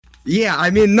Yeah, I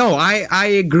mean, no, I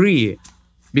agree.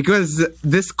 Because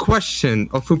this question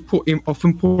of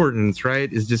importance,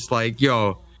 right, is just like,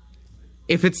 yo,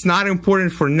 if it's not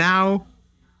important for now,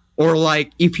 or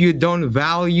like if you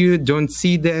don't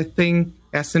see the thing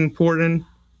as important,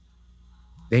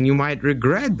 then you might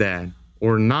regret that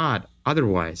or not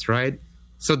otherwise, right?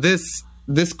 So this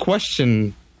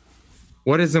question,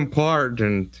 what is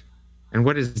important and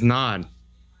what is not,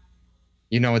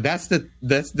 that's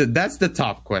the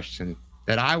top question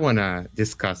that I want to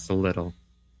discuss a little.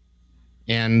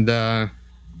 And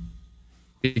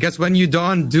because when you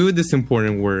don't do this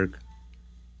important work,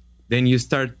 then you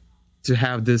start to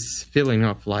have this feeling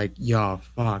of like, yo,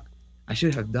 fuck, I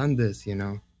should have done this,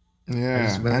 Yeah,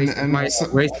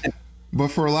 wasted. but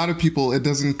for a lot of people, it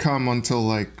doesn't come until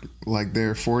like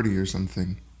they're 40 or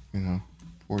something,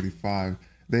 45.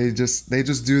 They just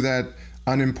do that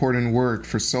unimportant work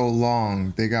for so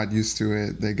long. They got used to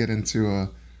it. They get into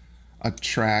a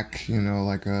track,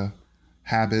 like a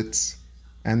habits,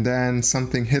 and then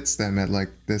something hits them at like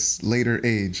this later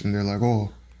age, and they're like,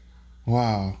 oh,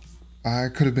 wow, I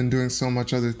could have been doing so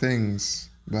much other things,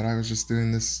 but I was just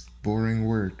doing this boring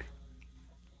work.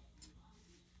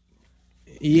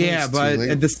 But Yeah, it's too but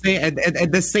late.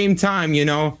 at the same time,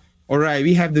 all right,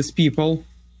 we have these people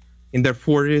in their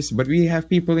 40s, but we have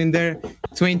people in their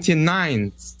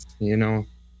 29s,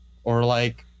 or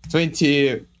like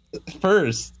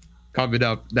 21st coming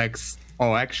up next.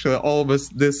 Oh, actually,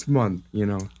 almost this month,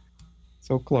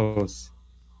 so close.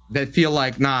 That feel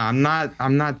like, nah, I'm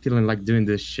not feeling like doing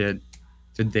this shit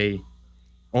today.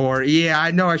 Or yeah, I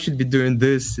know I should be doing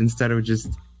this instead of just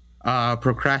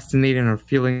procrastinating or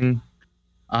feeling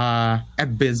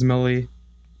abysmally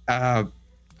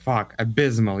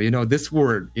abysmal, this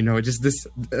word, just this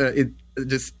it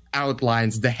just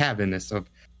outlines the heaviness of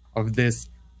this,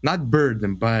 not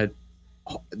burden, but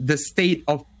the state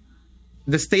of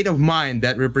mind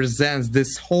that represents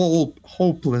this whole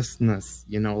hopelessness,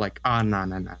 like, no, no,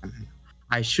 no, no,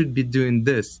 I should be doing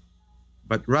this,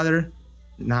 but rather,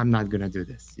 no, I'm not gonna do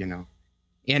this.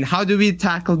 And how do we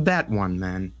tackle that one,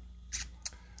 man?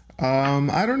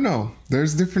 I don't know.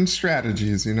 There's different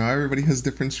strategies, everybody has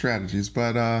different strategies,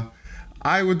 but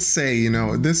I would say,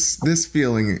 this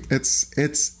feeling,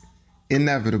 it's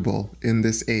inevitable in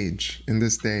this age, in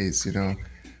this days.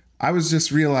 I was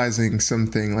just realizing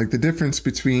something, like the difference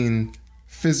between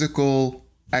physical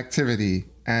activity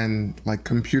and like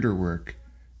computer work.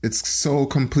 It's so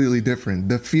completely different.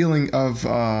 The feeling of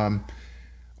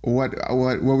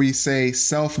what we say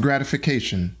self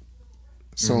gratification.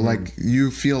 So like you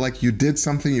feel like you did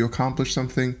something, you accomplished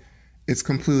something. It's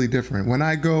completely different. When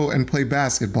I go and play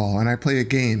basketball and I play a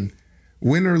game,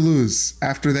 win or lose,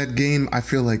 after that game, I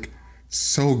feel like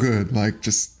so good. Like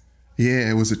just, yeah,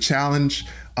 it was a challenge.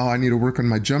 Oh, I need to work on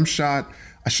my jump shot.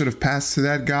 I should have passed to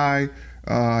that guy.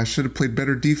 I should have played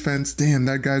better defense. Damn,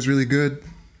 that guy's really good.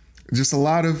 Just a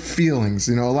lot of feelings,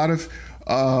 a lot of,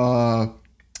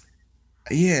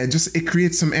 just it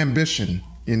creates some ambition.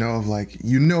 Of like,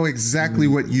 exactly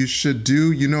what you should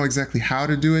do. You know exactly how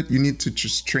to do it. You need to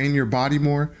just train your body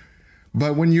more.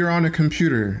 But when you're on a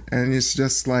computer and it's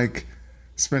just like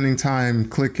spending time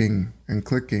clicking and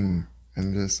clicking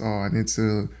and just, I need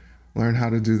to learn how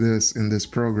to do this in this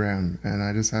program. And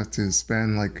I just have to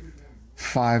spend like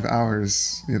 5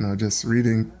 hours, just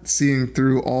seeing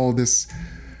through all this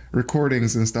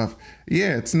recordings and stuff.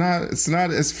 Yeah, it's not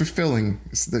as fulfilling.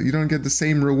 It's that you don't get the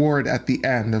same reward at the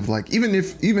end of like, even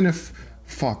if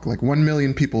fuck, like 1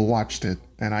 million people watched it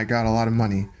and I got a lot of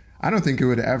money, I don't think it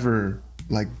would ever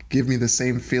like give me the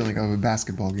same feeling of a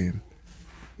basketball game.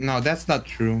 No, that's not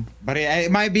true. But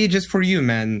it might be just for you,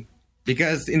 man.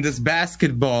 Because in this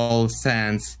basketball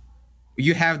sense,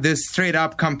 you have this straight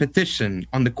up competition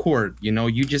on the court.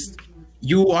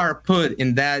 You are put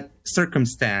in that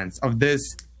circumstance of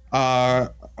this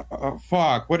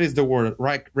what is the word?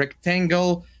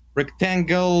 Rectangle,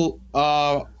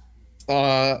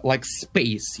 like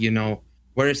space,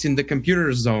 Whereas in the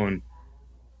computer zone,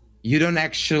 you don't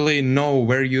actually know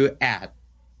where you're at.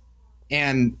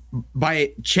 And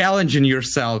by challenging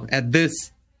yourself at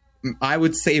this, I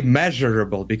would say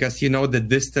measurable, because you know the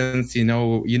distance, you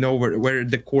know where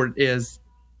the court is.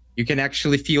 You can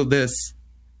actually feel this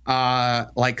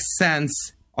like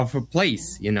sense of a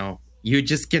place, You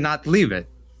just cannot leave it.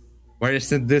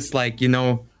 Whereas in this, like,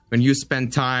 when you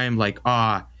spend time like,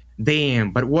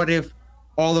 damn, but what if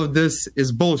all of this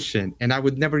is bullshit and I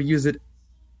would never use it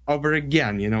over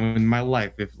again, in my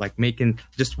life, if like making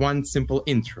just one simple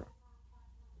intro.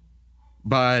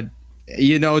 But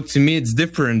to me it's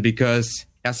different, because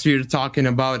as we're talking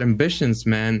about ambitions,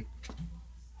 man,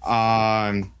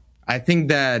 I think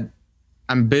that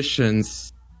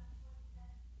ambitions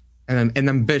and an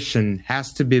ambition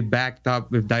has to be backed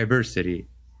up with diversity.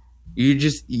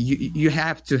 You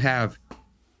have to have,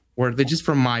 or just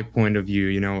from my point of view,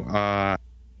 a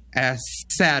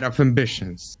set of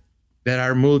ambitions that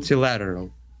are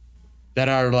multilateral, that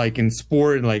are like in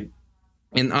sport, like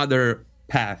in other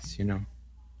paths,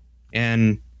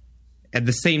 and at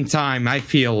the same time I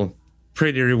feel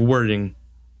pretty rewarding,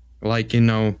 like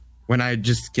when I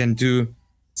just can do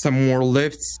some more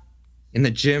lifts in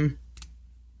the gym,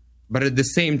 but at the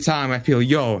same time I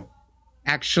feel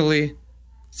actually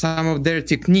some of their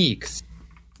techniques,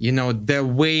 the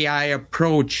way I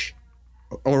approach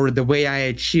or the way I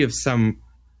achieve some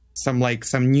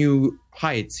new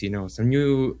heights, some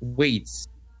new weights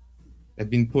that have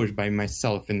been pushed by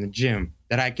myself in the gym,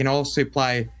 that I can also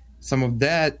apply some of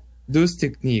those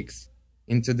techniques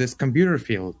into this computer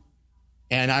field,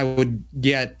 and I would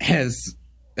get as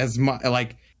much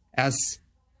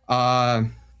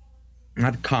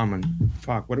not common.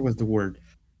 Fuck, what was the word?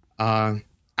 I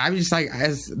was just like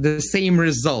as the same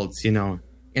results,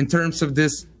 in terms of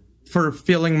this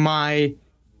fulfilling my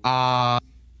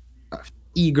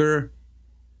eager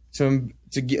to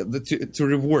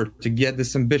reward, to get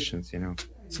these ambitions,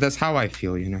 So that's how I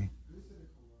feel,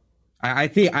 I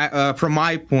think from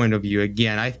my point of view,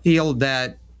 again, I feel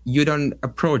that you don't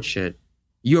approach it.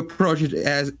 You approach it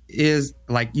as is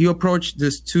like you approach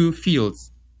these two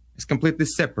fields as completely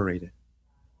separated.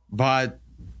 But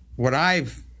what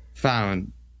I've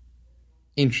found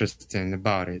interesting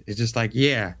about it is just like,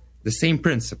 the same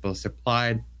principles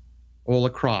applied all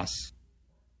across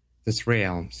this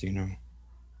realms,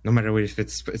 no matter if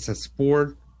it's a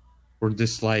sport or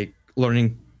just like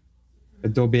learning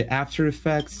Adobe After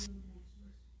Effects.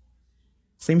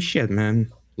 Same shit,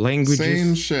 man. Languages.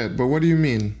 Same shit, but what do you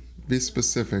mean? Be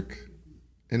specific.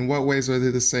 In what ways are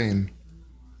they the same?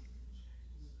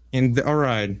 All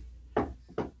right.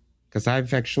 Because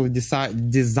I've actually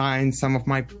designed some of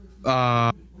my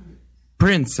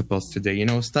principles today,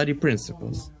 study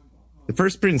principles. The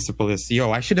first principle is,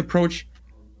 I should approach,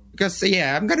 because,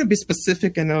 I'm going to be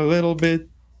specific and a little bit,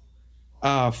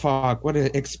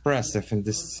 expressive in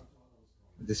this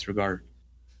regard.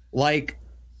 Like,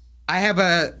 I have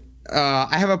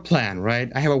a plan,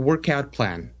 right? I have a workout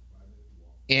plan.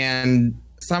 And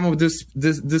some of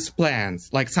these plans,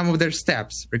 like some of their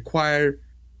steps require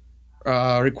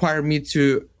me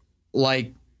to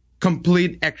like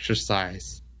complete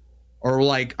exercise, or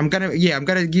like I'm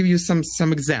gonna give you some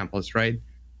examples, right?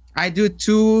 I do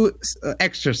 2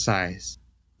 exercise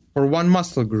for one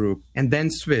muscle group and then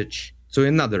switch to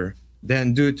another,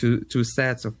 then do two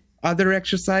sets of other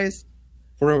exercise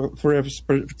for a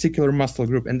particular muscle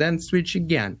group, and then switch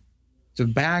again to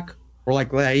back, or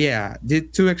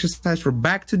did 2 exercise for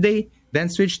back today, then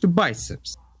switch to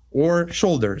biceps or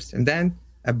shoulders, and then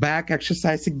a back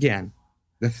exercise again,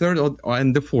 the third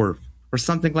and the fourth, or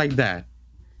something like that.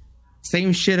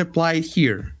 Same shit applied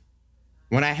here.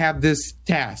 When I have this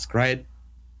task, right?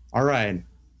 All right,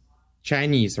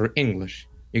 Chinese or English,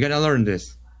 you're gonna learn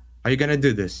this. Are you gonna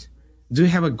do this? Do you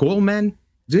have a goal, man?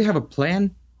 Do you have a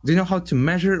plan? Do you know how to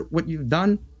measure what you've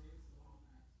done?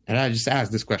 And I just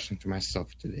asked this question to myself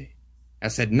today. I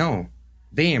said, no.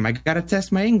 Damn, I gotta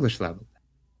test my English level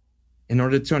in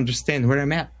order to understand where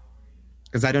I'm at,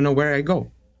 because I don't know where I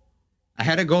go. I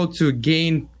had a goal to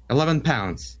gain 11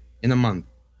 pounds in a month.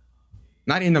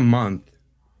 Not in a month.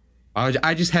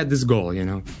 I just had this goal,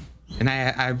 and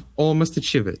I've almost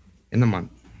achieved it in a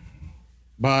month.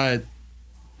 But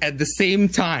at the same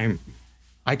time,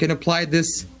 I can apply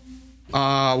this,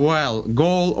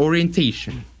 goal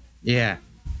orientation,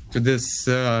 to this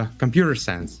computer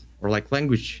science or like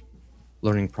language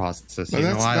learning processes.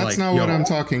 That's not what I'm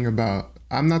talking about.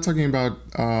 I'm not talking about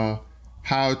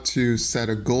how to set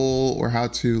a goal or how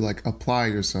to like apply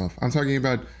yourself. I'm talking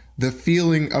about the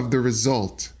feeling of the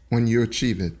result when you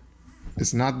achieve it.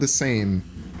 It's not the same,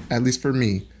 at least for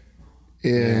me,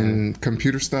 in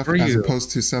computer stuff as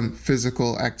opposed to some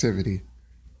physical activity.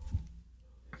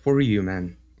 For you,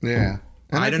 man. Yeah.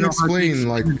 And I don't know explain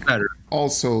like better.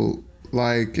 Also,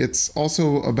 like it's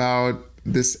also about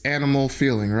this animal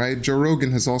feeling, right? Joe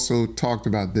Rogan has also talked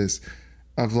about this,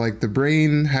 of like the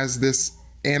brain has this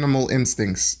animal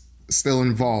instincts still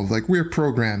involved. Like we're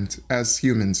programmed as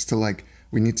humans to like,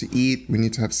 we need to eat, we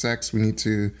need to have sex, we need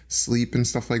to sleep and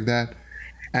stuff like that.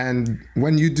 And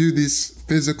when you do these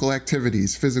physical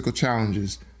activities, physical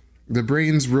challenges, the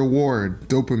brain's reward,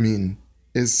 dopamine,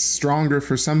 is stronger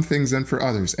for some things than for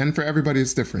others. And for everybody,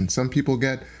 it's different. Some people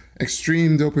get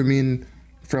extreme dopamine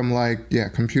from like,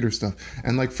 computer stuff.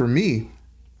 And like for me,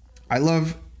 I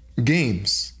love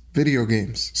games. video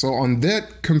games. So on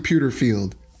that computer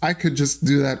field, I could just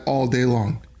do that all day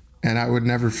long, and I would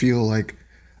never feel like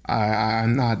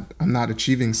I'm not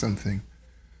achieving something.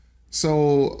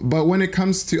 So, but when it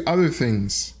comes to other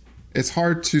things, it's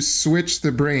hard to switch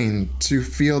the brain to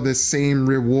feel the same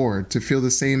reward, to feel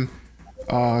the same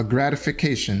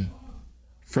gratification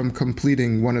from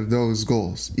completing one of those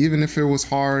goals. Even if it was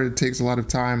hard, it takes a lot of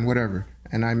time, whatever.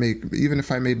 And even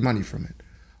if I made money from it.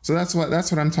 So that's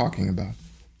what I'm talking about.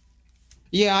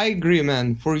 Yeah, I agree,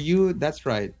 man. For you, that's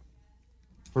right.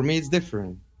 For me, it's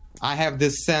different. I have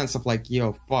this sense of like,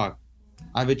 yo, fuck,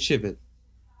 I've achieved it.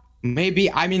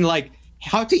 Maybe, I mean, like,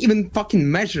 how to even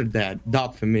fucking measure that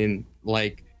dopamine,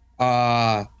 like,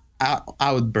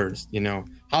 outburst, you know?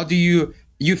 How do you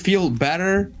feel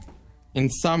better in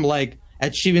some, like,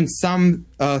 achieving some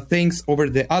things over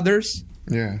the others?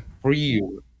 Yeah. For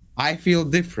you, I feel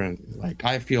different. Like,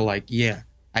 I feel like, yeah,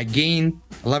 I gained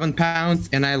 11 pounds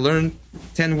and I learned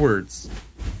 10 words.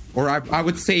 Or I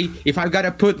would say, if I've got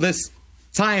to put this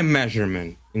time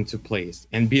measurement into place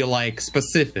and be like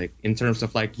specific in terms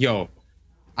of like, yo,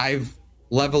 I've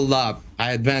leveled up,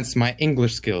 I advanced my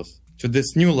English skills to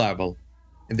this new level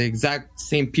in the exact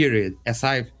same period as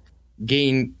I've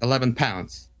gained 11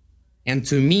 pounds. And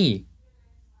to me,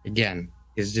 again,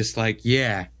 it's just like,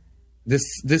 yeah,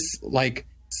 this like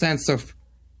sense of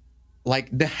like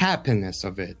the happiness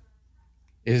of it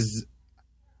is,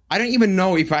 I don't even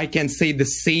know if I can say the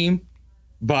same,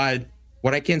 but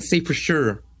what I can say for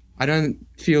sure, I don't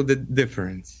feel the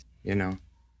difference, you know?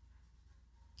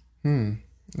 Yeah,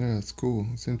 that's cool.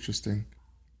 It's interesting.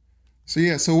 So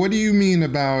yeah, so what do you mean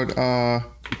about,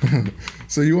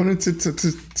 so you wanted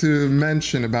to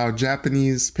mention about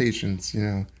Japanese patients, you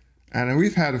know, and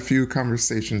we've had a few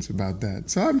conversations about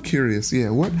that. So I'm curious, yeah,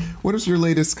 what is your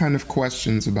latest kind of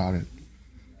questions about it?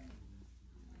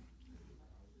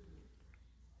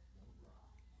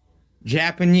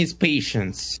 Japanese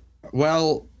patients.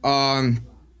 Well,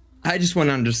 I just want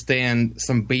to understand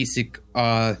some basic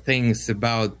things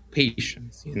about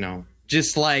patients, you know.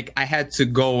 Just like I had to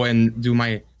go and do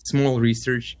my small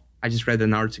research. I just read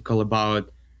an article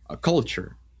about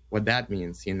culture, what that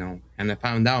means, you know. And I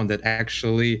found out that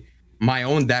actually my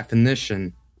own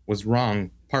definition was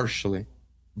wrong partially.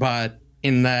 But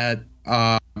in that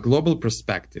global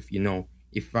perspective, you know,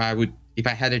 if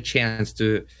I had a chance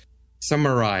to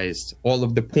summarize all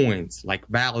of the points like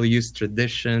values,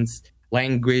 traditions,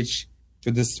 language to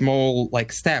the small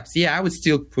like steps, yeah, I would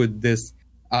still put this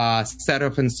set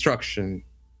of instruction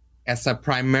as a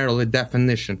primarily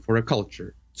definition for a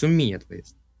culture, to me at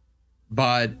least.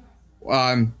 But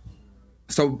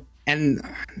so and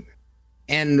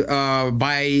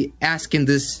by asking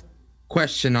this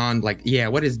question on like, yeah,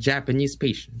 what is Japanese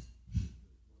patient?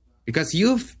 Because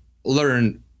you've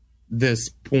learned this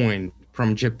point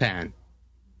from Japan,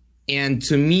 and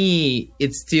to me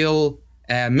it's still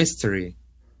a mystery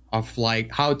of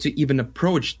like how to even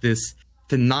approach this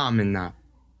phenomena,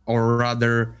 or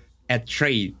rather a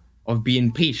trait of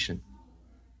being patient.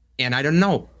 And I don't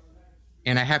know,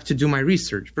 and I have to do my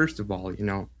research first of all, you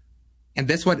know. And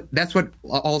that's what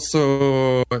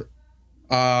also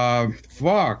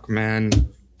fuck, man,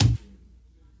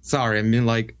 sorry, I mean,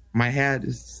 like, my head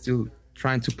is still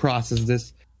trying to process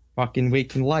this fucking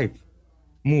Waking Life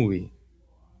movie.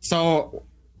 So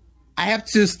I have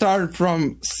to start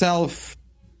from self,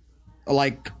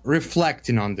 like,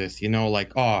 reflecting on this, you know,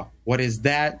 like, oh, what is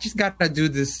that? Just gotta do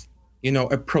this, you know,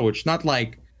 approach. Not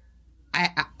like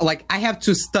I have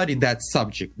to study that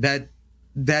subject,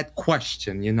 that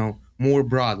question, you know, more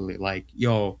broadly. Like,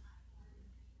 yo,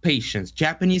 patience,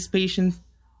 Japanese patience.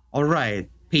 All right,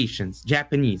 patience,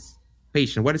 Japanese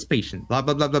patient. What is patient? Blah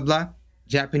blah blah blah blah.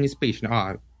 Japanese patient.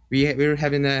 Ah, we're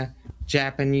having a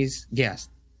Japanese guest,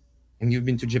 and you've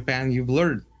been to Japan. You've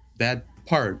learned that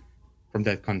part from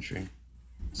that country.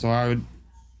 So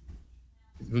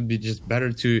it would be just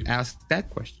better to ask that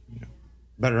question. You know,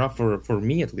 better off for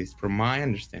me, at least, from my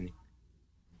understanding.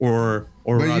 Or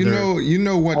but rather, you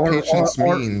know what patience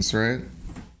means, right?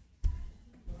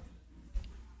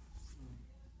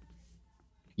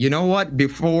 You know what?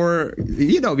 Before,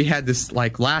 you know, we had this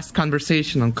like last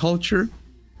conversation on culture,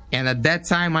 and at that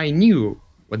time I knew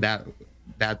what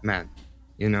that meant,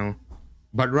 you know.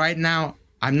 But right now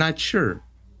I'm not sure.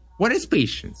 What is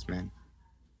patience, man?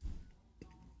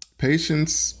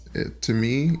 Patience, to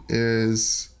me,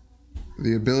 is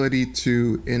the ability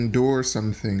to endure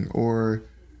something or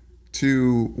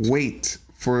to wait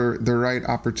for the right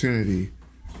opportunity.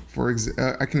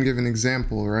 I can give an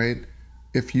example, right?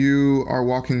 If you are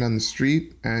walking down the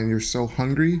street and you're so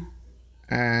hungry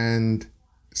and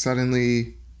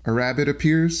suddenly a rabbit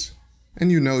appears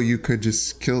And you could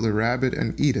just kill the rabbit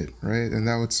and eat it, right? And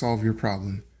that would solve your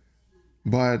problem.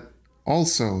 But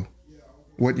also,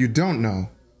 what you don't know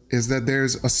is that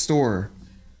there's a store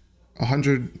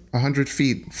 100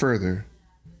 feet further.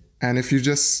 And if you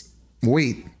just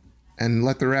wait and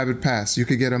let the rabbit pass, you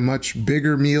could get a much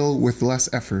bigger meal with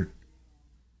less effort.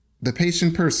 The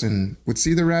patient person would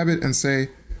see the rabbit and say,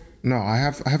 no, I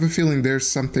have a feeling there's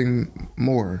something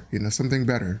more, something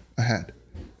better ahead.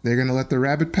 They're going to let the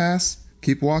rabbit pass,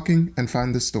 keep walking, and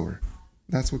find the store.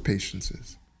 That's what patience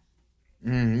is.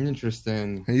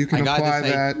 Interesting. And you can apply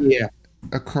that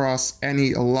across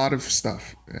a lot of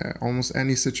stuff, almost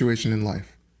any situation in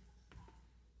life.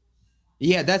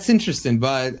 Yeah, that's interesting.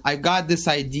 But I got this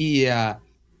idea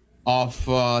of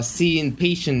seeing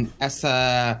patient as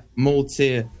a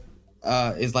multi-layer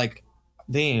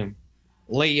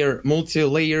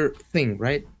thing,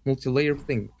 right? Multi-layer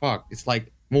thing. Fuck, it's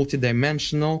like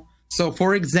multi-dimensional. So,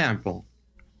 for example,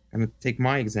 I'm gonna take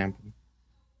my example.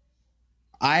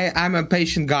 I'm a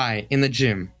patient guy in the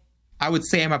gym. I would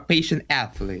say I'm a patient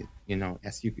athlete,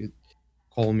 as you could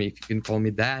call me, if you can call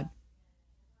me that.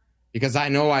 Because I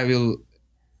know I will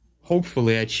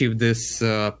hopefully achieve this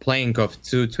plank of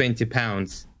 220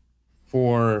 pounds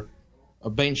for a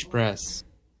bench press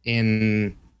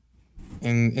in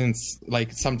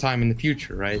like sometime in the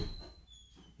future, right?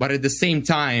 But at the same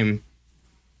time,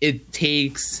 it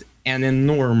takes an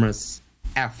enormous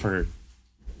effort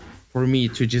for me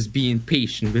to just be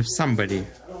impatient with somebody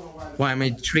who am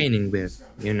I training with,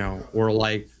 or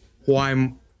like who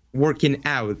I'm working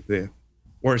out with,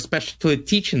 or especially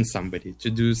teaching somebody to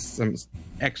do some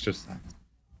exercise.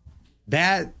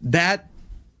 That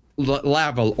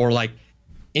level, or like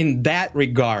in that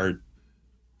regard,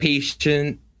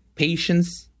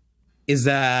 patience is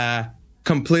a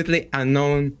completely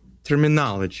unknown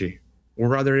terminology, or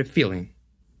rather a feeling.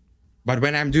 But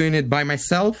when I'm doing it by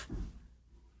myself,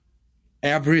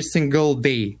 every single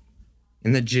day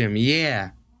in the gym,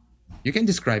 you can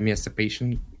describe me as a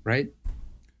patient, right?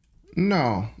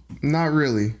 No, not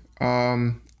really.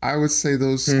 I would say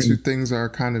those two things are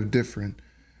kind of different.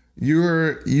 You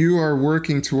are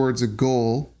working towards a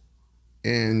goal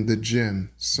in the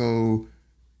gym, so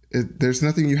there's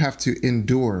nothing you have to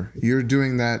endure. You're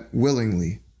doing that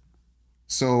willingly.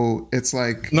 So it's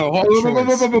like no.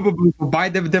 By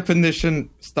the definition,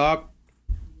 stop.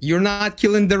 You're not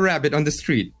killing the rabbit on the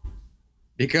street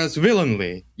because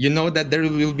willingly, you know that there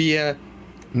will be a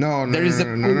no.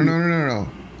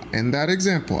 In that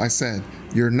example, I said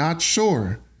you're not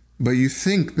sure, but you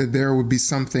think that there would be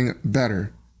something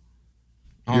better.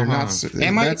 You're not.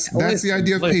 That's the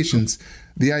idea of patience.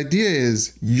 The idea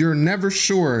is you're never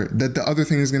sure that the other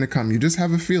thing is going to come. You just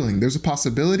have a feeling. There's a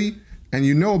possibility, and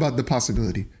you know about the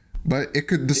possibility, but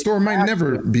the store might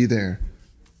never be there.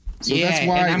 So that's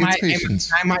why it's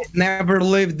patience. I might never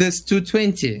live this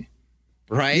 220,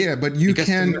 right? Yeah, but you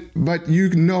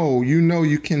know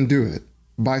you can do it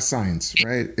by science,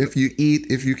 right? If you eat,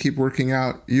 if you keep working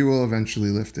out, you will eventually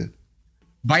lift it.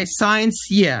 By science,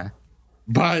 yeah.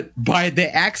 But by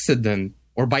the accident,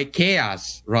 or by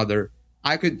chaos, rather,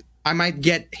 I might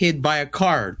get hit by a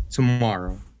car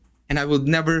tomorrow, and I will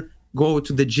never go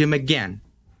to the gym again.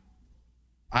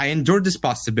 I endure this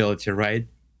possibility, right?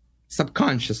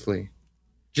 Subconsciously,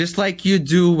 just like you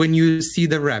do when you see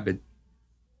the rabbit.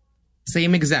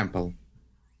 Same example.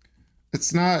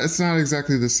 It's not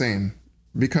exactly the same,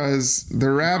 because the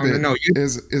rabbit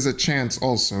is a chance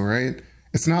also, right?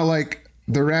 It's not like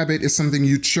the rabbit is something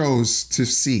you chose to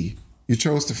see. You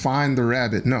chose to find the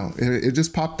rabbit. No, it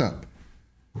just popped up.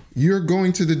 You're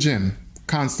going to the gym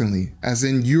constantly, as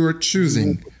in you're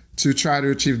choosing to try to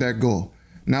achieve that goal.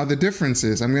 Now the difference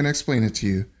is, I'm going to explain it to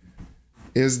you,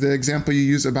 is the example you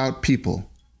use about people.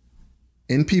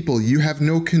 In people, you have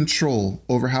no control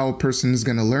over how a person is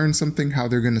going to learn something, how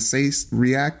they're going to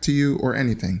react to you, or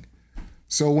anything.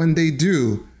 So when they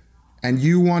do, and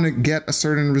you want to get a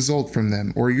certain result from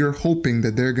them, or you're hoping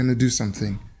that they're going to do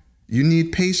something, you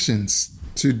need patience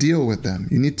to deal with them.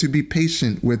 You need to be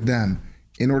patient with them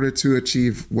in order to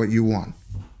achieve what you want.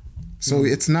 So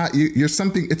it's not it's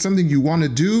something you want to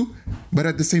do, but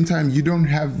at the same time, you don't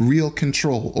have real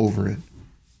control over it.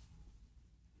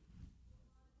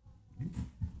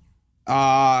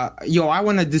 I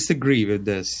want to disagree with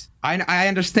this. I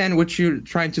understand what you're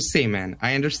trying to say, man.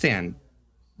 I understand.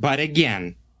 But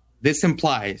again, this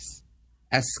implies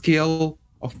a skill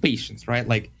of patience, right?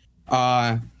 Like,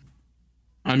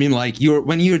 when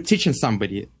you're teaching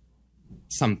somebody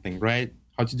something, right?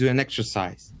 How to do an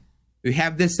exercise. You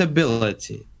have this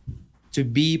ability to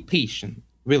be patient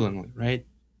willingly, right?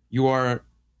 You are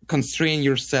constraining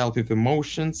yourself with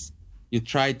emotions. You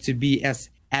try to be as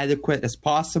adequate as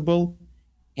possible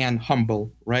and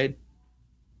humble, right?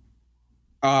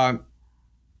 I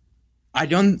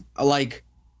don't like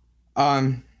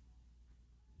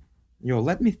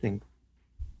let me think,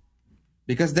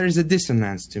 because there is a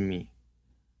dissonance to me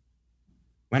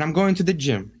when I'm going to the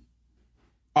gym.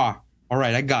 All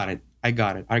right, I got it.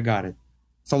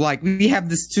 So like we have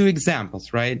these two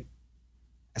examples, right?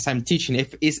 As I'm teaching,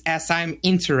 as I'm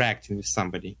interacting with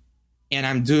somebody, and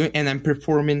I'm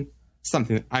performing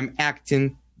something, I'm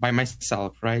acting by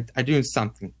myself, right? I'm doing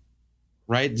something,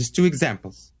 right? Just two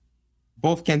examples.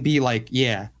 Both can be like,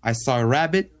 yeah, I saw a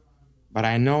rabbit, but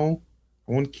I know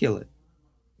I won't kill it.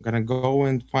 I'm gonna go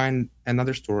and find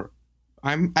another store.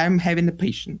 I'm having the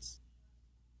patience.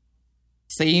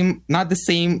 Same, not the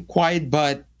same quite,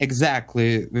 but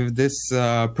exactly with this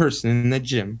person in the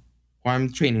gym who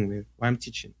I'm training with, who I'm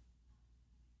teaching.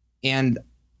 And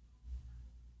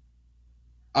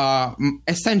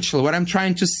essentially what I'm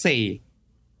trying to say,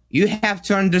 you have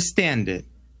to understand it.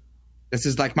 This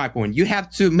is like my point. You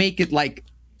have to make it like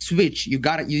switch. You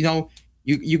gotta, you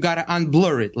gotta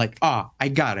unblur it. Like, I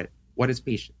got it. What is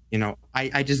patient?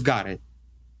 I just got it.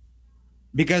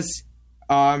 Because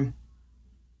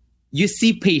you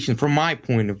see patient, from my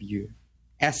point of view,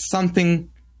 as something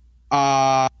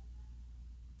not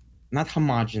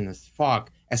homogeneous,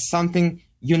 as something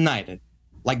united.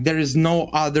 Like there is no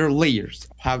other layers.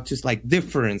 How to like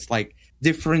different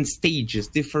stages,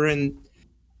 different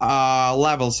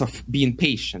levels of being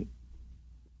patient.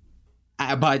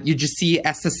 But you just see it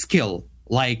as a skill,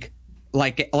 like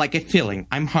a feeling.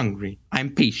 I'm hungry. I'm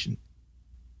patient.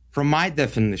 From my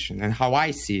definition and how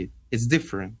I see it, it's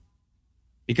different.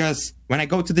 Because when I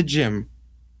go to the gym,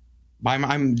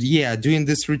 I'm doing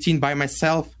this routine by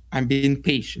myself. I'm being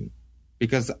patient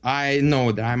because I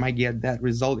know that I might get that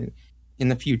result in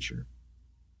the future.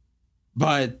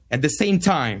 But at the same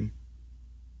time,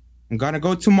 I'm gonna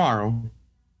go tomorrow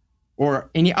or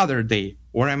any other day,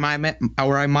 or I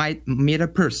might meet a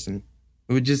person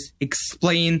who would just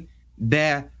explain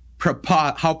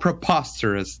how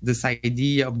preposterous this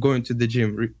idea of going to the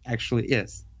gym actually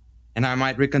is. And I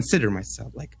might reconsider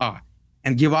myself,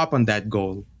 and give up on that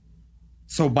goal.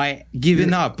 So by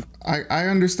giving up... I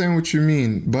understand what you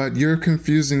mean, but you're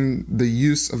confusing the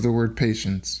use of the word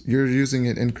patience. You're using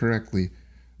it incorrectly.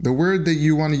 The word that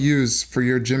you want to use for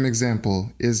your gym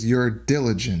example is you're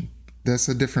diligent. That's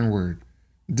a different word.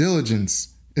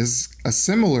 Diligence is a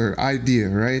similar idea,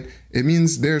 right? It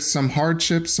means there's some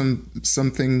hardship,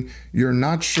 something you're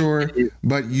not sure,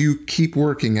 but you keep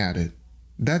working at it.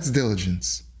 That's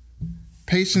diligence.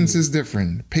 Patience is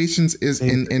different. Patience is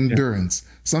an endurance,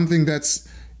 something that's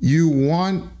you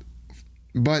want,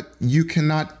 but you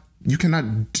cannot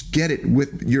get it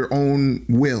with your own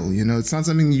will. It's not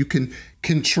something you can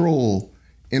control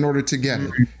in order to get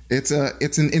it. It's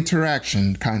an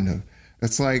interaction, kind of.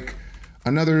 It's like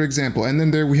another example. And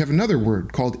then we have another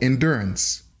word called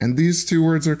endurance. And these two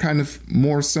words are kind of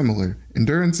more similar.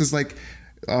 Endurance is like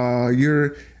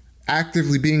you're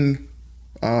actively being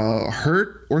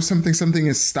hurt or something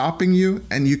is stopping you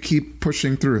and you keep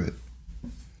pushing through it.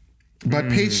 But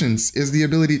patience is the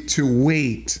ability to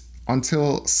wait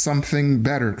until something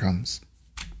better comes.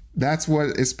 That's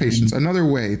what is patience. Another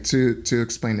way to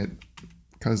explain it,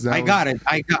 because I got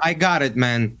it,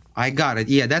 man. I got it.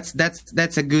 Yeah,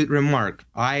 that's a good remark.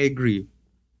 I agree.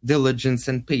 Diligence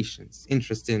and patience.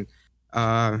 Interesting.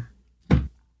 Because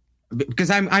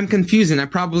I'm confusing. I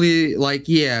probably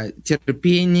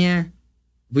терпение,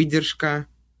 выдержка.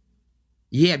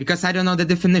 Yeah, because I don't know the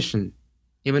definition,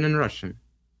 even in Russian.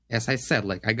 As I said,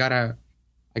 I gotta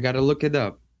look it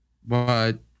up.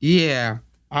 But yeah,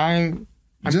 I'm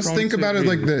just think about it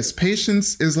like this.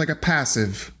 Patience is like a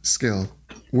passive skill,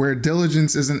 where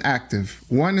diligence is an active.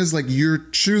 One is like you're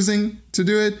choosing to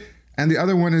do it, and the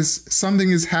other one is something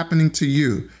is happening to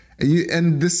you.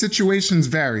 And the situations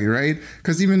vary, right?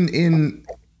 Because even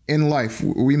in life,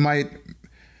 we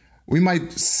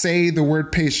might say the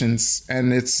word patience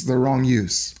and it's the wrong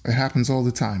use. It happens all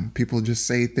the time. People just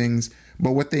say things,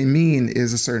 but what they mean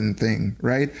is a certain thing,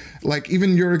 right? Like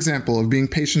even your example of being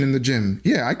patient in the gym.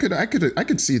 Yeah, I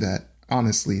could see that,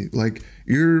 honestly. Like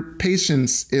your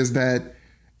patience is that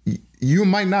you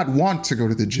might not want to go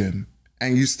to the gym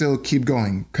and you still keep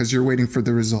going because you're waiting for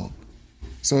the result.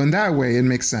 So in that way, it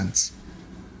makes sense.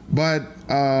 But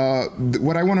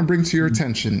what I want to bring to your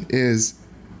attention is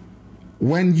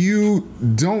when you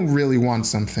don't really want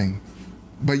something,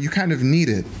 but you kind of need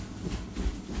it,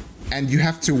 and you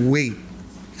have to wait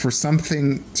for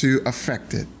something to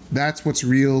affect it. That's what's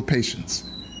real patience.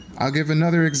 I'll give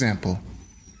another example.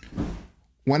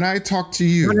 When I talk to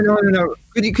you... No.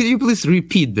 Could you please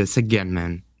repeat this again,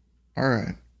 man? All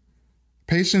right.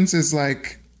 Patience is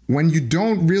like when you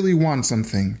don't really want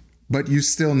something, but you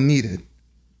still need it.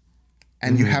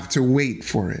 And you have to wait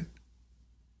for it.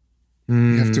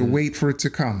 You have to wait for it to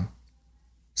come.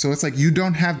 So it's like you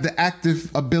don't have the active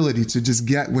ability to just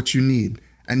get what you need.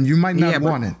 And you might not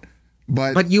want it.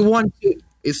 But you want to,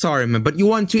 sorry, man, but you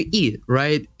want to eat,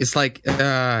 right? It's like,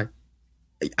 I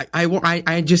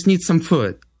just need some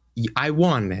food. I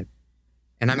want it.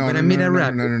 And I'm going to meet a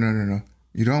rabbit. No.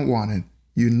 You don't want it.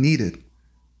 You need it.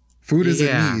 Food is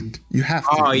a need. You have to.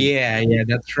 Oh, yeah.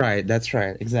 That's right.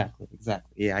 Exactly.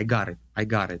 Yeah, I got it.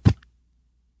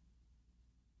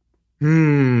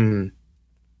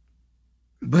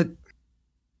 But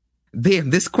damn,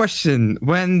 this question,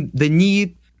 when the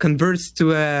need converts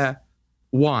to a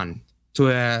want,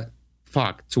 to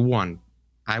want.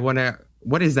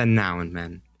 What is that noun,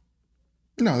 man?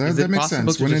 No, that makes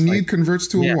sense. When a need converts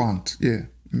to a want. Yeah,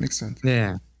 it makes sense.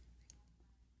 Yeah.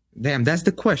 Damn, that's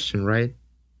the question, right?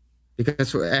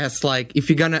 Because as like, if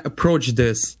you're gonna approach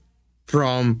this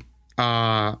from,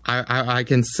 I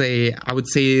would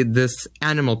say this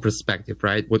animal perspective,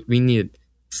 right? What we need: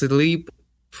 sleep,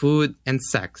 food, and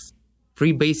sex.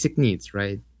 3 basic needs,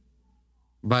 right?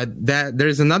 But that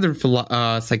there's another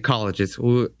psychologist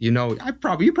who, you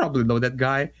probably know that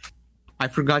guy. I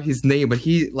forgot his name, but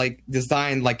he like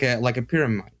designed like a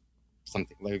pyramid,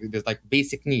 something like there's like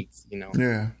basic needs,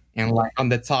 Yeah. And like on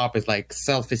the top is like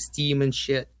self-esteem and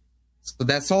shit. So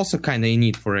that's also kind of a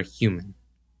need for a human.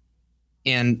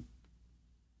 And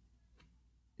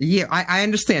yeah, I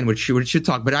understand what you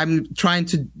talk, but I'm trying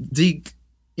to dig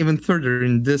even further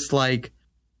in this, like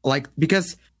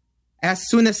because as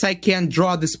soon as I can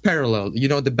draw this parallel,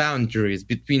 the boundaries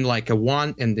between like a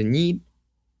want and the need,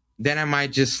 then I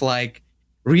might just like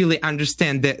really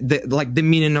understand the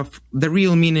meaning of the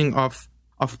real meaning of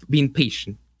being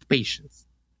patience.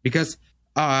 Because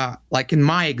like in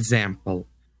my example,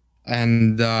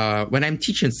 and when I'm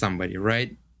teaching somebody,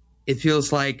 right, it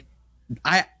feels like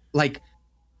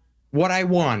what I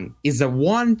want is a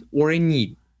want or a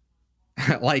need.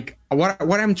 Like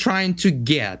what I'm trying to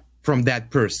get from that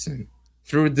person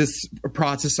through this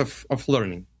process of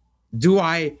learning. Do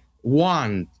I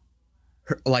want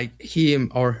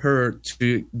him or her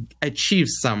to achieve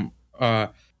some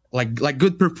like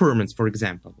good performance, for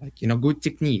example, good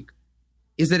technique?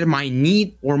 Is it my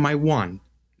need or my want?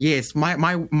 Yes,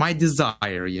 my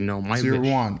desire, my it's your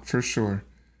wish. Want, for sure.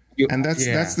 And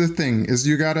that's the thing, is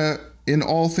you gotta, in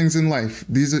all things in life,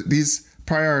 these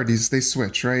priorities, they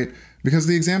switch, right? Because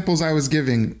the examples I was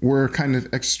giving were kind of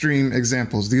extreme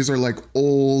examples. These are like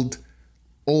old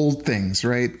things,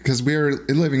 right? Because we're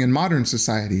living in modern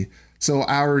society. So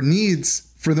our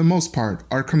needs, for the most part,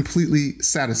 are completely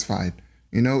satisfied.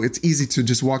 It's easy to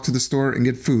just walk to the store and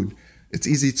get food. It's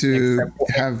easy to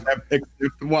except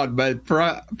one, but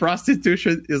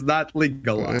prostitution is not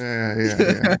legal.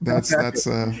 Yeah. That's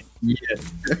a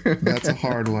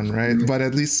hard one, right? But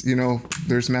at least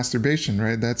there's masturbation,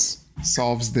 right? That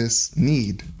solves this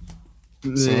need.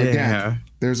 So again,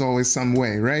 there's always some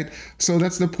way, right? So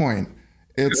that's the point.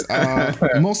 It's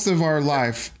most of our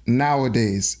life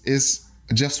nowadays is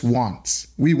just wants.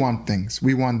 We want things.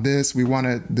 We want this. We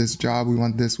want this job. We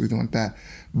want this. We want that.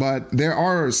 But there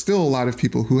are still a lot of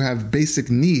people who have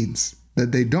basic needs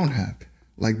that they don't have,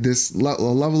 like this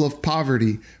level of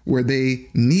poverty where they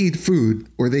need food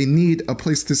or they need a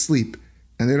place to sleep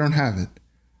and they don't have it.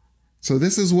 So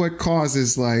this is what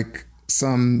causes like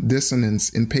some dissonance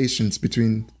in patience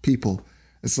between people.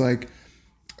 It's like,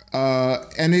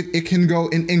 and it can go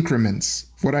in increments.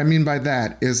 What I mean by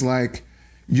that is like,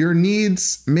 your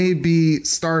needs may be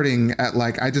starting at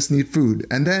like, I just need food.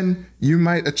 And then you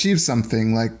might achieve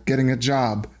something like getting a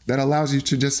job that allows you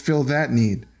to just fill that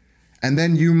need. And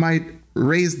then you might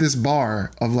raise this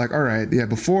bar of like, all right, yeah,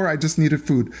 before I just needed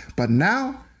food, but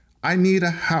now I need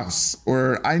a house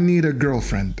or I need a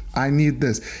girlfriend. I need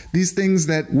this. These things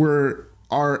that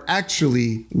are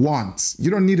actually wants.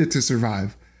 You don't need it to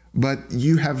survive, but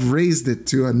you have raised it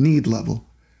to a need level.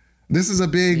 This is a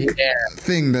big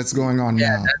thing that's going on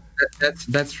now.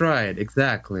 That's right,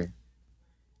 exactly.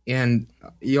 And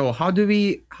how do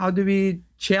we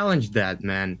challenge that,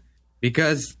 man?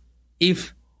 Because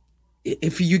if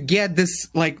you get this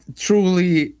like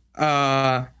truly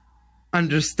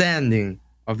understanding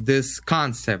of this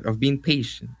concept of being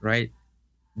patient, right?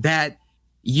 That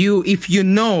if you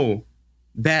know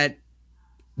that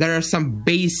there are some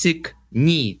basic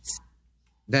needs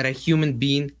that a human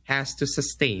being has to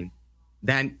sustain,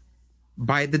 then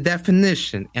by the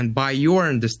definition and by your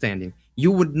understanding,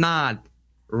 you would not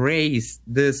raise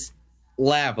this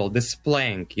level, this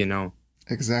plank,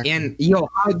 Exactly. And yo,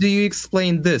 how do you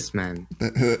explain this, man?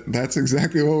 That's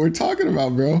exactly what we're talking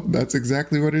about, bro. That's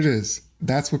exactly what it is.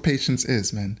 That's what patience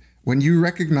is, man. When you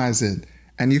recognize it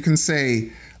and you can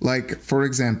say, like, for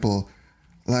example,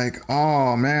 like,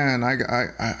 oh man,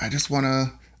 I just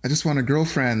wanna a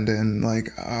girlfriend, and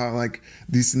like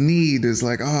this need is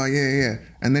like, oh yeah.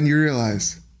 And then you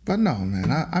realize, but no, man,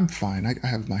 I'm fine. I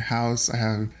have my house, I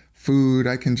have food,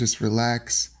 I can just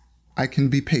relax. I can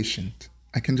be patient.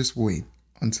 I can just wait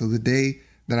until the day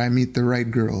that I meet the right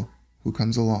girl who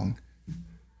comes along.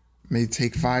 May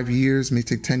take 5 years, may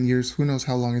take 10 years, who knows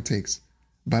how long it takes,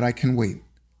 but I can wait.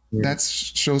 Yeah. That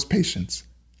shows patience.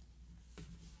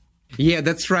 Yeah,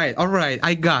 that's right. All right,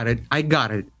 I got it.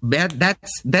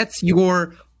 That's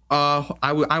your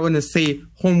I want to say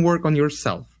homework on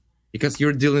yourself, because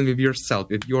you're dealing with yourself,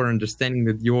 with your understanding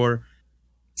with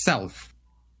yourself.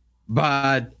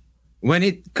 But when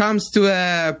it comes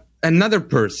to another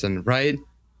person, right?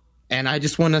 And I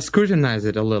just want to scrutinize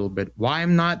it a little bit. Why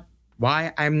I'm not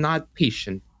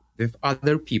patient with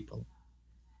other people?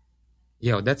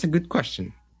 Yo, that's a good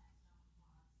question.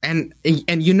 And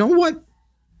you know what?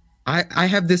 I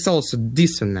have this also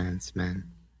dissonance, man.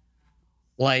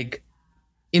 Like,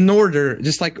 in order,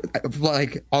 just like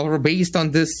all based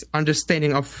on this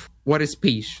understanding of what is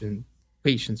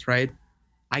patience, right?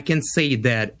 I can say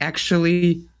that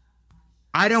actually,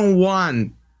 there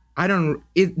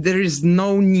is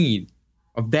no need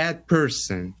of that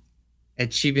person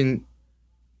achieving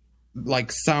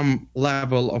like some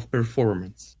level of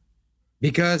performance,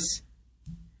 because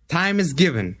time is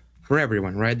given for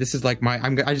everyone, right? This is like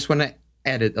I just want to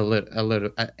add it a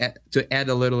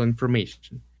little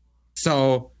information.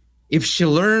 So if she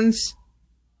learns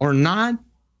or not,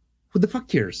 who the fuck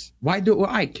cares? Why do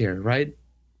I care, right?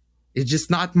 It's just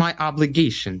not my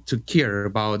obligation to care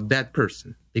about that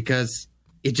person, because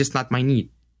it's just not my need.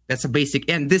 That's a basic.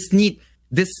 And this need,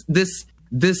 this,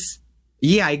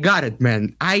 yeah, I got it,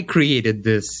 man. I created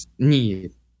this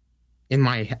need in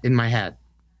my head,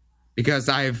 because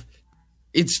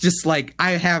it's just like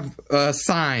I have a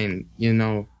sign,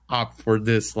 up for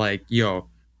this, like,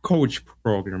 coach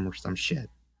program or some shit.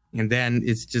 And then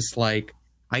it's just like,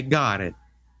 I got it.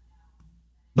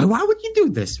 But why would you do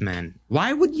this, man?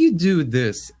 Why would you do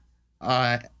this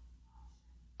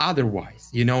otherwise?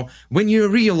 When you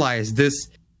realize this,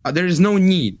 there is no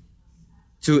need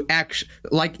to act.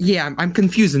 Like, yeah, I'm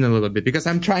confusing a little bit, because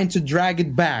I'm trying to drag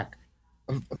it back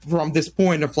from this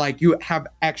point of like, you have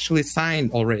actually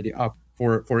signed already up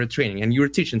for a training and you're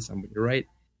teaching somebody, right?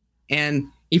 And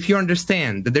if you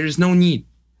understand that there is no need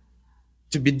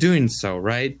to be doing so,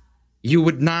 right, you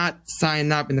would not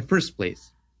sign up in the first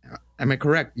place. Am I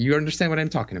correct? You understand what I'm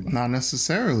talking about? Not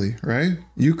necessarily, right?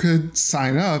 You could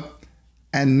sign up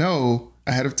and know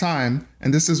ahead of time.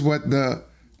 And this is what the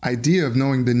idea of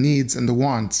knowing the needs and the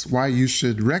wants, why you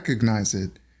should recognize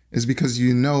it, is because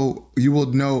you will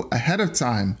know ahead of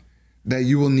time that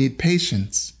you will need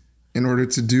patience in order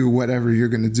to do whatever you're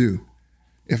going to do.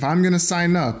 If I'm going to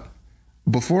sign up,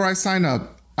 before I sign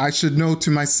up, I should know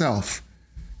to myself,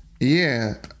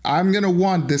 yeah, I'm going to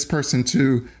want this person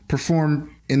to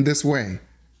perform in this way,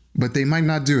 but they might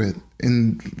not do it,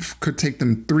 and could take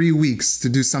them 3 weeks to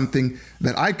do something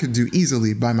that I could do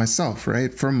easily by myself,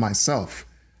 right? From myself.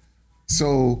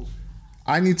 So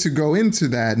I need to go into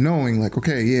that knowing like,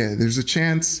 okay, yeah, there's a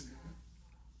chance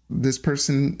this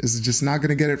person is just not going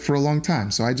to get it for a long time.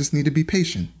 So I just need to be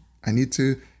patient. I need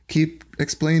to keep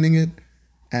explaining it.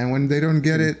 And when they don't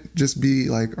get it, just be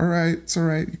like, all right, it's all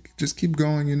right. Just keep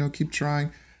going, keep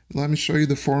trying. Let me show you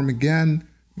the form again,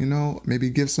 maybe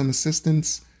give some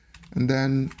assistance. And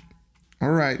then,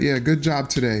 all right, yeah, good job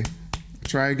today.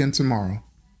 Try again tomorrow.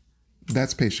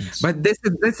 That's patience. But this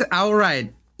is all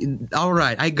right. All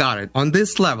right, I got it. On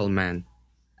this level, man,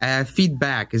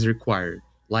 feedback is required.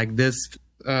 Like this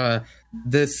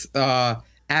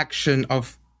action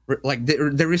of like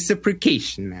the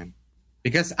reciprocation, man.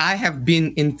 Because I have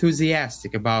been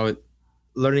enthusiastic about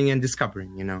learning and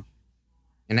discovering, and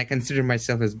I consider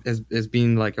myself as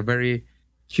being like a very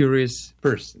curious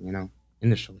person,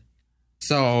 initially.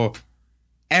 So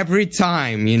every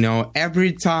time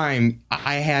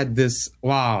I had this,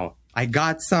 wow, I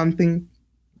got something,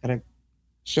 gotta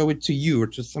show it to you or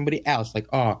to somebody else, like,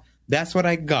 oh, that's what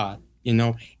I got,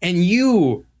 and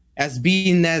you as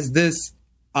being as this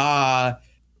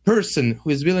person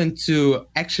who is willing to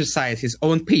exercise his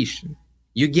own patience,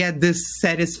 you get this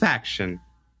satisfaction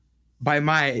by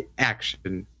my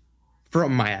action,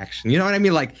 from my action. You know what I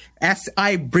mean? Like, as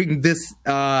I bring this,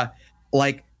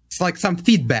 like, it's like some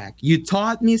feedback. You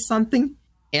taught me something,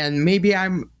 and maybe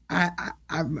I'm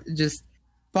just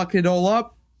fucked it all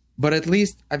up, but at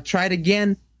least I've tried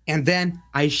again, and then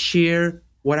I share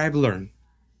what I've learned.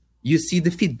 You see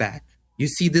the feedback. You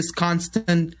see this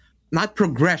constant, not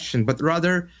progression, but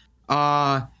rather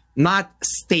not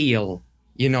stale,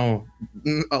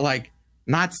 like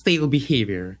not stale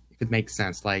behavior, if it makes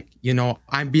sense. Like,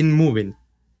 I've been moving.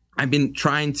 I've been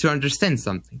trying to understand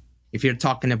something, if you're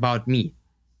talking about me,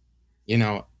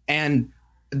 and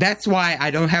that's why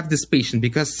I don't have this patience,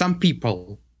 because some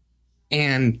people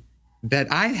and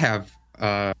that I have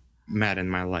met in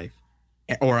my life,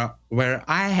 or where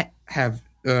I have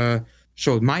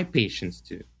showed my patience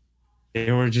to,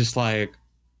 they were just like,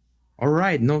 all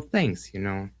right, no thanks,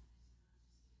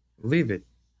 leave it.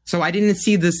 So I didn't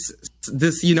see this,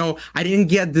 I didn't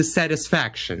get the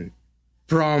satisfaction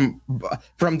from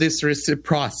this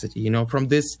reciprocity, from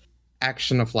this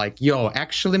action of like, yo,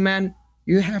 actually, man,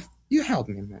 you helped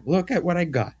me, man. Look at what I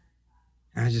got.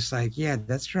 And I was just like, yeah,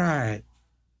 that's right.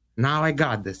 Now I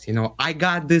got this, I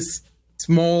got this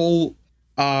small,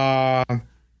 not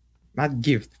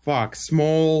gift,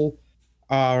 small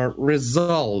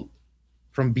result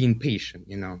from being patient,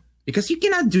 because you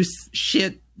cannot do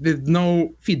shit with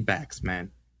no feedbacks, man.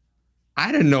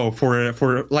 I don't know, for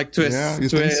like to yeah, a, you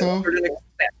to think a so? certain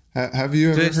extent. Have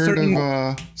you ever heard certain...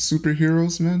 of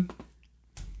superheroes, man?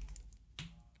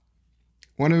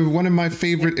 One of my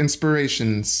favorite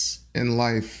inspirations in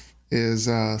life is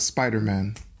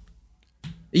Spider-Man.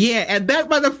 Yeah, and that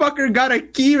motherfucker got a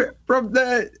key from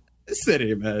the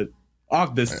city, man.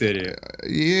 Of the city.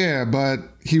 Yeah, but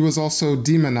he was also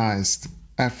demonized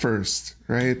at first,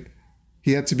 right?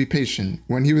 He had to be patient.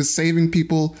 When he was saving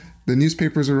people, the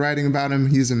newspapers were writing about him.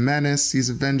 He's a menace. He's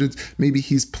a vengeance. Maybe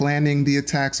he's planning the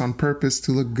attacks on purpose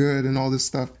to look good and all this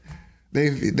stuff.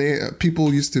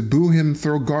 People used to boo him,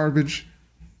 throw garbage.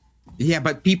 Yeah,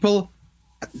 but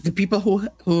the people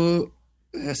who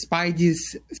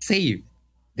Spidey's saved,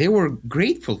 they were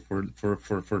grateful for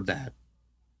that.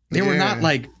 They were not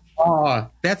like, oh,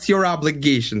 that's your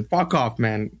obligation. Fuck off,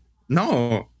 man.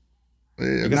 No.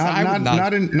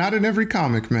 Not in every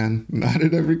comic, man. Not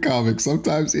in every comic.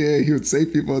 Sometimes, he would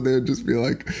save people and they would just be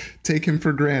like, take him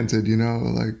for granted,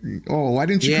 like, oh, why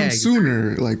didn't you come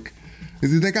sooner? Like,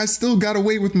 that guy still got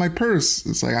away with my purse.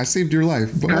 It's like, I saved your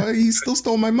life, but he still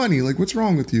stole my money. Like, what's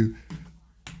wrong with you?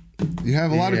 You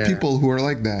have a lot of people who are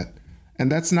like that.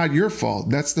 And that's not your fault.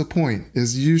 That's the point,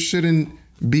 is you shouldn't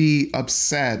be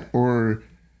upset or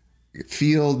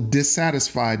feel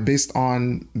dissatisfied based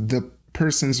on the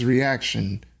person's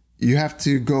reaction. You have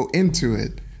to go into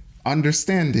it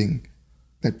understanding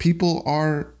that people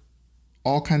are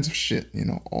all kinds of shit,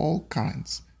 all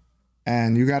kinds.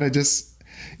 And you got to just,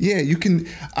 you can,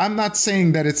 I'm not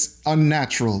saying that it's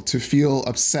unnatural to feel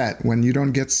upset when you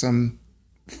don't get some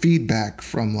feedback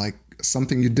from like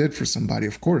something you did for somebody.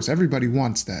 Of course, everybody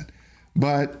wants that.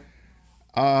 But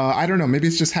I don't know, maybe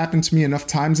it's just happened to me enough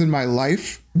times in my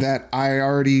life that I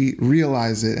already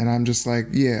realize it. And I'm just like,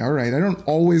 yeah, all right. I don't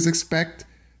always expect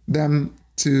them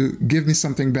to give me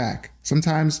something back.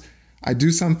 Sometimes I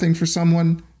do something for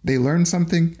someone, they learn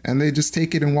something, and they just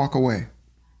take it and walk away.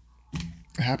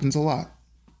 It happens a lot.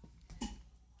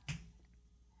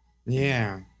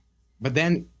 Yeah. But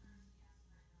then,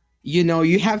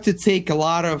 you have to take a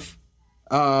lot of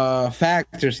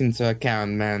factors into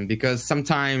account, man, because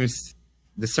sometimes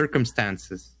the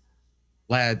circumstances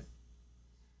led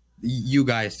you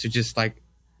guys to just like,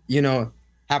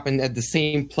 happen at the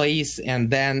same place, and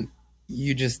then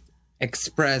you just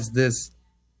express this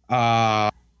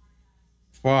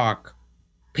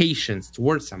patience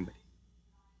towards somebody,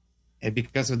 and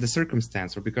because of the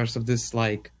circumstance or because of this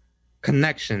like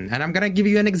connection. And I'm gonna give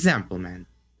you an example, man.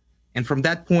 And from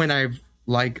that point, I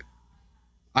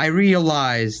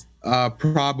realized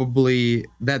probably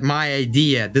that my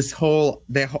idea,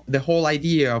 the whole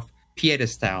idea of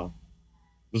piedestal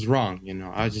was wrong.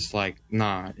 I was just like,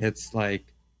 nah, it's like,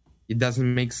 it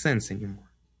doesn't make sense anymore.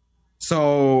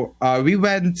 So we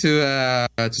went to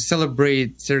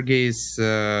celebrate Sergey's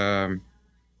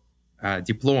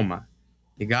diploma.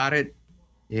 He got it.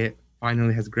 He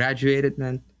finally has graduated,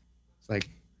 man. It's like,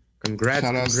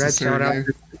 congrats, shout out.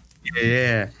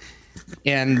 Yeah.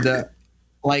 And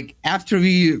like after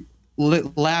we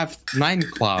left Nine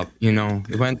Club, we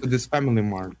went to this Family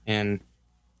Mart, and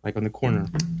like on the corner,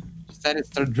 decided to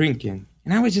start drinking.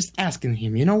 And I was just asking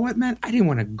him, you know what, man? I didn't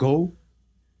want to go.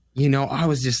 I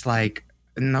was just like,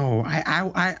 no,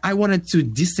 I wanted to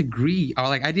disagree. Or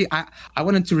like I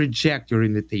wanted to reject your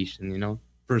invitation,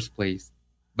 first place.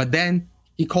 But then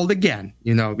he called again,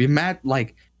 we met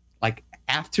like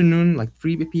afternoon, like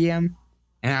 3 p.m.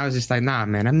 And I was just like, nah,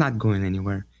 man, I'm not going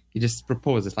anywhere. He just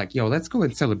proposed. It's like, yo, let's go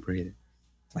and celebrate it.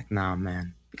 It's like, nah,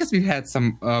 man, because we've had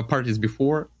some parties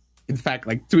before. In fact,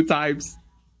 like 2 times.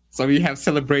 So we have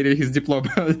celebrated his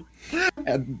diploma,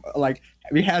 and like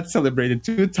we had celebrated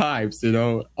 2 times,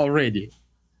 already.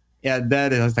 Yeah,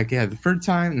 then I was like, yeah, the third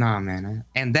time, nah, man.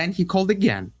 And then he called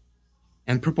again,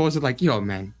 and proposed it like, yo,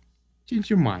 man, change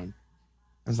your mind.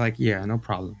 I was like, yeah, no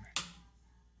problem.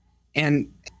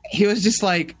 And he was just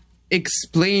like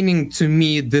explaining to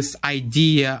me this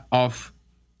idea of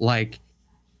like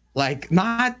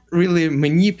not really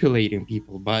manipulating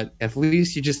people, but at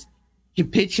least he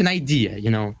pitched an idea,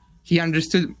 he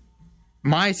understood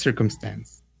my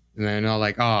circumstance. And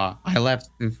like, I left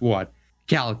with what?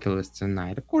 Calculus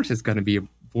tonight. Of course it's gonna be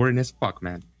boring as fuck,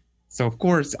 man. So of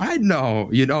course I know,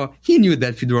 he knew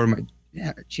that Fedor might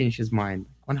change his mind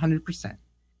 100%.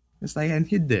 It's like, and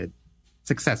he did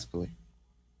successfully.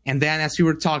 And then as we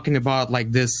were talking about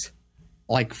like this,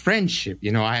 like friendship,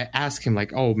 I asked him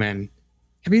like, oh man,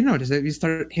 have you noticed that we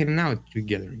started hanging out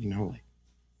together? Like,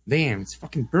 damn, it's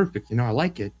fucking perfect. I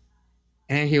like it.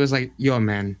 And he was like, yo,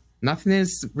 man, nothing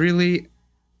is really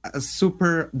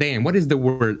super, damn, what is the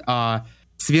word?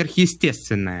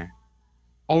 Сверхъестественное.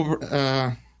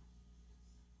 Damn,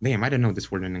 I don't know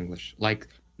this word in English. Like,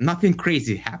 nothing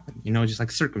crazy happened, just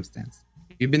like circumstance.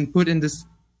 You've been put in this,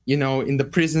 in the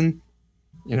prison,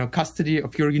 custody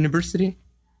of your university.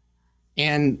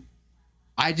 And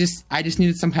I just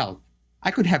needed some help.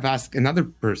 I could have asked another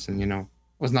person, it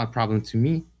was not a problem to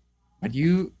me. But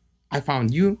I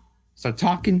found you, start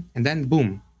talking, and then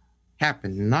boom,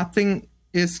 happened. Nothing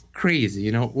is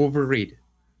crazy, overrated.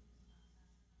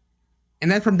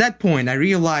 And then from that point, I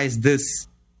realized this,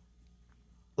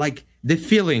 like the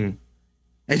feeling,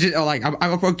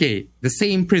 okay, the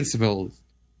same principles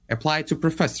apply to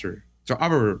professor, to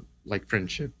our like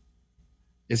friendship.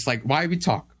 It's like why we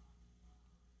talk.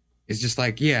 It's just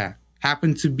like, yeah,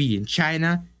 happened to be in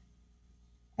China,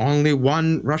 only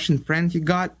one Russian friend he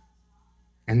got,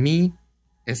 and me,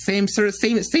 same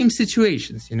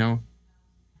situations,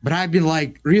 But I've been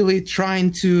like really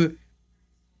trying to,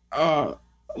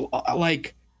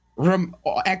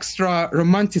 extra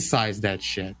romanticize that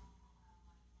shit,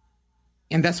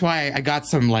 and that's why I got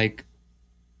some like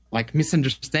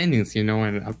misunderstandings,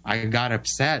 and I got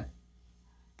upset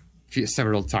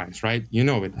several times, right?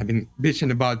 It. I've been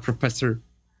bitching about Professor.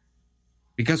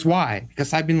 Because why?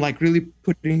 Because I've been like really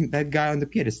putting that guy on the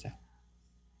pedestal.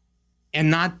 And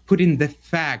not putting the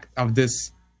fact of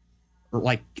this,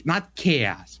 like, not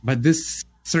chaos, but this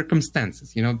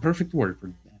circumstances, perfect word for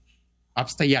that.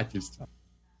 Обстоятельства.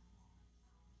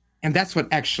 And that's what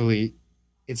actually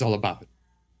it's all about.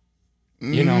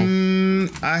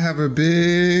 I have a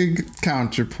big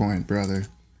counterpoint, brother.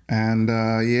 And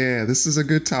this is a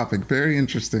good topic. Very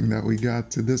interesting that we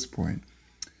got to this point.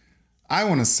 I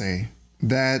want to say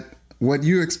that what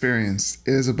you experienced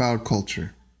is about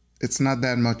culture. It's not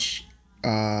that much,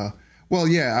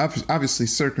 obviously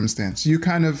circumstance. You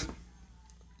kind of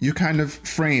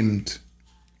framed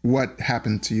what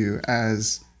happened to you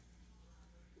as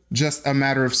just a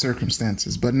matter of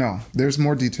circumstances. But no, there's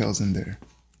more details in there.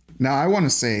 Now, I want to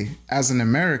say, as an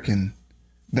American,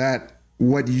 that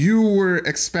what you were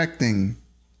expecting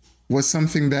was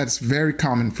something that's very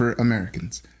common for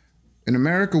Americans. In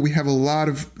America, we have a lot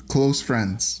of close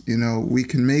friends. We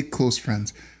can make close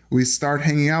friends. We start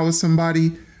hanging out with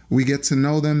somebody, we get to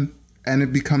know them, and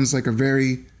it becomes like a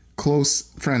very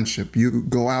close friendship. You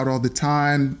go out all the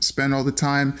time, spend all the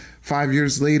time. 5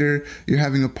 years later, you're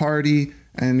having a party,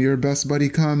 and your best buddy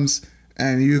comes,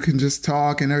 and you can just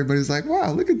talk, and everybody's like,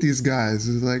 wow, look at these guys.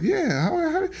 It's like, yeah,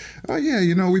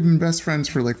 we've been best friends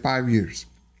for like 5 years.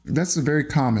 That's a very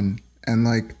common and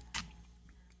like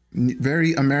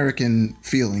very American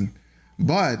feeling.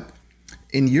 But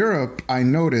in Europe, I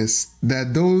noticed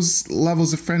that those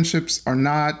levels of friendships are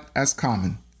not as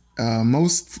common.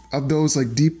 Most of those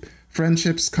like deep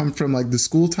friendships come from like the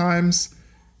school times,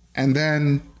 and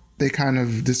then they kind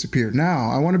of disappear.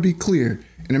 Now, I want to be clear.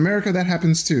 In America, that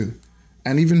happens too.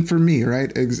 And even for me,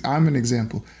 right? I'm an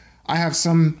example. I have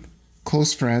some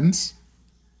close friends,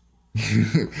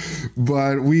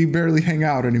 but we barely hang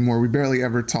out anymore. We barely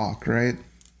ever talk, right?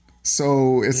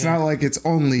 So it's not like it's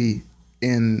only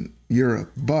in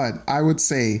Europe, but I would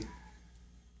say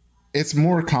it's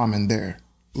more common there.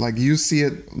 Like you see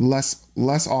it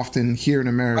less often here in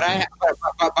America.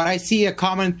 But I see a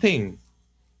common thing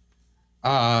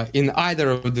in either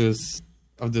of these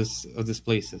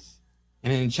places,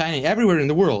 and in China, everywhere in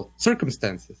the world,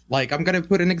 circumstances. Like I'm gonna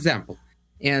put an example,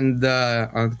 and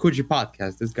on the Kuji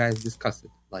podcast, this guy discussed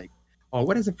it. Like, oh,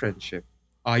 what is a friendship?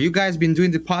 You guys been doing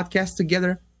the podcast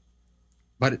together,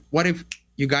 but what if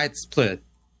you guys split?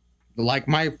 Like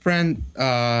my friend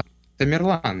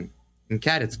Tamerlan, in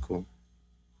cadet school.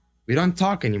 We don't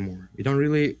talk anymore. We don't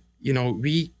really,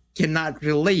 we cannot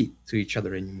relate to each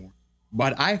other anymore.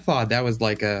 But I thought that was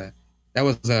like that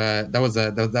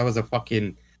was a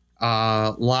fucking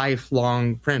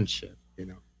lifelong friendship,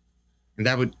 and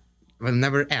that would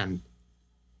never end.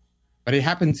 But it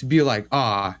happened to be like,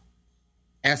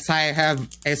 as I have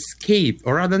escaped,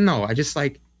 or I don't know, I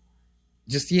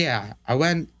I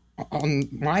went on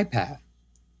my path,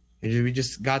 and we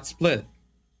just got split.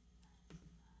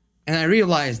 And I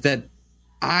realized that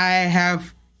I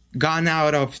have gone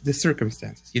out of the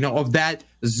circumstances, of that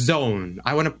zone.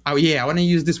 I want to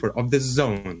use this word, of the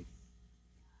zone.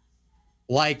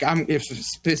 Like,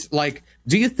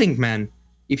 do you think, man,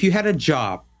 if you had a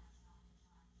job,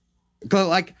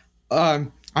 like,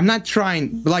 I'm not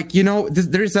trying, like,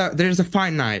 there's a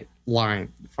finite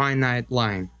line,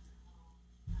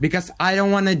 because I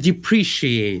don't want to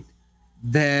depreciate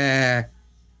the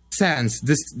sense,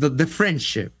 the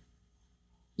friendship,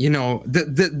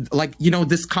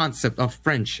 this concept of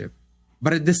friendship.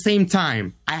 But at the same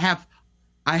time,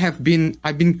 I've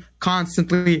been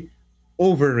constantly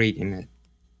overrating it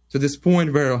to this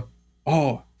point where,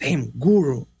 oh damn,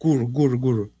 guru,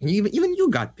 and even you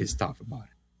got pissed off about it.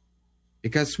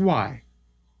 Because why?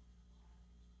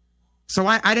 So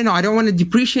I don't know. I don't want to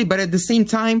depreciate, but at the same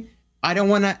time, I don't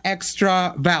want to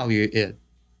extra value it,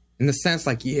 in the sense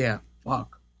like, yeah,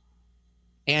 fuck.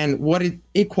 And what it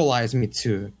equalized me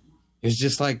to is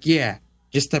just like, yeah,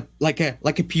 just like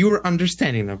a pure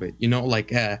understanding of it, we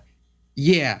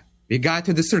got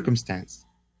to the circumstance.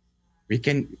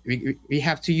 We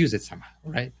have to use it somehow,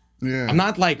 right? Yeah. I'm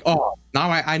not like, oh, now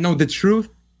I know the truth,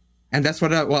 and that's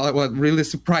what really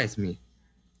surprised me,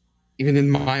 even in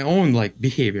my own like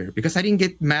behavior, because I didn't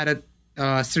get mad at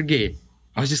Sergey.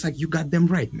 I was just like, you got them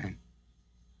right, man.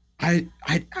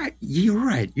 You're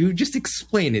right. You just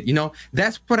explain it.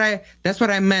 That's what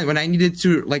I meant when I needed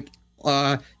to like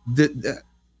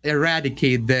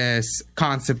eradicate this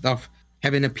concept of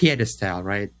having a pedestal,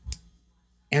 right?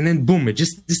 And then boom, it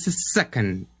just a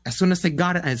second. As soon as I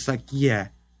got it, it's like, yeah,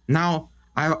 now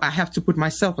I have to put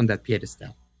myself on that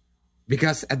pedestal,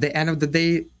 because at the end of the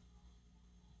day,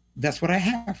 that's what I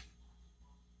have.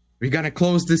 We're gonna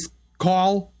close this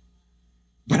call,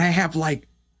 but I have like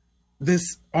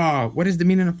this. What is the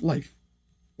meaning of life?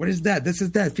 What is that? This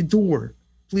is that. Fedor,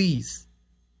 please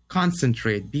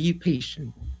concentrate, be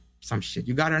patient. Some shit.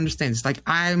 You gotta understand. It's like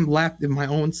I'm left in my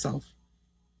own self,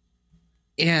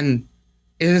 and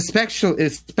it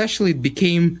especially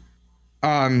became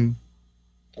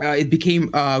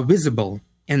visible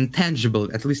and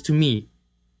tangible, at least to me,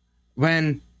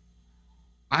 when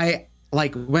I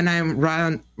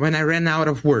ran out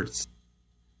of words.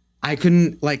 I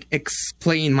couldn't like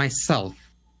explain myself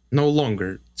no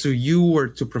longer to you or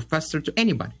to professor, to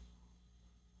anybody.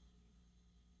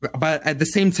 But at the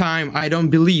same time, I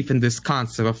don't believe in this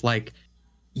concept of like,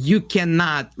 you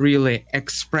cannot really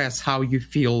express how you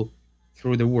feel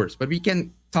through the words, but we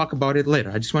can talk about it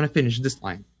later. I just want to finish this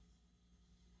line.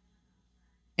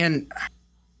 And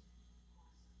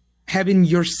having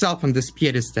yourself on this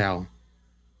pedestal,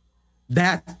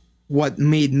 that's what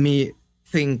made me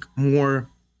think more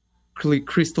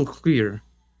crystal clear,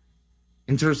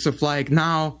 in terms of like,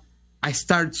 now I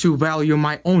start to value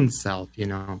my own self,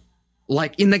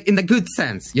 like in the good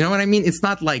sense, you know what I mean? It's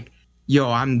not like, yo,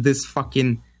 I'm this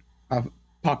fucking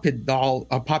puppet doll,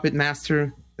 a puppet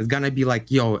master that's gonna be like,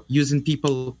 yo, using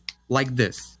people like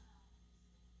this,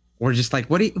 or just like,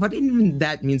 what even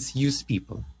that means, use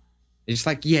people. It's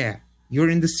like, yeah, you're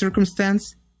in this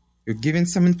circumstance, you're giving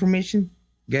some information,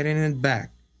 getting it back,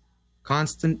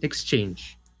 constant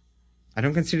exchange. I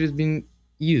don't consider it being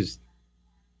used,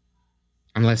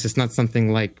 unless it's not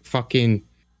something like fucking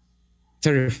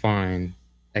terrifying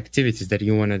activities that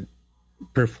you want to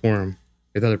perform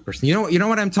with other person. You know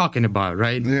what I'm talking about,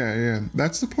 right? Yeah.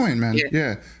 That's the point, man.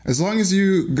 Yeah. As long as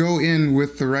you go in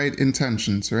with the right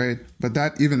intentions, right? But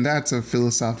that's a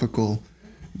philosophical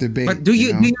debate. But do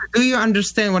you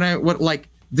understand what like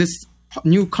this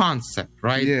new concept,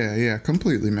 right? Yeah,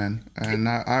 completely, man. And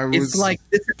I was, it's like,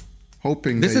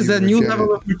 hoping this is a new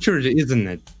level of maturity, isn't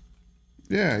it?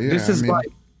 Yeah. This is like,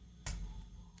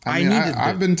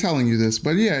 I've been telling you this,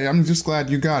 but yeah, I'm just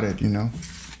glad you got it.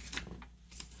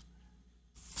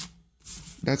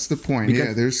 That's the point.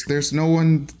 Because, there's no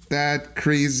one that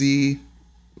crazy,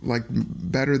 like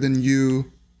better than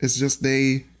you. It's just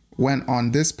they went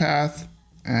on this path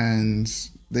and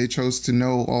they chose to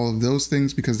know all of those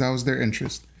things because that was their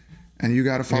interest, and you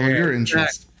got to follow your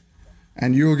interest.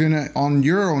 And you're gonna, on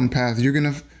your own path, you're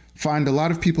gonna find a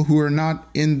lot of people who are not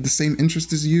in the same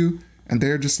interest as you, and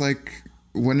they're just like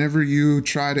whenever you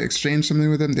try to exchange something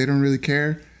with them, they don't really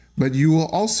care. But you will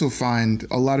also find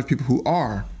a lot of people who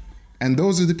are. And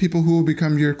those are the people who will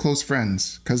become your close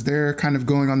friends because they're kind of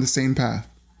going on the same path.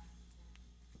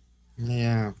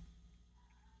 Yeah.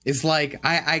 It's like,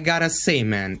 I gotta say,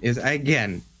 man, is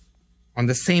again, on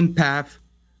the same path,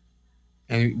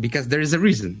 and because there is a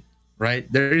reason,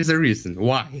 right? There is a reason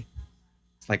why.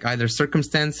 It's like either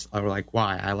circumstance or like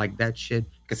why I like that shit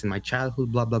because in my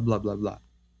childhood, blah blah blah blah blah.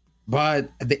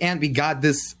 But at the end, we got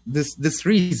this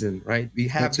reason, right? We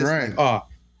have That's this, right. like, oh,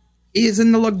 he is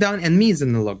in the lockdown and me is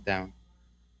in the lockdown.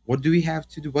 What do we have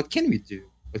to do? What can we do?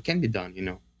 What can be done? You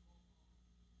know.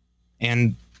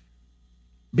 And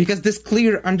because this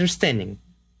clear understanding,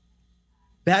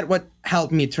 that what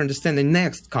helped me to understand the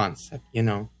next concept, you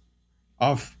know,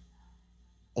 of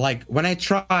like when I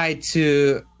tried,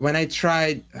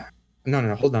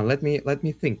 no, hold on, let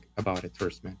me think about it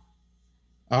first, man.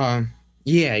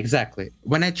 Yeah, exactly.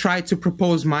 When I tried to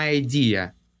propose my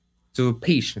idea to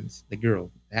Patience, the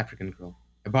girl, the African girl,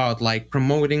 about like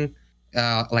promoting,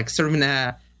 like serving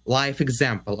a life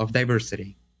example of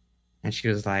diversity, and she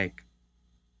was like,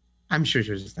 I'm sure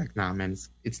she was just like, nah, man,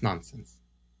 it's nonsense.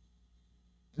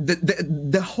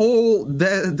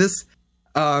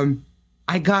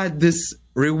 I got this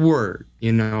reward,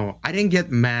 you know. I didn't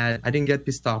get mad. I didn't get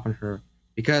pissed off on her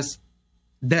because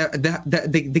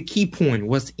the key point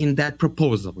was in that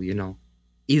proposal, you know,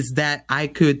 is that I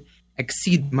could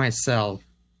exceed myself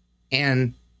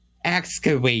and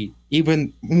excavate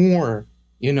even more,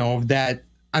 you know, of that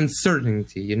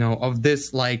uncertainty, you know, of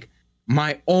this like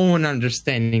my own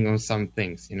understanding of some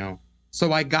things, you know.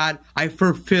 So I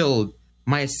fulfilled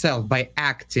myself by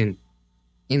acting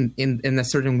in a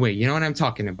certain way, you know what I'm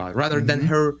talking about, rather than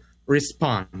her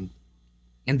respond.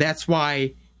 And that's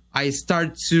why I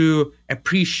start to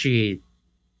appreciate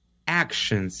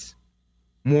actions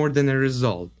more than a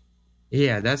result.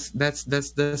 Yeah, that's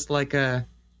like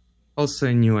also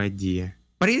a new idea.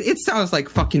 But it sounds like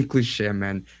fucking cliche,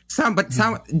 man.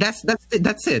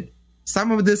 That's it.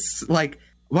 Some of this, like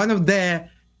one of the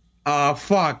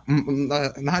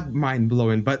not mind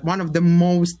blowing, but one of the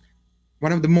most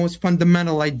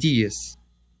fundamental ideas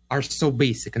are so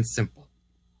basic and simple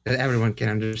that everyone can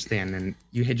understand, and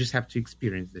you just have to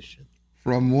experience this shit.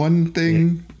 From one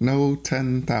thing, no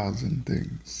 10,000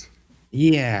 things.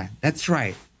 Yeah, that's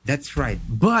right.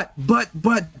 But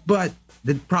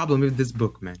the problem with this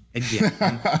book, man, again,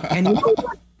 and you know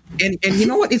what? And you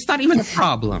know what? It's not even a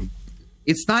problem.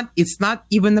 It's not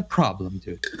even a problem,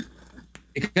 dude.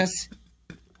 Because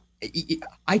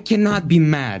I cannot be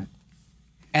mad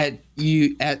at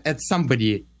you at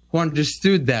somebody who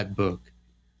understood that book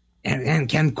and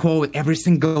can quote every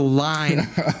single line.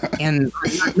 And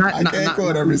I can't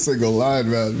quote every single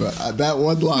line, man. But that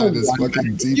one line is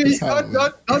fucking deep as hell.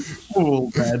 Don't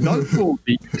fool, man. Don't fool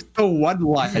me. Just know one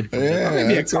line. Yeah,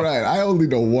 that's right. I only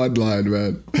know one line,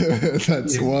 man.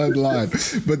 That's one line.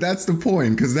 But that's the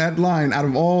point, because that line, out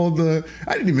of all the...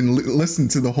 I didn't even listen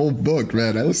to the whole book,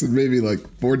 man. I listened maybe like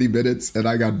 40 minutes, and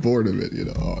I got bored of it, you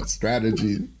know. Oh,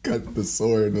 strategy, cut the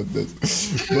sword with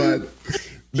this. But...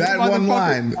 that one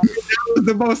line, that was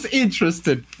the most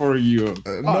interested for you.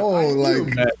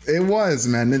 It was,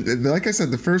 man. Like I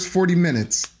said, the first 40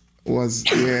 minutes was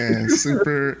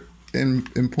super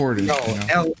important. No, you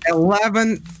know?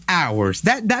 11 hours.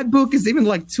 That book is even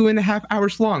like 2.5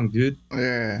 hours long, dude.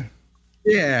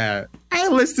 Yeah. I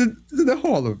listened to the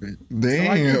whole of it.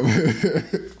 Damn.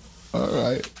 All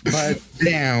right. But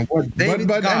damn.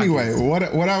 But anyway,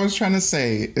 what I was trying to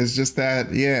say is just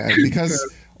that, because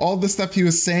all the stuff he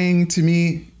was saying to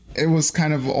me, it was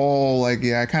kind of all like,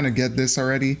 I kind of get this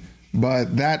already.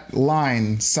 But that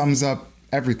line sums up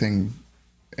everything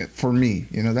for me.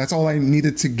 You know, that's all I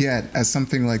needed to get as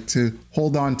something like to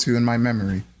hold on to in my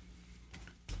memory.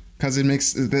 Because it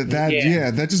makes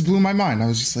that just blew my mind. I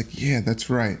was just like,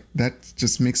 that's right. That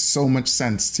just makes so much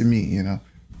sense to me, you know.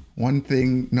 One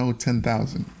thing, no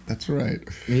 10,000. That's right.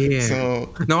 Yeah.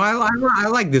 So no, I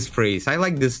like this phrase. I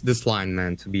like this line,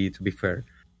 man. To be fair.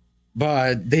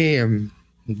 But damn,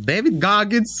 David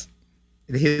Goggins,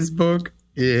 his book,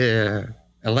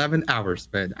 11 hours,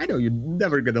 man. I know you're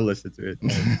never gonna listen to it,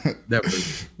 never.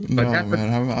 But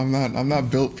man, I'm not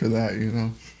built for that, you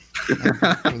know.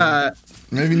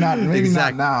 Maybe not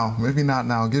now. Maybe not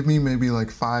now. Give me maybe like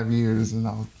 5 years, and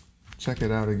I'll check it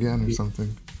out again or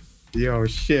something. Yo,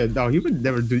 shit. No, you would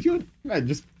never do. You man,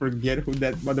 just forget who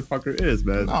that motherfucker is,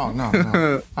 man.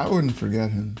 No. I wouldn't forget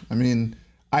him. I mean.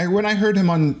 When I heard him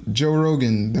on Joe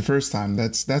Rogan the first time,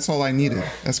 that's all I needed.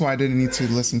 That's why I didn't need to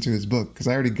listen to his book, because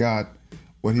I already got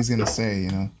what he's gonna say.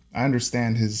 You know, I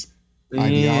understand his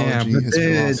ideology, his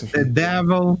philosophy. The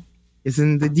devil is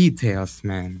in the details,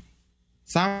 man.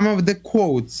 Some of the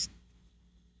quotes,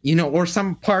 or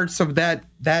some parts of that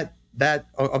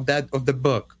of the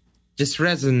book just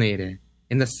resonated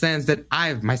in the sense that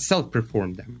I've myself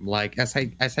performed them. Like as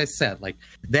I said, like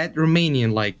that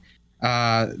Romanian, like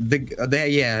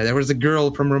there was a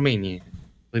girl from Romania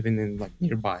living in like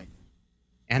nearby,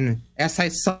 and as I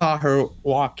saw her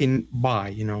walking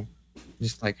by,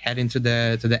 just like heading to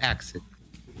the exit,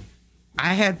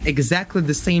 I had exactly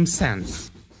the same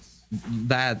sense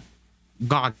that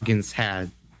Goggins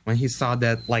had when he saw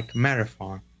that like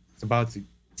marathon it's about to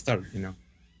start,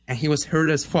 and he was hurt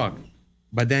as fuck,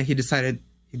 but then he decided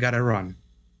he gotta run.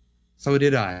 So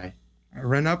did I. I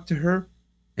ran up to her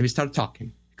and we started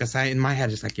talking because in my head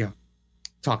just like, yo,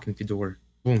 talking to the door,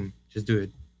 boom, just do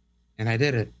it, and I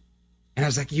did it, and I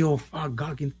was like, yo, fuck,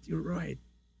 Goggins, you're right,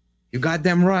 you got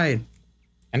them right.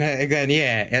 And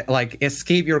again, like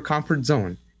escape your comfort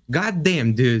zone.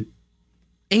 Goddamn, dude,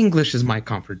 English is my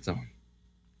comfort zone.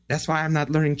 That's why I'm not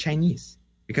learning Chinese,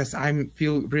 because I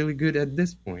feel really good at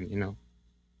this point,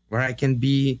 where I can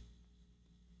be,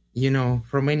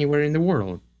 from anywhere in the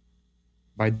world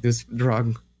by this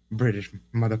drug British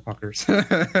motherfuckers.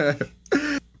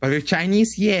 But with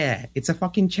Chinese, it's a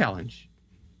fucking challenge.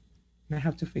 And I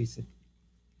have to face it.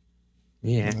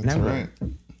 Yeah, that's right.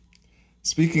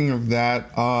 Speaking of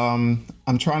that,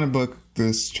 I'm trying to book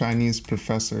this Chinese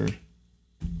professor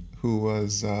who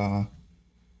was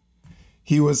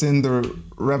he was in the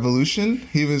revolution.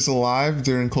 He was alive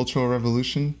during Cultural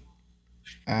Revolution.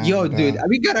 And, yo, dude,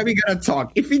 we gotta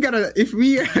talk. We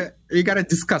gotta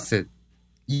discuss it.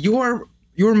 You want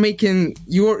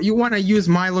to use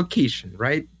my location,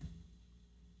 right?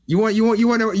 You want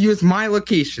to use my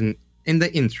location in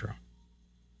the intro.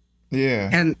 Yeah.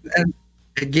 And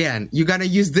again, you gotta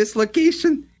use this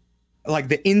location, like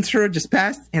the intro just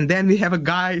passed, and then we have a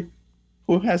guy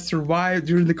who has survived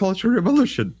during the Cultural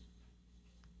Revolution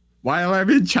while I'm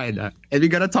in China, and we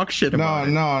gotta talk shit about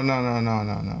it. No.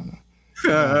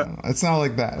 It's not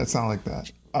like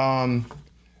that.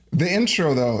 The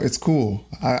intro though, it's cool.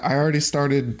 I already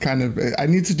started I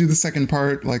need to do the second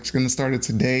part, like it's gonna start it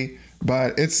today,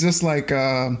 but it's just like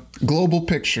a global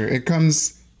picture. It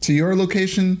comes to your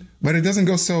location, but it doesn't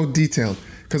go so detailed.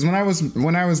 Because when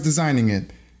I was designing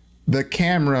it, the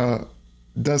camera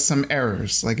does some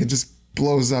errors. Like it just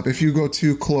blows up if you go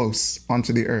too close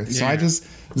onto the earth. Yeah. So I just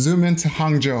zoom into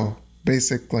Hangzhou,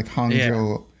 basic like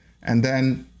Hangzhou, and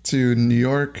then to New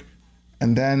York,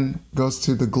 and then goes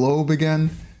to the globe again,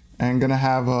 and gonna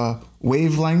have a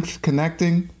wavelength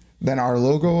connecting. Then our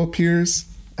logo appears,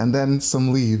 and then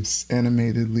some leaves,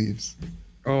 animated leaves.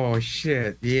 Oh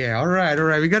shit! Yeah, all right.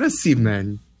 We gotta see,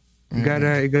 man. You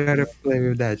gotta play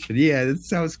with that shit. Yeah, that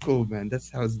sounds cool, man. That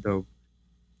sounds dope.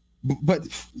 But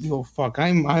yo, fuck,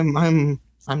 I'm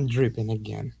dripping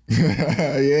again.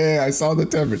 Yeah, I saw the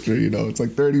temperature. It's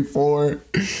like 34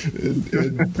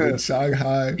 in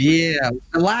Shanghai. Yeah,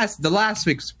 the last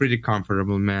week was pretty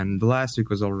comfortable, man. The last week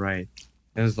was all right.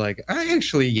 It was like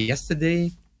actually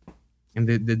yesterday and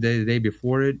the day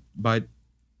before it, but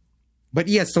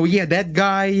yeah, so yeah, that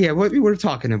guy, what we were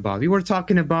talking about. We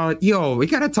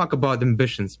gotta talk about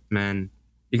ambitions, man.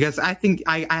 Because I think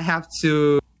I have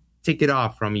to take it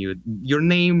off from you. Your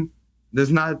name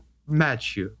does not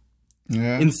match you.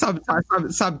 Yeah. In sometimes,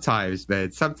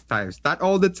 man. Sometimes. Not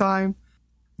all the time.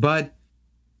 But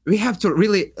we have to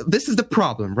really, this is the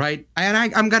problem, right? And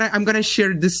I'm gonna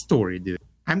share this story, dude.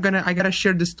 I gotta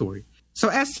share this story. So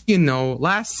as you know,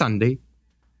 last Sunday,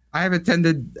 I have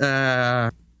attended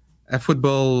a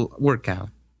football workout,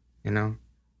 a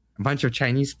bunch of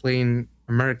Chinese playing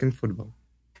American football.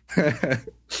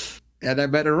 And I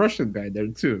met a Russian guy there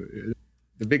too,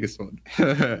 the biggest one.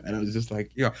 And I was just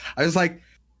like, there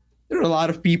are a lot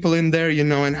of people in there,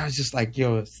 and I was just like,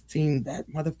 seeing that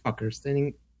motherfucker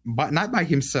standing, but not by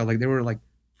himself. Like there were like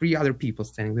 3 other people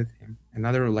standing with him.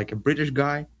 Another like a British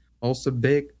guy, also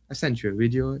big. I sent you a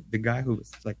video, the guy who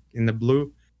was like in the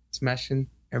blue, smashing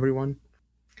everyone.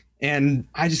 And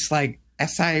I just like,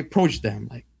 as I approached them,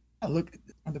 like, I look at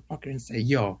this motherfucker and say,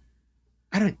 yo,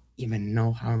 I don't even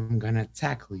know how I'm gonna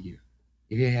tackle you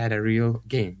if you had a real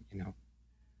game, And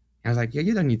I was like,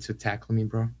 you don't need to tackle me,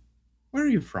 bro. Where are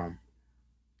you from?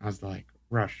 I was like,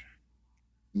 Russia.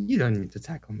 You don't need to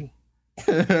tackle me.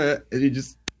 And he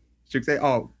just shook say,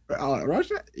 oh,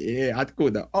 Russia? Yeah,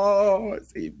 откуда? Oh,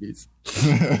 заебись.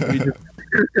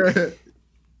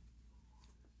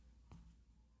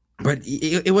 But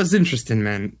it was interesting,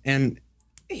 man. And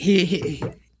his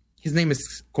name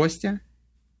is Kostya.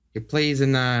 He plays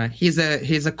in he's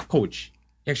a coach.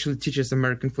 He actually teaches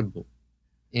American football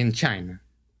in China.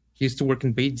 He used to work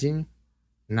in Beijing,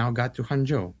 now got to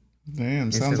Hangzhou.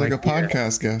 Damn, sounds like a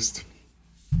podcast guest.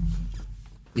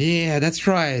 Yeah, that's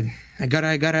right. I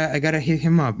gotta hit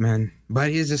him up, man. But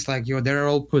he's just like, yo, they're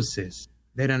all pussies.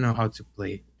 They don't know how to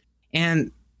play.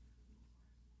 And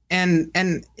yeah,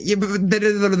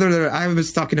 I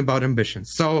was talking about ambition.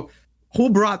 So who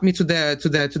brought me to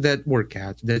that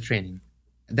workout, to the training?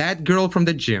 That girl from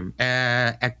the gym,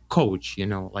 a coach, you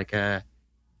know, like a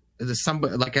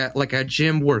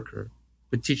gym worker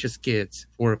who teaches kids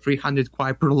for 300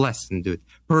 kwai per lesson, dude.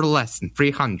 Per lesson,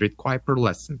 300 kwai per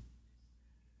lesson.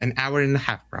 An hour and a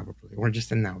half, probably, or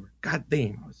just an hour. God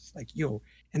damn. I was just like, yo,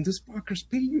 and those fuckers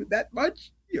pay you that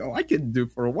much? Yo, I can do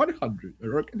for 100,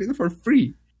 or I can do for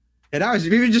free. And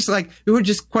we were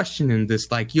just questioning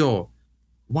this, like, yo,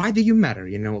 why do you matter?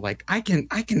 You know, like, I can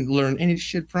learn any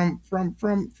shit from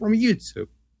YouTube,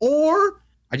 or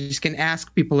I just can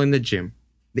ask people in the gym.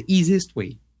 The easiest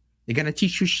way. They're gonna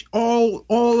teach you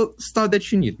all stuff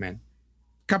that you need, man.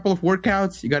 Couple of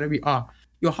workouts, you gotta be,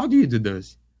 yo, how do you do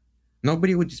this?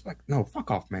 Nobody would just like, no, fuck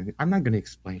off, man. I'm not gonna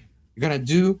explain. You're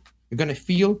gonna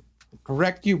feel,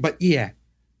 correct you, but yeah.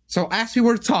 So as we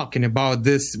were talking about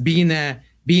this being a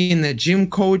gym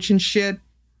coach and shit,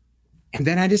 and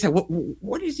then I just said,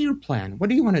 what is your plan? What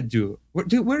do you want to do?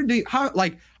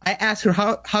 I asked her,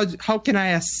 how can I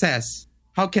assess?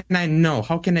 How can I know?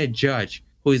 How can I judge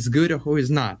who is good or who is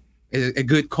not a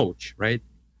good coach, right?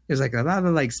 There's like a lot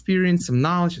of like experience, some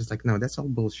knowledge. It's like, no, that's all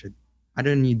bullshit. I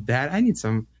don't need that. I need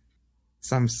some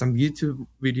YouTube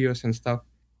videos and stuff.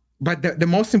 But the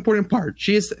most important part,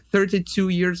 she is 32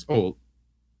 years old.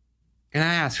 And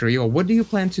I asked her, yo, what do you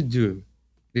plan to do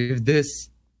with this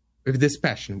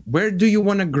passion? Where do you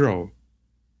want to grow?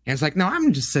 And it's like, no,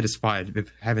 I'm just satisfied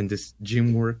with having this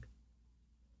gym work.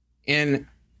 And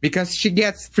because she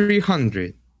gets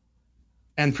 300,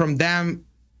 and from them,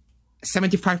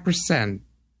 75%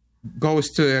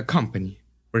 goes to a company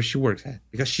where she works at,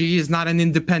 because she is not an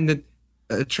independent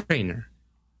trainer,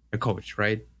 a coach,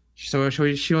 right? So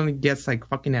she only gets like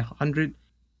fucking 100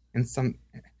 and some.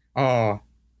 Oh,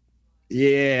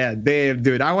 yeah, damn,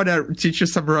 dude. I want to teach you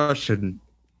some Russian.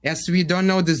 As we don't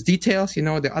know these details, you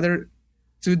know, the other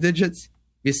two digits,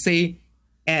 we say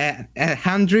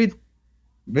 100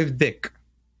 with dick.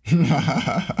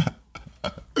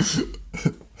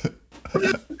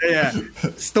 Yeah.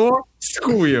 Сто с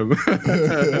хуем.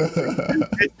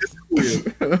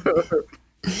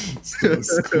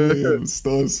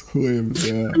 Сто с хуем,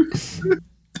 yeah.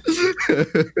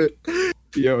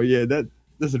 Yo, yeah, that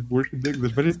doesn't work in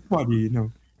English, but it's funny, you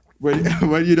know. When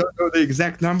you don't know the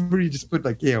exact number, you just put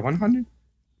like, yeah, 100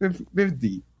 with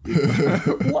D.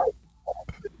 What?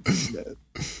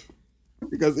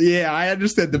 Because, yeah, I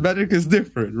understand the metric is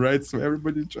different, right? So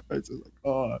everybody tries to like,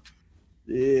 oh,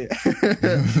 yeah.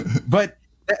 But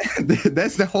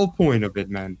that's the whole point of it,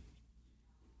 man.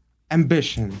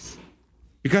 Ambitions.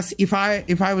 Because if I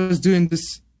was doing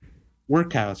this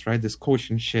workouts, right, this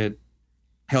coaching shit,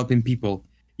 helping people,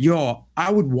 yo,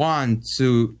 I would want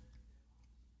to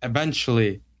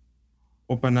eventually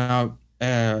open up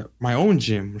my own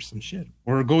gym or some shit,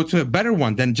 or go to a better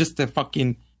one than just a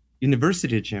fucking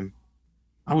university gym.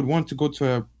 I would want to go to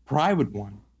a private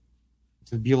one,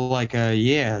 to be like,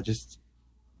 just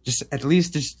at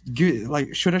least just give,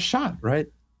 like, shoot a shot, right?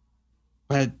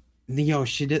 But yo,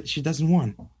 she doesn't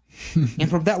want. And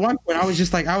from that one point, I was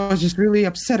just really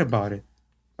upset about it.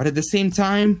 But at the same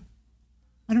time,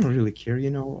 I don't really care,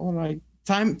 you know. All right,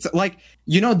 time, like,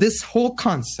 you know, this whole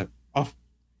concept of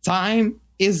time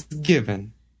is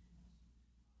given.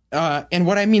 And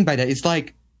what I mean by that is,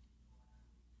 like,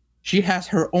 she has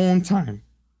her own time,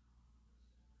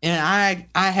 and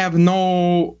I have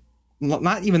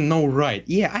not even no right.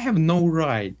 Yeah, I have no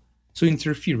right to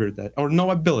interfere with that, or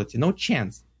no ability, no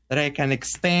chance that I can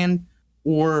extend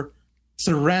or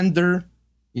surrender.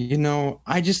 You know,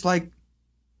 I just, like,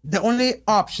 the only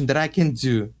option that I can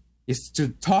do is to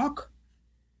talk.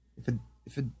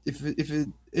 If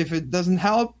it doesn't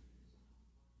help,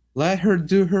 let her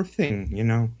do her thing, you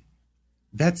know.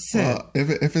 That's it.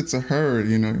 If it's a her,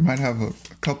 you know, you might have a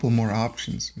couple more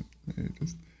options.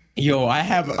 Yo, I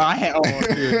have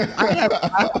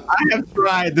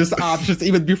tried this options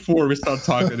even before we start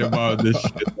talking about this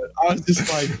shit. I was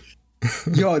just like,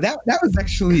 yo, that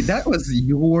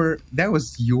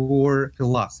was your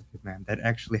philosophy, man. That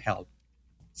actually helped.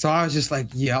 So I was just like,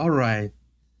 yeah, all right,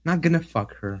 not gonna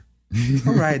fuck her.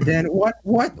 All right, then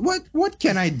what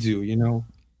can I do? You know,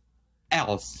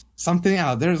 else, something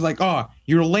else. There's like, oh,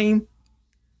 you're lame.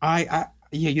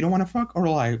 Yeah, you don't want to fuck, or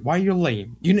like, why you're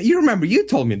lame? You remember you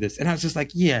told me this, and I was just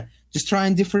like, yeah, just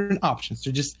trying different options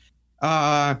to just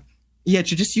yeah,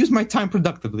 to just use my time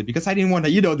productively because I didn't want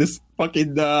to, this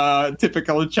fucking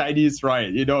typical Chinese,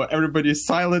 right? Everybody's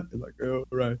silent. Like, oh,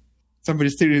 right.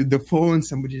 Somebody's sitting at the phone.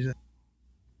 Somebody's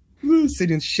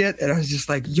sitting shit. And I was just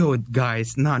like, yo,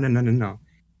 guys, no.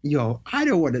 Yo, I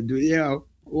don't want to do it.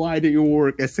 Why do you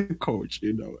work as a coach?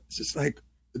 It's just like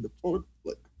the phone,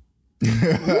 like,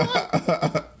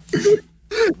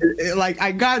 like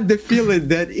I got the feeling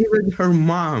that even her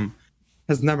mom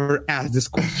has never asked this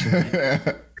question.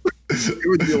 It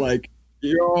would be like,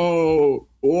 yo,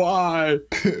 why?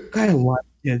 I like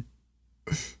it.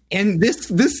 And this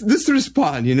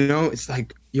response, it's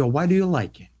like, yo, why do you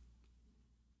like it?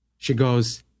 She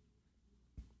goes,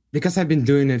 because I've been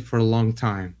doing it for a long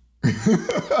time.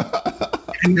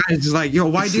 And I was just like, yo,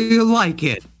 why do you like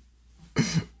it?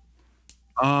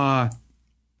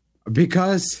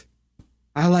 Because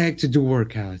I like to do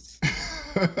workouts.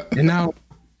 And I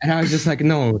was just like,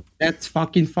 no, that's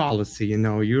fucking fallacy,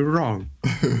 you're wrong.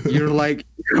 You're like,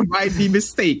 you might be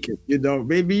mistaken,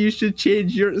 maybe you should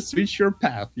switch your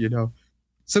path,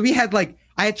 So we had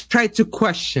I tried to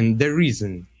question the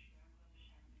reason.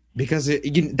 Because I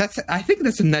think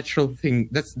that's a natural thing.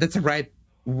 That's a right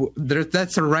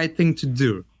thing to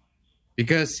do.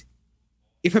 Because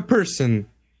if a person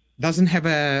doesn't have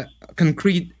a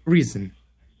concrete reason,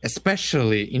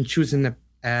 especially in choosing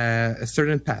a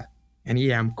certain path, and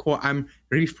yeah, I'm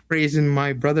rephrasing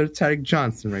my brother Tarek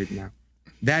Johnson right now,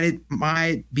 that it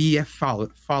might be a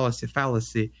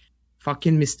fallacy,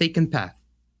 fucking mistaken path.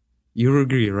 You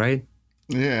agree, right?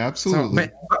 Yeah, absolutely.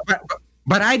 So,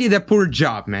 but I did a poor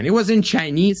job, man. It was in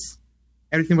Chinese.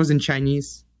 Everything was in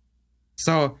Chinese.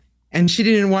 So, and she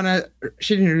didn't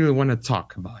really want to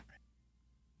talk about it.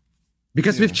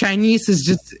 Because with Chinese,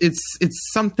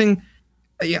 it's something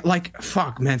like,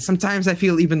 fuck, man. Sometimes I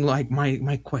feel even like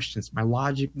my questions, my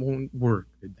logic won't work.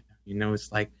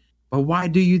 It's like, but why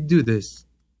do you do this?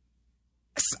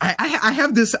 I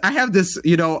have this,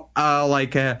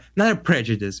 like not a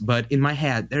prejudice, but in my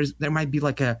head, there might be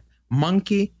like a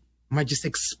monkey might just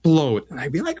explode, and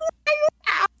I'd be like, what are you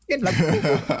asking? Like,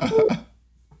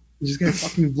 you're just gonna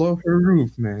fucking blow her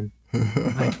roof, man.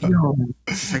 Like,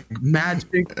 it's like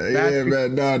magic. Yeah,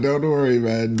 man. No, don't worry,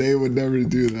 man. They would never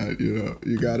do that.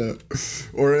 You gotta,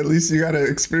 or at least you gotta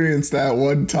experience that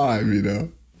one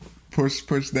time. Push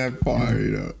that far.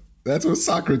 That's what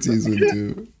Socrates would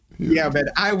do. Yeah, man.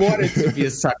 I wanted to be a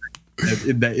Socrates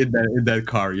in that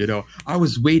car. I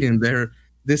was waiting there.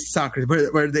 This Socrates,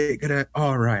 where they gonna?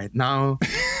 All right, now,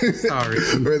 sorry.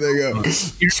 Where they go?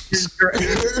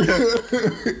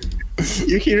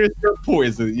 You hear your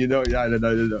poison, No.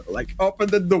 Like, open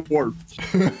the door.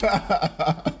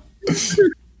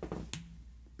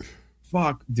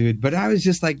 Fuck, dude. But I was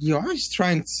just like, I was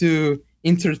trying to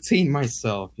entertain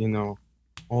myself,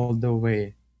 all the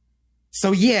way.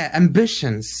 So yeah,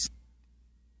 ambitions.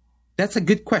 That's a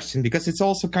good question because it's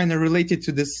also kind of related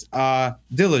to this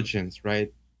diligence,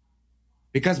 right?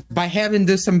 Because by having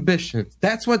this ambition,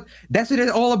 that's what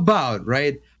it's all about,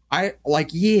 right?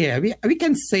 We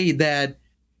can say that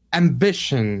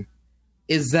ambition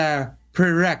is a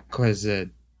prerequisite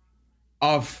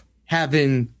of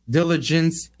having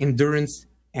diligence, endurance,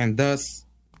 and thus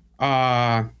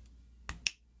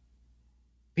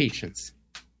patience.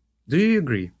 Do you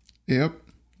agree? Yep,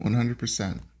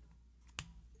 100%.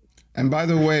 And by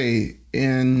the way,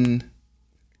 in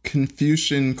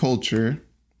Confucian culture,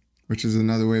 which is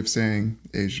another way of saying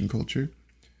Asian culture,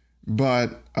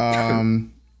 but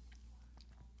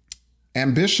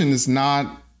ambition is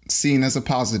not seen as a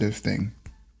positive thing.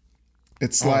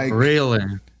 It's like, really?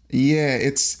 Yeah,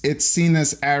 it's seen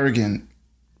as arrogant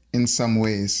in some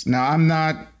ways. Now, I'm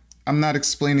not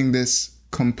explaining this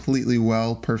completely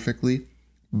well, perfectly,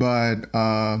 but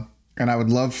and I would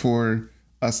love for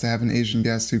us to have an Asian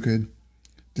guest who could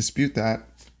dispute that.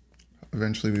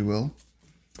 Eventually we will.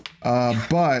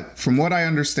 But from what I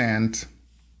understand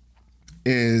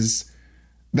is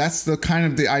that's the kind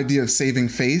of the idea of saving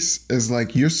face is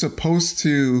like you're supposed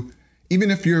to,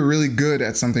 even if you're really good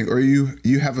at something or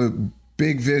you have a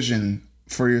big vision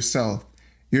for yourself,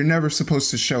 you're never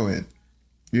supposed to show it.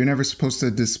 You're never supposed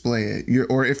to display it.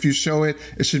 Or if you show it,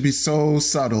 it should be so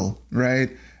subtle, right?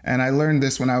 And I learned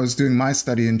this when I was doing my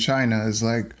study in China is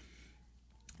like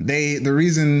the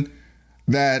reason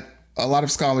that a lot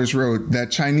of scholars wrote that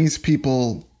Chinese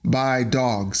people buy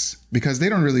dogs because they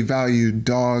don't really value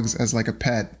dogs as like a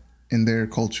pet in their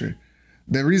culture.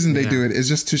 The reason they do it is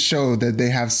just to show that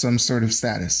they have some sort of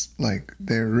status, like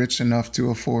they're rich enough to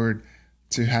afford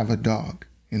to have a dog.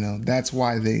 That's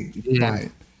why they buy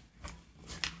it.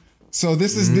 So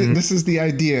this is the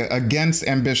idea against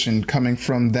ambition coming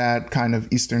from that kind of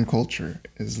Eastern culture.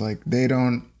 Is like they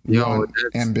don't want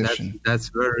ambition. That's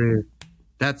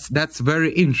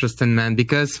very interesting, man.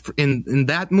 Because in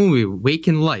that movie,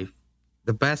 Waking Life,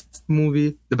 the best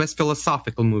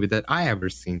philosophical movie that I ever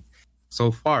seen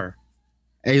so far,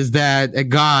 is that a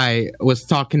guy was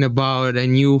talking about a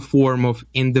new form of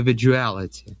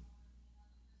individuality,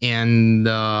 and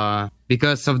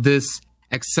because of this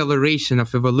acceleration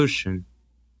of evolution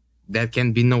that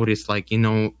can be noticed, like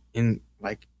in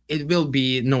like it will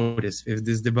be noticed with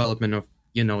this development of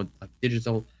like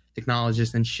digital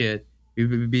technologies and shit. We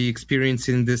will be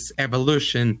experiencing this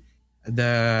evolution,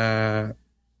 the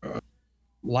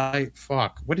like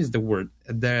fuck, what is the word?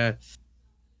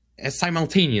 As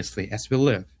simultaneously as we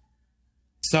live.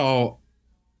 So,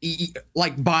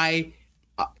 like by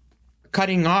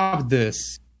cutting off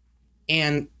this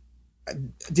and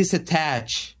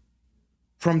disattach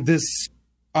from this,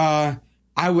 I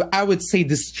would say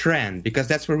this trend, because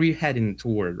that's where we're heading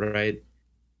toward, right?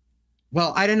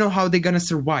 Well, I don't know how they're gonna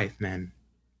survive, man.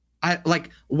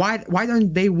 Why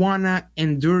don't they wanna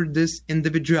endure this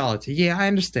individuality? Yeah, I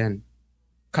understand.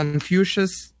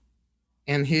 Confucius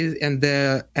and his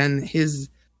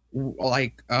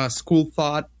school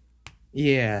thought,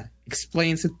 yeah,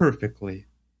 explains it perfectly.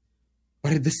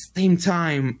 But at the same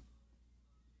time,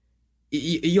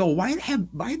 why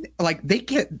they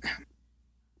can't?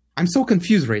 I'm so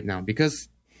confused right now because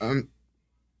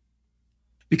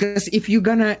if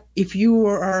you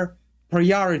are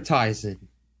prioritizing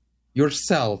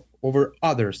yourself over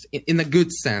others in a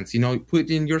good sense,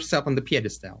 putting yourself on the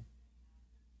pedestal,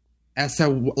 as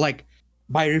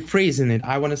by rephrasing it,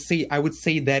 I would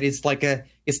say that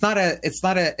it's not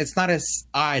a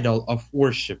idol of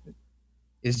worship.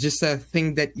 It's just a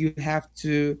thing that you have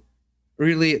to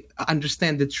really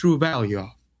understand the true value of.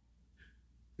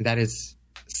 That is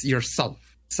yourself.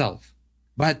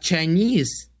 But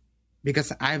Chinese,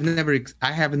 because I have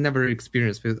never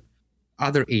experienced with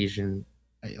other Asian,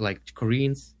 like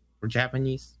Koreans or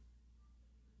Japanese,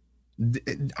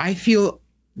 I feel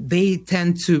they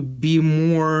tend to be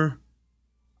more,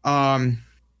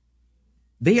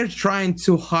 they are trying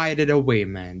to hide it away,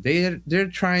 man. They're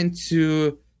trying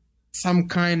to some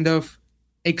kind of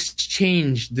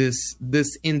exchange this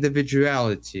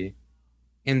individuality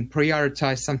and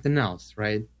prioritize something else,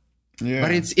 right? Yeah.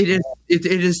 But it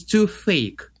is too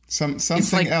fake.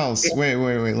 Something else. Wait.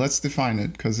 Let's define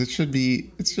it, because it should be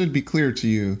clear to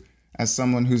you as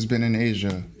someone who's been in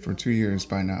Asia for 2 years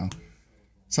by now.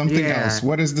 Something else.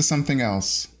 What is the something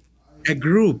else? A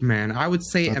group, man. I would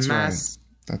say That's a mass.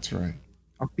 Right. That's right.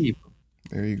 Of people.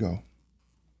 There you go.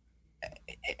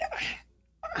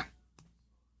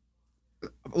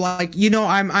 Like,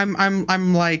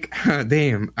 I'm like,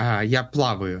 damn, я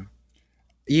плаваю.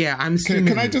 Yeah, I'm swimming.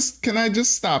 Can I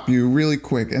just stop you really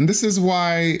quick? And this is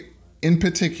why, in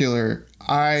particular,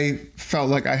 I felt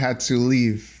like I had to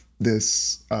leave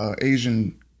this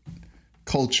Asian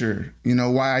culture.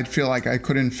 Why I'd feel like I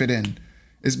couldn't fit in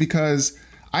is because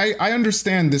I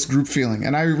understand this group feeling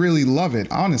and I really love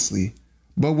it, honestly.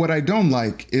 But what I don't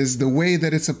like is the way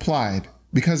that it's applied,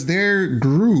 because their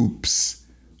groups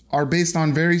are based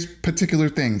on very particular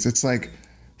things. It's like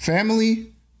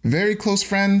family, very close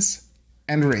friends,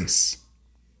 and race.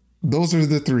 Those are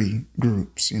the 3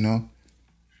 groups,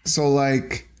 So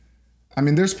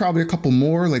there's probably a couple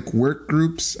more, like work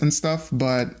groups and stuff,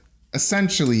 but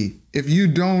essentially, if you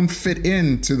don't fit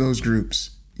into those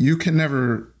groups, you can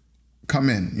never come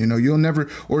in. You'll never,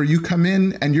 or you come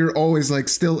in and you're always like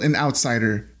still an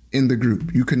outsider in the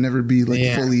group. You can never be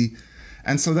fully.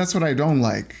 And so that's what I don't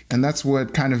like. And that's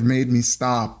what kind of made me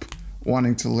stop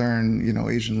wanting to learn,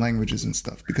 Asian languages and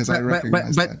stuff, because I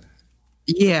recognize that.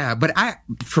 Yeah, but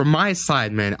from my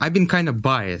side, man, I've been kind of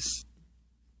biased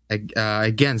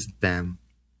against them.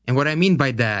 And what I mean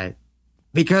by that,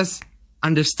 because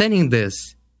understanding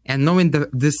this and knowing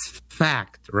this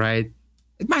fact, right?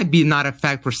 It might be not a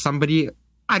fact for somebody.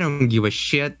 I don't give a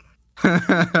shit.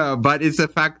 But it's a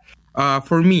fact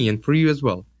for me and for you as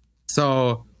well.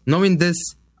 So knowing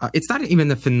this, it's not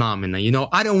even a phenomenon.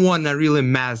 I don't want to really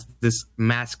mask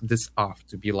this off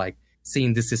to be like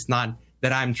saying this is not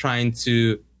that I'm trying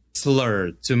to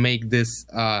slur, to make this,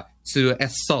 to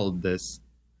assault this,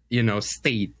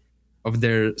 state of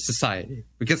their society,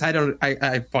 because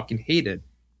I fucking hate it.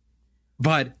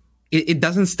 But it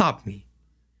doesn't stop me.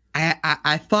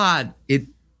 I thought it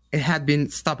had been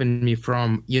stopping me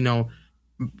from,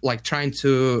 like trying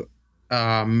to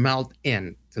melt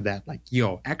in to that. Like,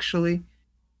 actually,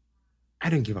 I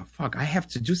don't give a fuck. I have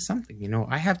to do something,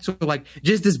 I have to, like,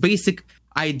 just this basic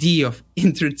idea of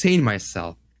entertain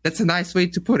myself. That's a nice way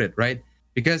to put it, right?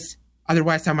 Because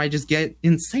otherwise I might just get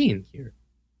insane here.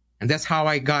 And that's how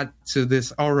I got to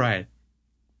this. All right,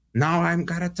 now I'm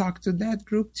gonna talk to that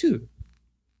group too,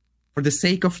 for the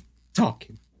sake of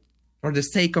talking, for the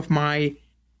sake of my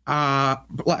of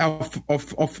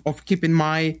keeping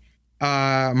my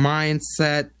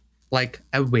mindset like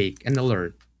awake and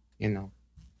alert,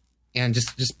 and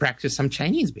just practice some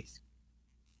Chinese, basically.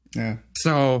 Yeah.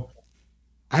 So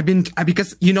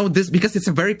because this, because it's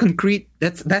a very concrete.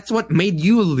 That's what made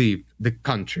you leave the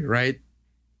country, right?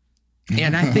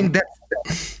 And I think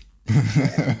that's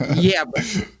yeah.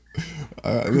 But,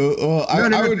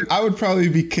 I would probably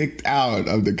be kicked out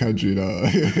of the country though.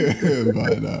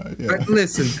 But, yeah. But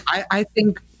listen, I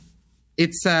think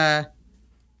it's there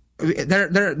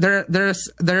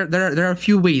are a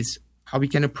few ways how we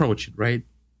can approach it, right?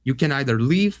 You can either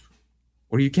leave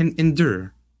or you can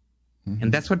endure,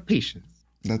 and that's what patience.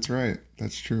 That's right.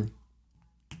 That's true.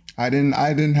 I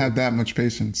didn't have that much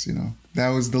patience. That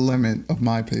was the limit of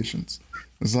my patience.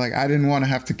 It was like I didn't want to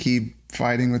have to keep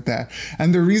fighting with that.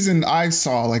 And the reason I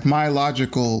saw, like, my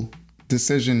logical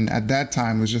decision at that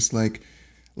time was just like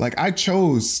I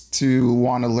chose to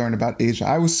want to learn about Asia.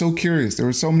 I was so curious. There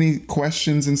were so many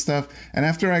questions and stuff. And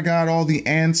after I got all the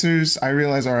answers, I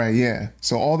realized, all right, yeah.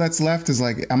 So all that's left is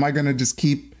like, am I going to just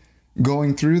keep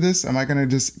going through this? Am I going to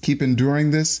just keep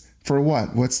enduring this for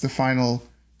what? What's the final,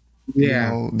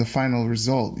 the final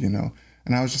result,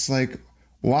 And I was just like,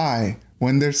 why?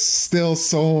 When there's still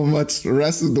so much the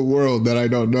rest of the world that I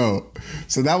don't know.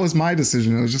 So that was my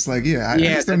decision. It was just like, I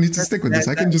just don't need to stick with this.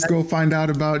 I can just go find out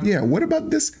about, what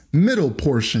about this middle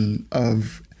portion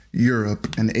of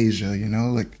Europe and Asia,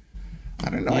 Like, I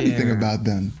don't know anything about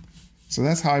them. So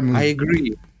that's how I moved.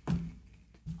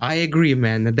 I agree,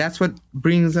 man. That's what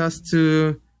brings us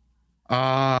to,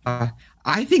 I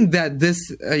think that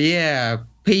this,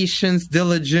 patience,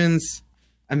 diligence,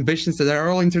 ambitions that are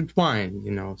all intertwined,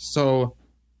 so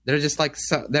they're just like,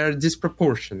 they're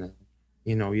disproportionate.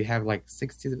 You have like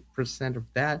 60% of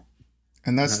that,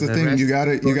 and that's the thing. You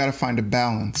gotta find a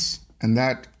balance, and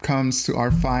that comes to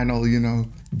our final,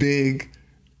 big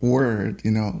word,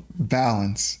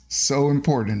 balance. So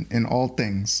important in all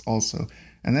things, also,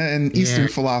 and then Eastern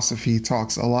philosophy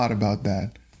talks a lot about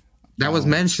that. That was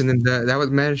mentioned in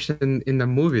the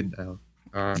movie, though.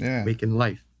 Making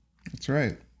Life. That's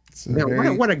right.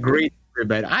 What a great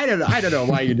movie. I don't know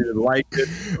why you didn't like it.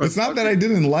 It's not that I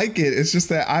didn't like it. It's just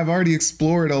that I've already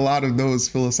explored a lot of those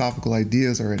philosophical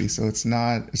ideas already. So it's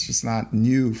just not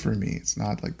new for me. It's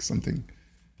not like something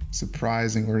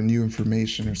surprising or new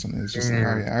information or something. It's just like,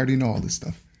 I already know all this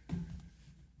stuff.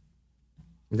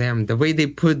 Damn, the way they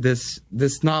put this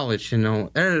knowledge,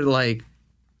 they're like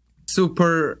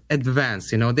super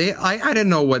advanced. I don't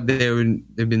know what they've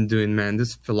been doing, man.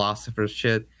 This philosopher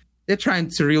shit. They're trying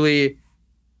to really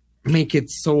make it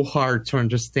so hard to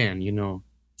understand,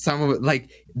 Some of it,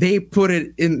 like, they put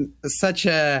it in such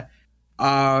a,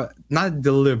 not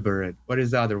deliberate, what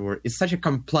is the other word? It's such a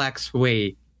complex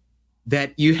way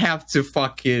that you have to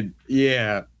fucking,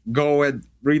 go and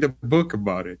read a book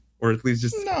about it. Or at least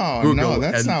just No,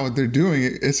 that's not what they're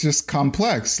doing. It's just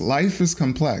complex. Life is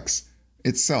complex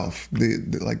itself.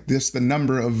 The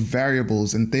number of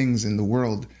variables and things in the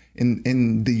world,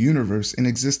 in the universe, in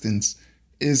existence,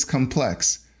 is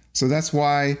complex. So that's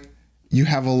why you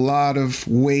have a lot of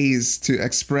ways to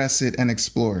express it and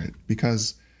explore it,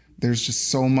 because there's just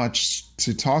so much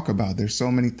to talk about. There's so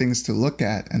many things to look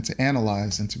at and to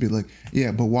analyze and to be like,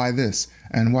 but why this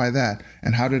and why that?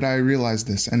 And how did I realize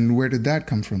this? And where did that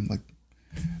come from? Like,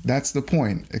 that's the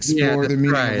point. Explore the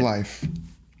meaning of life.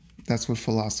 That's what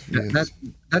philosophy is.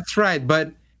 That's right.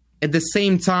 But at the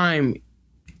same time,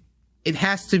 it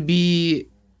has to be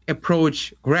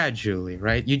approached gradually,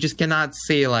 right? You just cannot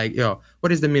say like,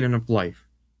 what is the meaning of life?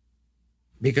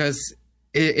 Because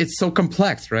it's so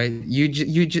complex, right?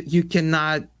 You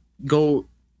cannot go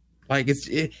like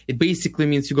it basically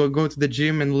means you go to the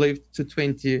gym and live to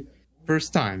 20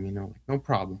 first time, no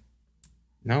problem.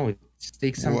 No, it just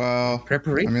takes some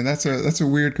preparation. I mean, that's a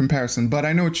weird comparison, but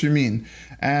I know what you mean.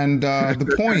 And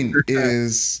the point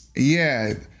is,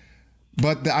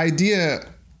 but the idea,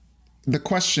 the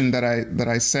question that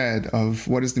I said of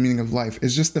what is the meaning of life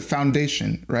is just the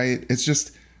foundation, right? It's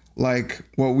just like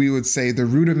what we would say the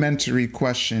rudimentary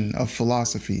question of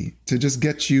philosophy to just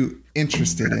get you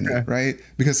interested in it, right?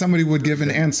 Because somebody would give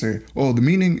an answer, the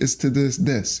meaning is to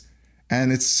this.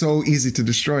 And it's so easy to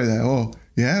destroy that.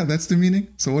 That's the meaning.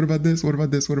 So what about this? What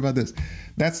about this? What about this?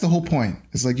 That's the whole point.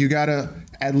 It's like you gotta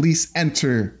at least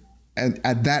enter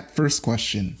at that first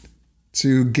question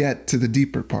to get to the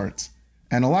deeper parts.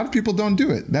 And a lot of people don't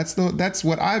do it. That's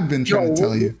what I've been trying to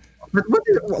tell you. But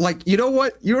like, you know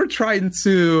what? You're trying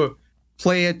to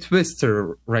play a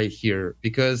twister right here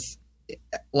because,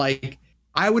 like,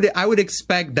 I would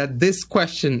expect that this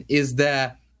question is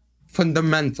the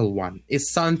fundamental one.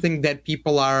 Is something that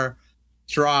people are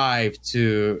strive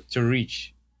to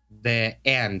reach the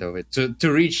end of it,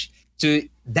 to reach to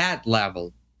that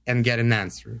level and get an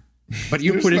answer. But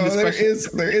you put in this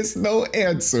question. There is no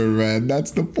answer, man.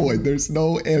 That's the point. There's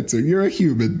no answer. You're a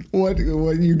human. What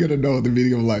are you gonna know the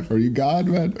meaning of life? Are you God,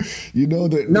 man? You know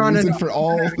the reason for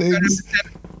all things.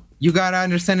 You gotta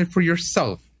understand it for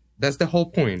yourself. That's the whole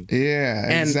point. Yeah,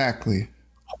 and exactly.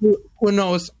 Who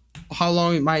knows how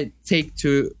long it might take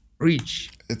to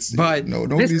reach? But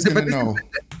nobody's gonna know.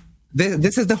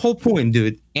 This is the whole point,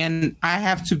 dude. And I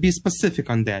have to be specific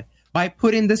on that by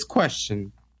putting this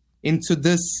question into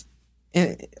this.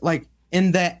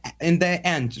 In the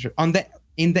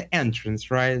entrance,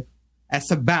 right?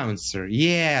 As a bouncer,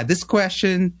 yeah. This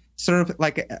question served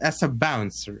like as a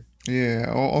bouncer. Yeah.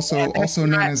 Also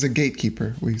known as a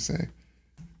gatekeeper, we say.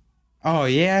 Oh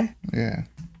yeah. Yeah.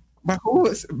 But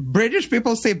British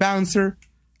people say bouncer?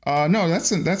 No,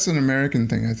 that's an American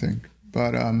thing, I think.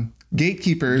 But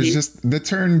gatekeeper is just the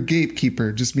term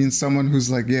gatekeeper just means someone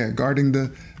who's like guarding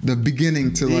the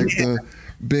beginning to like the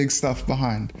big stuff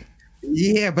behind.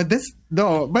 Yeah, but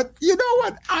but you know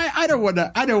what? I don't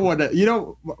wanna. You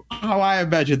know how I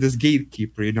imagine this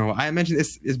gatekeeper. You know, I imagine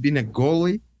this as being a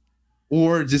goalie,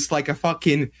 or just like a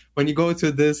fucking when you go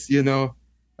to this, to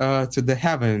the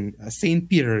heaven. Saint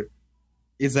Peter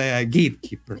is a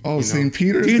gatekeeper. Oh, Saint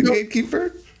Peter is the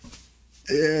gatekeeper.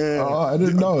 Yeah. Oh, I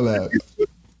didn't know that.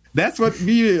 That's what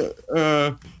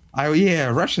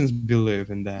Russians believe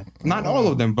in that. Not all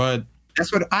of them, but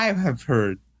that's what I have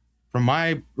heard. From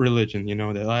my religion,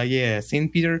 that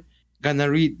Saint Peter gonna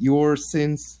read your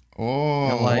sins.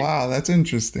 Oh, wow, that's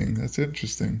interesting.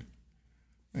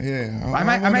 Yeah, I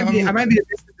might be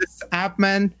this app,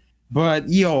 man, but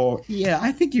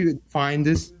I think you would find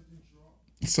this.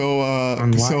 So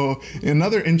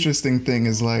another interesting thing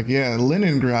is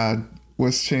Leningrad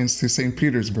was changed to St.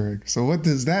 Petersburg. So what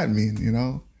does that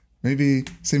mean? Maybe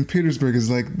St. Petersburg is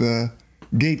like the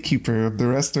gatekeeper of the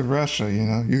rest of Russia.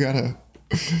 You gotta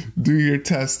do your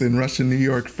test in Russia, New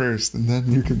York first, and then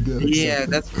you can get accepted. Yeah,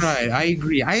 that's right. I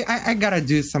agree. I gotta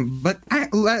do some, but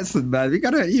listen, man, we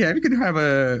could have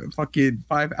a fucking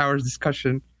 5 hours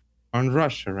discussion on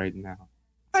Russia right now.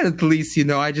 At least,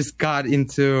 I just got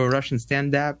into Russian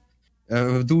stand-up.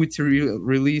 Duty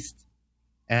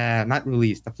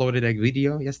uploaded a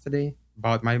video yesterday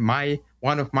about my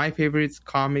one of my favorites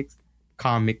comic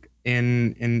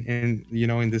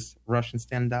in this Russian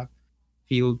stand-up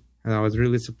field. And I was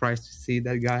really surprised to see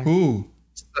that guy. Who?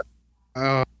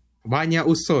 Vanya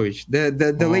Usovich,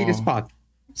 the latest pod.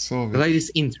 The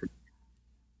latest intern.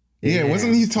 Yeah,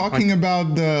 wasn't he talking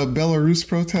about the Belarus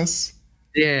protests?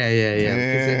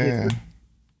 Yeah.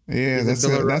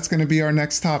 That's going to be our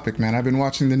next topic, man. I've been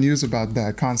watching the news about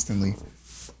that constantly.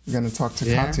 We're going to talk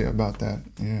to Katya about that.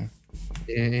 Yeah.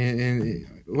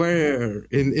 Where?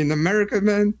 In America,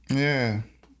 man? Yeah.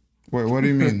 What do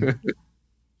you mean?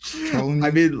 Trolling you?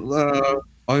 I mean,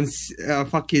 on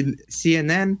fucking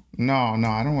CNN? No,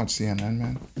 I don't watch CNN,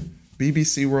 man.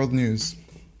 BBC World News.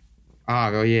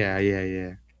 Oh,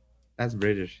 yeah. That's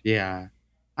British. Yeah.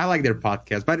 I like their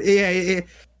podcast. But yeah.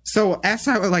 So as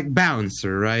I like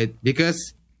bouncer, right?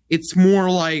 Because it's more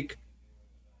like,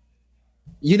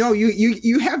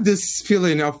 you have this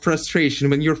feeling of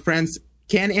frustration when your friends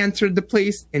can enter the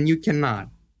place and you cannot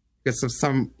because of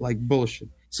some like bullshit.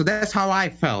 So that's how I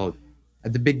felt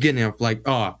at the beginning of like,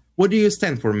 what do you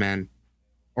stand for, man?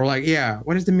 Or like,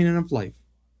 what is the meaning of life?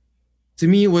 To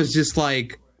me, it was just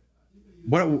like,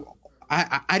 what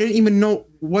I didn't even know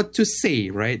what to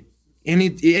say, right? And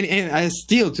I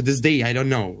still to this day I don't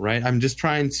know, right? I'm just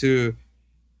trying to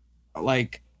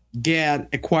like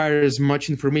acquire as much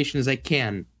information as I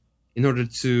can in order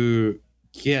to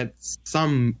get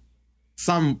something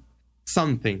somewhat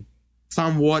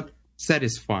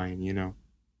satisfying,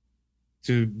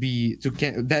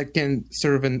 that can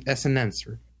serve as an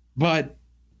answer. But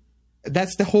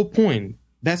that's the whole point.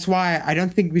 That's why I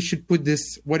don't think we should put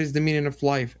this what is the meaning of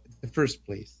life in the first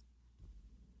place.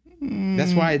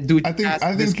 That's why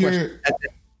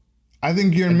I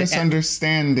think you're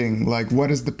misunderstanding like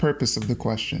what is the purpose of the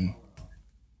question.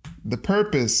 The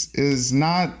purpose is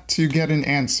not to get an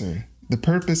answer. The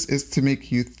purpose is to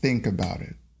make you think about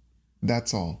it.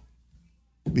 That's all.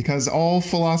 Because all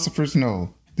philosophers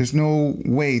know there's no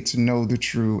way to know the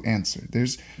true answer.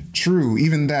 There's true,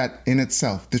 even that in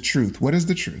itself, the truth. What is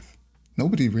the truth?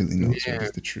 Nobody really knows what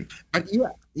is the truth. But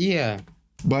yeah.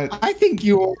 But I think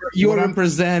you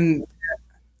represent.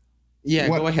 Yeah,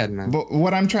 go ahead, man. But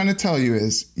what I'm trying to tell you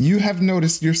is, you have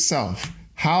noticed yourself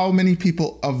how many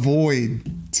people avoid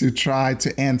to try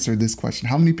to answer this question.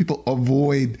 How many people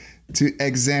avoid to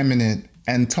examine it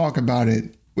and talk about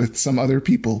it with some other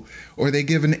people, or they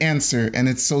give an answer and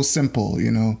it's so simple,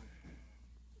 you know?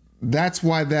 That's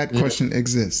why that question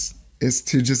exists, is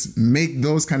to just make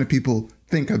those kind of people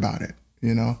think about it,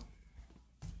 you know?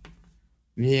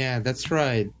 Yeah, that's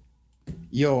right.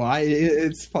 Yo,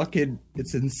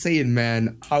 it's insane,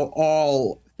 man, how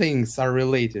all things are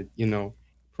related, you know,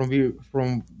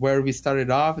 from where we started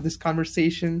off this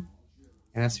conversation,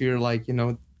 and as we were like, you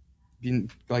know, being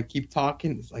like keep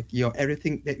talking, it's like, yo,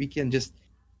 everything that we can just,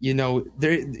 you know,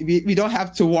 we don't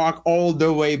have to walk all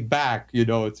the way back, you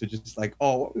know, to just like,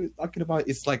 oh, what we were talking about,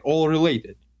 it's like all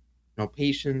related, you know,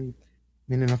 patient,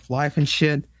 meaning of life and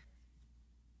shit.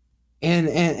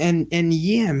 And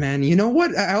yeah, man, you know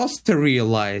what? I also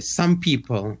realized some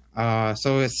people,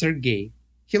 so Sergey,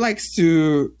 he likes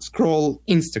to scroll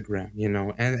Instagram, you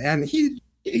know, and he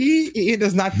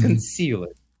does not conceal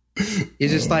it.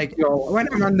 He's just like, yo, when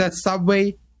I'm on the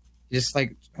subway, just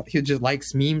like he just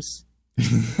likes memes,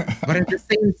 but at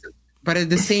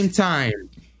the same time,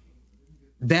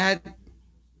 that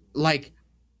like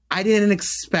I didn't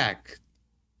expect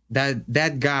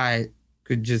that guy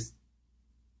could just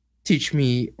teach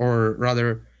me, or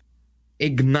rather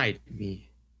ignite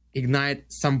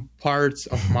some parts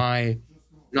of my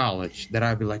knowledge that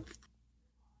I'd be like,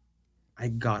 I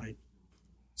got it.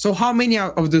 So how many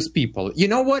of those people, you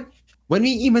know what, when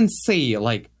we even say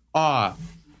like,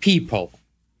 people,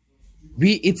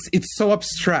 it's so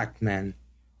abstract, man.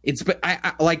 But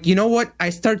I like, you know what,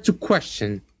 I start to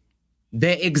question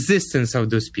the existence of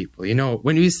those people, you know,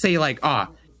 when we say like,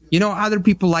 you know, other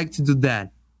people like to do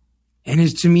that. And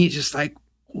it's, to me, it's just like,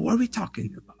 what are we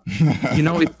talking about? You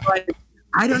know, it's like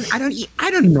I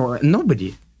don't know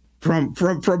nobody from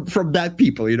that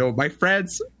people. You know, my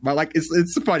friends, but like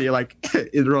it's funny. Like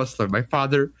in Rostov, my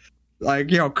father, like,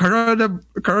 you know,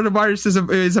 coronavirus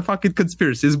is a fucking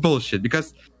conspiracy. It's bullshit,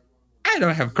 because I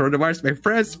don't have coronavirus. My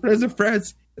friends of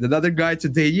friends, and another guy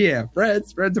today, yeah,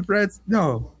 friends of friends.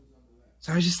 No,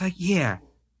 so I was just like, yeah.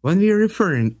 When we are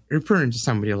referring to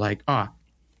somebody like,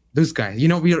 those guys, you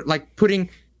know, we are like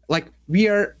we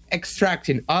are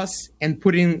extracting us and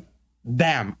putting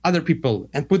them, other people,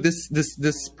 and put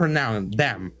this pronoun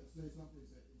them.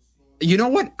 You know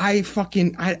what? I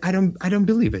don't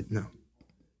believe it. No,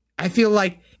 I feel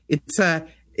like it's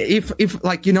if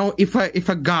like, you know, if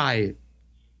a guy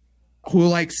who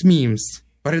likes memes,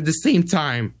 but at the same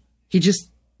time he just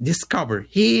discovered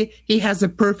he has a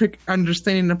perfect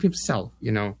understanding of himself.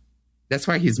 You know, that's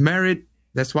why he's married.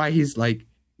 That's why he's like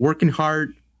working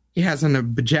hard. He has an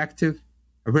objective,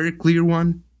 a very clear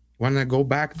one. Want to go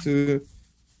back to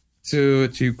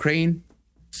Ukraine.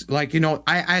 Like, you know,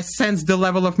 I sense the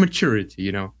level of maturity,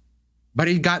 you know, but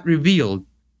it got revealed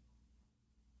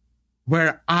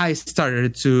where I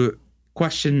started to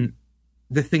question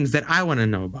the things that I want to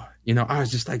know about. You know, I was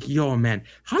just like, yo, man,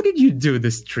 how did you do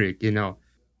this trick? You know,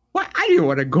 why I didn't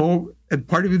want to go and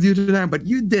party with you tonight, but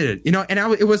you did it. You know, and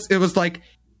it was like,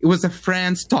 it was a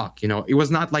friend's talk, you know. It was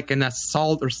not like an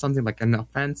assault or something, like an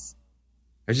offense.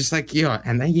 I was just like, yo,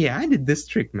 and then, yeah, I did this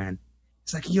trick, man.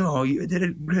 It's like, yo, you did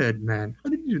it good, man. How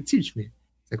did you teach me?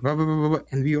 It's like, blah, blah, blah, blah.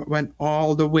 And we went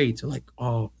all the way to like,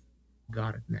 oh,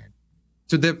 got it, man.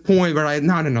 To the point where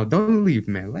no, don't leave,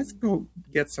 man. Let's go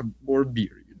get some more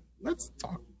beer. Let's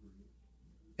talk.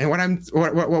 And what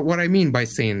I mean by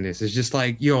saying this is just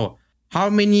like, yo, how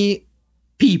many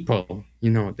people, you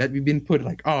know, that we've been put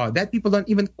like, that people don't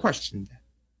even question that.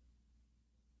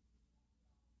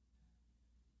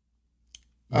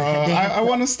 I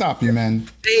want to stop you, man.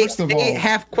 They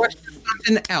have questioned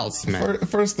something else, man.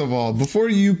 First of all, before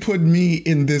you put me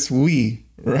in this we,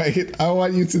 right, I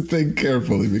want you to think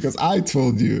carefully, because I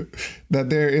told you that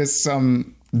there is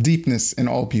some deepness in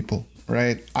all people,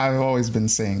 right? I've always been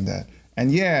saying that.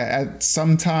 And yeah, at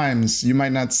some times you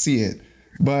might not see it,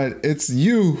 but it's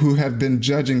you who have been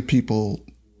judging people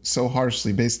so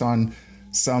harshly based on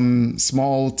some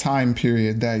small time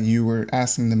period that you were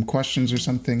asking them questions or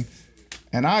something.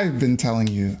 And I've been telling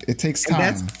you, it takes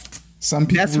time. Some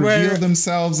people reveal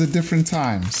themselves at different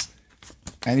times,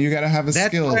 and you got to have a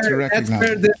skill to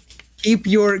recognize. That's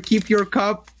where keep your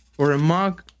cup or a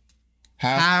mug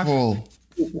half full.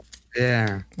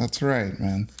 Yeah, that's right,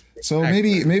 man. So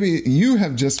maybe you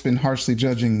have just been harshly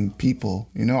judging people.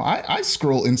 You know, I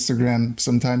scroll Instagram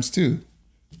sometimes too.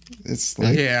 It's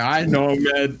like, yeah, I know,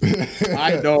 man.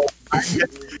 I know.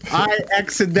 I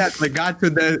accidentally got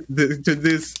to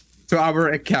our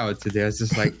account today. I was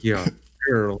just like, yo,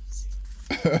 girls,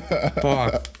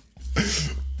 fuck.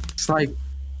 It's like,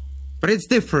 but it's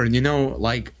different, you know.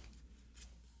 Like,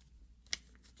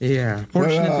 yeah.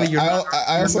 Fortunately, you're not,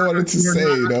 I also wanted to say,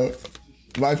 you know,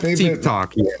 my favorite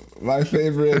TikTok. Yeah. my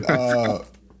favorite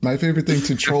my favorite thing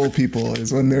to troll people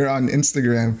is when they're on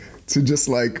Instagram to just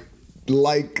like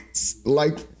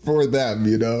for them,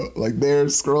 you know, like they're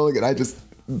scrolling and I just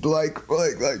like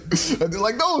and they're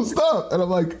like, no, stop, and I'm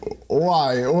like,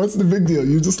 why? What's the big deal?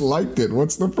 You just liked it.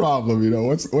 What's the problem? You know,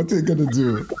 what's it gonna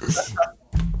do?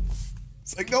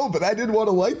 It's like, no, but I didn't want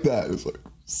to like that. It's like,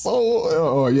 so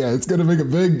oh yeah, it's gonna make a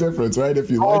big difference, right? If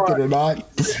you like it or not.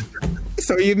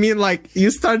 So you mean like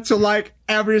you start to like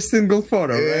every single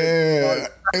photo, right? Yeah.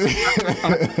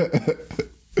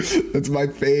 That's my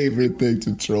favorite thing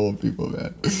to troll people,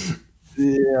 man.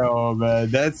 Yeah, oh,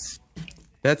 man, that's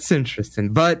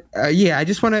interesting. But yeah, I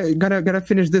just gotta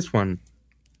finish this one.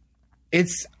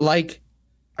 It's like,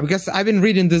 because I've been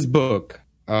reading this book,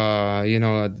 you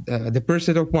know, The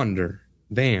Pursuit of Wonder.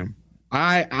 Damn,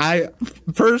 I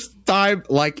first time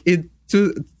like in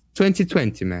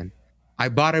 2020, man. I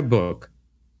bought a book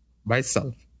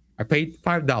myself. I paid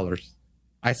 $5.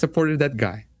 I supported that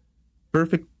guy.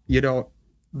 Perfect, you know.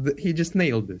 He just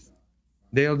nailed this.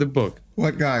 Nailed the book.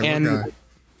 What guy? And what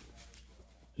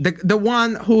guy? The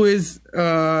one who is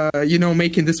you know,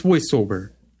 making this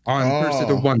voiceover on Pursuit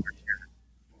of Wonder.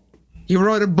 He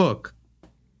wrote a book.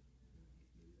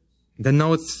 The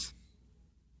notes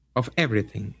of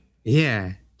everything.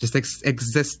 Yeah, just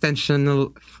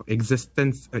existential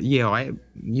existence. Yeah,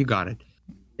 you got it.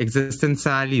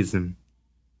 Existentialism.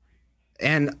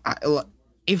 And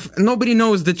if nobody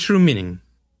knows the true meaning,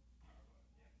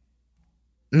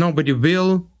 nobody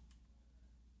will.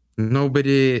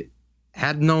 Nobody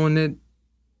had known it.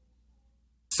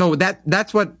 So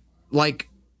that's what, like,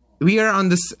 we are on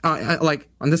this like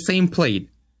on the same plate,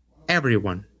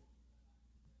 everyone.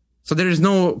 So there is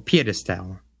no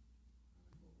pedestal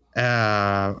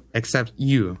except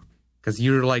you, because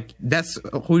you're like, that's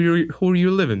who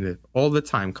you're living with all the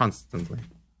time, constantly.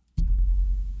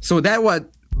 So that what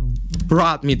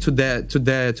brought me to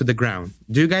the ground.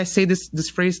 Do you guys say this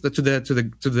phrase, to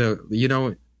the you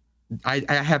know, I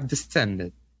have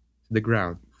descended to the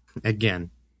ground again.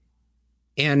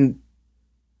 And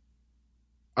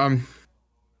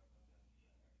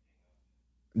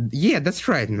yeah, that's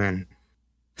right, man.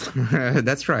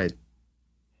 That's right.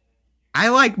 I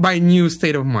like my new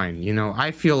state of mind, you know.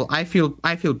 I feel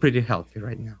pretty healthy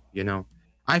right now, you know.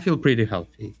 I feel pretty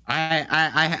healthy.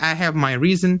 I have my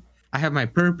reason, I have my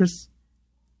purpose.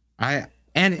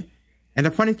 And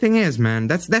the funny thing is, man,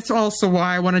 that's also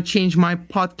why I want to change my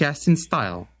podcasting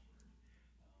style.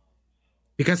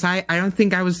 Because I don't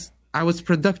think I was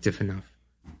productive enough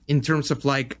in terms of,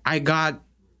 like, I got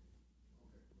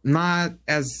not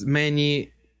as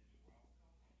many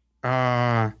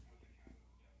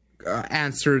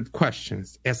answered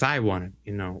questions as I wanted,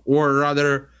 you know, or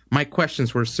rather my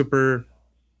questions were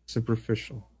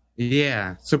superficial.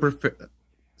 Yeah,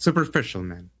 superficial,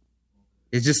 man.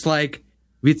 It's just like,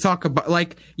 we talk about,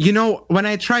 like, you know, when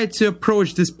I tried to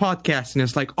approach this podcast and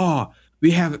it's like, oh, we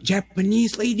have a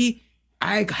Japanese lady,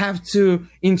 I have to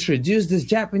introduce this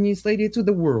Japanese lady to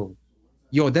the world.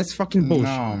 Yo, that's fucking bullshit.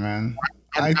 No, man.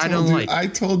 I don't like it. I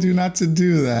told you not to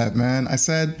do that, man. I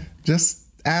said, just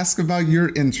ask about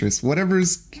your interests.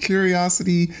 Whatever's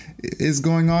curiosity is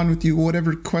going on with you,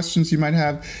 whatever questions you might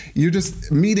have. You're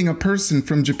just meeting a person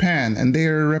from Japan and they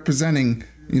are representing,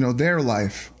 you know, their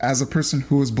life as a person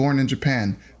who was born in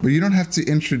Japan. But you don't have to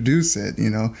introduce it, you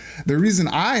know. The reason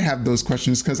I have those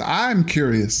questions is because I'm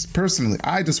curious personally.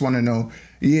 I just want to know,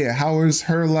 yeah, how is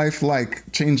her life like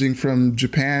changing from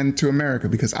Japan to America?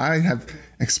 Because I have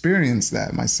experienced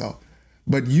that myself.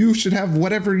 But you should have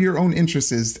whatever your own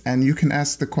interest is, and you can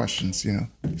ask the questions, you know.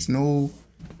 There's no...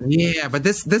 Yeah, but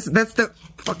that's the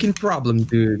fucking problem,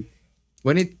 dude.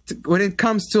 When it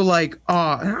comes to, like, oh,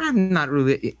 I'm not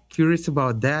really curious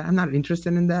about that. I'm not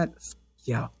interested in that.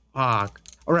 Yeah, fuck.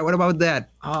 All right, what about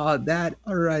that? Oh, that.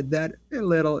 All right, that. A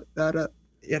little. That.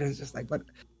 Yeah, it's just like, but.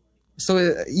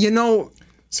 So, you know.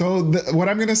 So what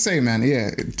I'm going to say, man,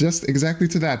 yeah, just exactly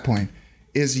to that point,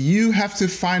 is you have to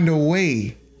find a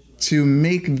way to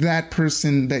make that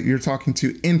person that you're talking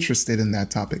to interested in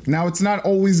that topic. Now, it's not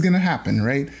always going to happen,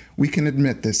 right? We can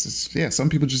admit this. Some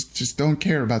people just don't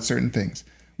care about certain things.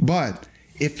 But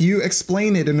if you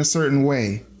explain it in a certain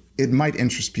way, it might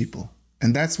interest people.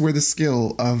 And that's where the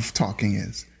skill of talking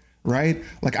is, right?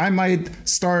 Like, I might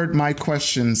start my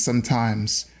questions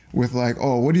sometimes with like,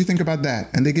 oh, what do you think about that?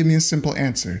 And they give me a simple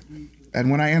answer. And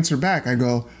when I answer back, I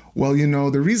go, Well,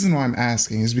 the reason why I'm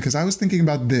asking is because I was thinking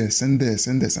about this and this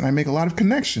and this, and I make a lot of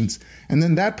connections. And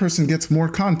then that person gets more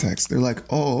context. They're like,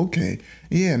 oh, okay.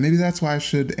 Yeah, maybe that's why I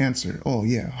should answer. Oh,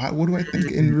 yeah. What do I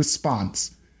think in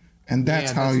response? And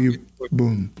that's how you,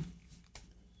 boom.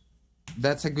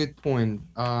 That's a good point.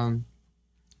 And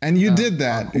you did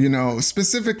that,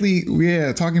 specifically,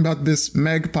 talking about this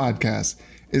Meg podcast,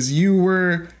 is you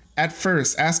were at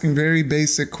first asking very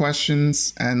basic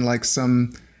questions and like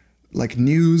some like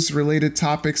news related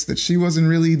topics that she wasn't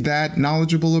really that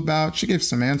knowledgeable about. She gave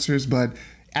some answers, but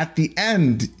at the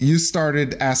end, you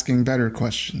started asking better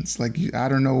questions. Like, I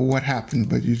don't know what happened,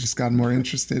 but you just got more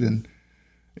interested. And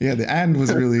yeah, the end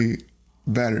was really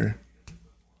better.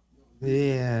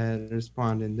 Yeah,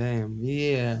 responding, damn.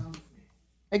 Yeah.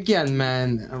 Again,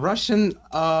 man, Russian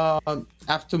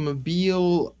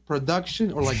automobile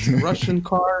production or like Russian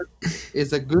car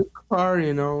is a good car,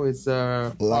 it's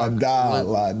a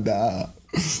Lada.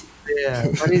 Yeah,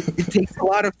 but it takes a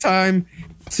lot of time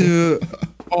to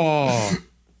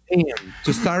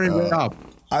to start it up.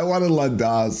 I want a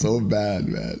Lada so bad,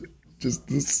 man. Just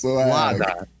the swag.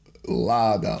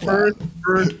 Lada.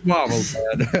 First model,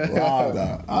 man.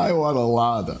 Lada. I want a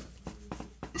Lada.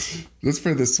 Just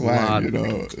for the swag,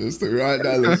 Just to ride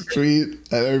down the street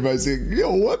and everybody's saying,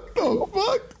 yo, what the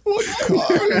fuck? What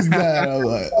car is that? I'm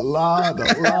like, Lada,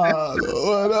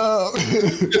 what up?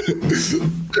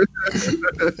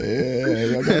 Yeah,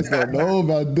 you guys don't know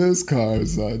about this car,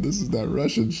 son. This is that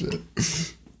Russian shit.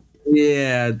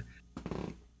 Yeah.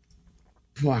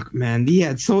 Fuck, man.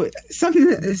 Yeah, so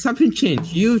something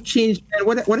changed. You changed, man.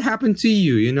 What happened to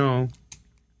you,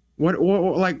 What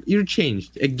like you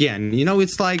changed again?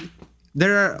 It's like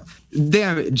there are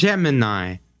damn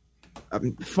Gemini.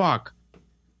 Fuck.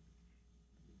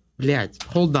 Блядь,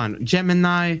 hold on.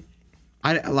 Gemini.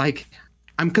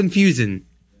 I'm confusing.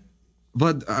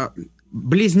 But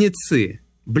близнецы,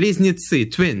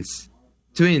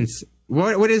 twins.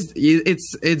 What is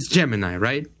it's Gemini,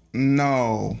 right?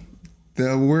 No.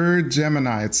 The word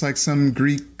Gemini, it's like some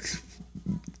Greek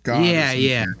god.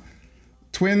 Yeah.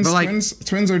 Twins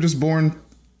are just born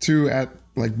at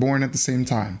the same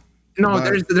time. No,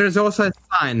 but there's also a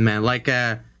sign, man, like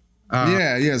a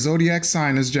zodiac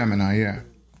sign is Gemini,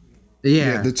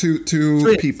 yeah, the two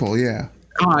people, yeah.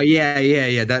 Oh yeah,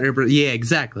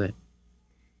 exactly.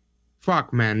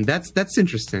 Fuck, man, that's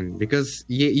interesting because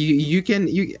you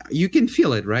can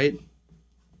feel it, right?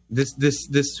 This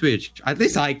switch, at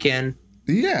least I can.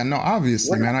 Yeah, no,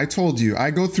 obviously, man. I told you, I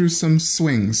go through some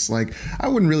swings. Like, I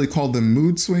wouldn't really call them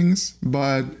mood swings,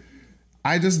 but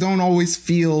I just don't always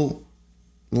feel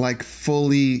like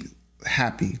fully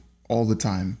happy all the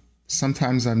time.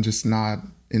 Sometimes I'm just not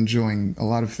enjoying a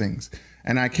lot of things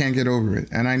and I can't get over it.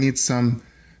 And I need some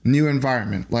new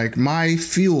environment. Like, my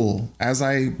fuel, as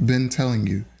I've been telling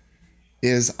you,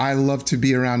 is I love to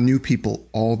be around new people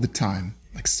all the time.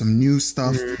 Like some new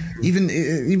stuff, even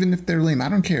if they're lame, I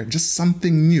don't care. Just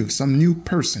something new, some new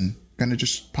person gonna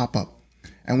just pop up.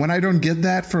 And when I don't get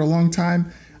that for a long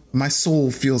time, my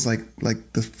soul feels like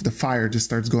the fire just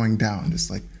starts going down. Just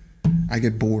like I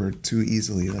get bored too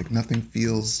easily. Like nothing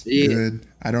feels good.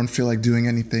 I don't feel like doing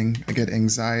anything. I get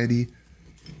anxiety.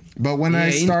 But when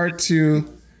I start to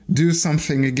do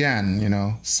something again,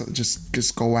 so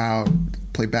just go out,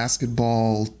 play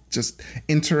basketball, just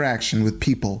interaction with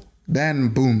people. Then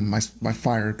boom, my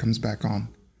fire comes back on.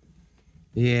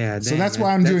 Yeah. So that's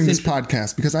why I'm doing this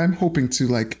podcast, because I'm hoping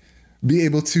to be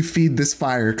able to feed this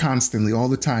fire constantly all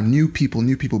the time. New people.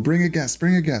 Bring a guest.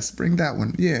 Bring that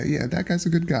one. Yeah. That guy's a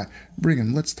good guy. Bring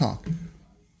him. Let's talk.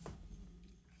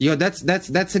 Yo, that's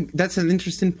an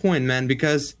interesting point, man,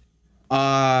 because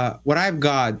what I've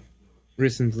got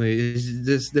recently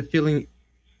is the feeling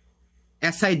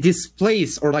as I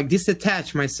displace or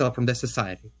disattach myself from the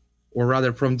society, or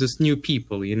rather from these new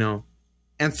people,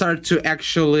 and start to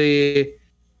actually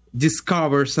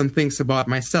discover some things about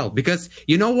myself. Because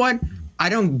you know what? I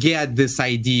don't get this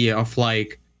idea of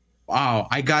wow,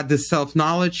 I got this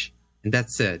self-knowledge and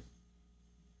that's it.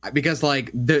 Because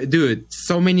dude,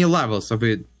 so many levels of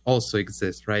it also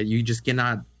exist, right? You just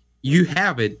cannot, you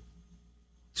have it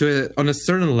on a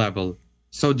certain level.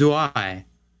 So do I.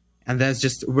 And that's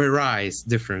just we rise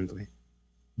differently.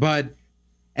 But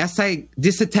as I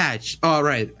disattach, all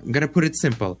right, I'm gonna put it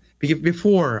simple.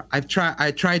 Before I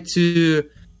tried to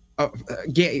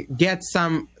get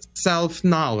some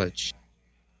self-knowledge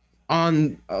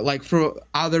on for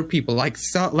other people,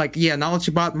 knowledge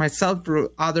about myself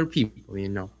through other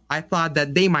people. I thought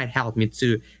that they might help me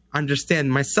to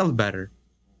understand myself better,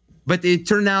 but it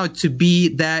turned out to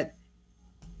be that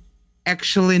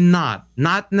actually not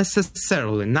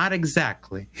necessarily, not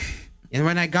exactly. And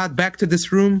when I got back to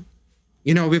this room,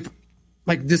 with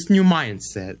like this new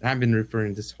mindset, I've been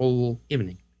referring this whole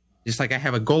evening. Just like I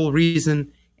have a goal,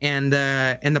 reason, and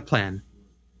a plan.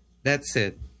 That's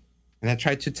it. And I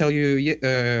tried to tell you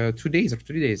 2 days or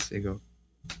 3 days ago.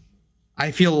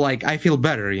 I feel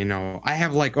better, I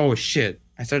have like, oh shit.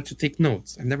 I started to take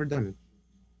notes. I've never done it.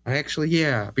 I actually,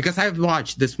 because I've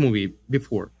watched this movie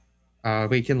before,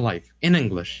 Vacant Life, in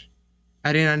English.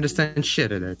 I didn't understand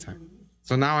shit at that time.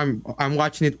 So now I'm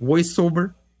watching it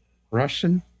voiceover,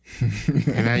 Russian,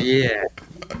 and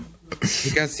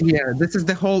because this is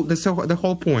the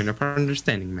whole point of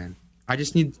understanding, man. I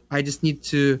just need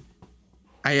to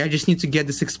get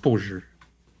this exposure.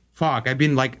 Fuck, I've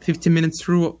been like 15 minutes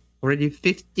through already.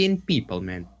 15 people,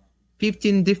 man.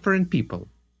 15 different people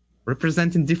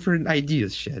representing different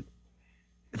ideas. Shit.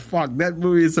 Fuck, that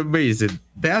movie is amazing.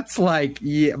 That's like,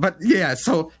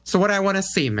 so what I want to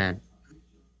say, man,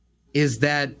 is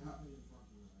that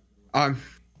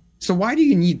so why do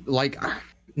you need like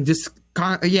this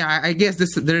I guess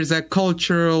there's a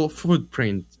cultural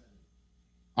footprint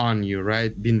on you,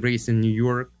 right? Being raised in New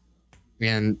York,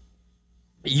 and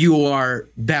you are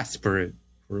desperate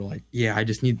for like, I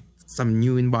just need some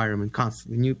new environment,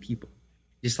 constantly new people.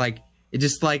 It's I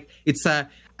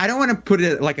don't want to put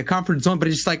it like a comfort zone, but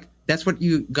it's just like that's what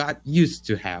you got used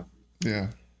to have. Yeah.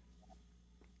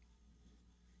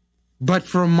 But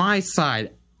from my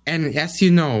side, and as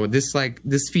you know, this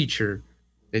feature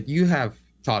that you have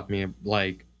taught me,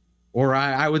 like, or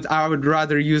I would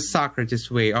rather use Socrates'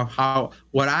 way of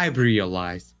what I've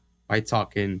realized by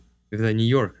talking with a New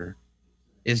Yorker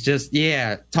is just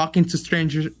talking to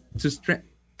strangers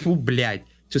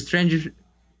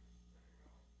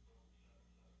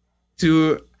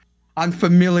to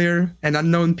unfamiliar and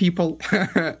unknown people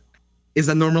is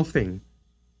a normal thing,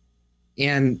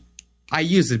 and I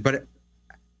use it. But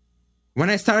when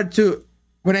I stopped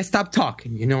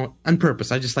talking, on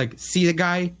purpose, I just like see the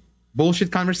guy,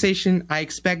 bullshit conversation. I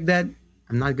expect that.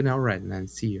 I'm not gonna, all right, man,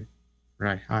 see you.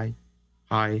 Right, hi.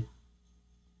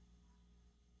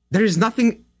 There is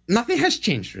nothing has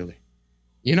changed really.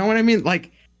 You know what I mean?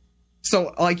 Like,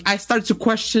 so like I start to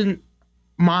question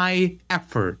my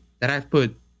effort that I've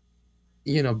put,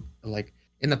 like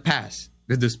in the past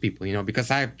with those people,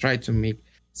 because I've tried to make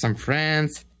some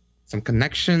friends, some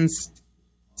connections,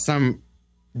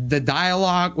 the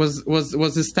dialogue was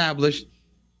established,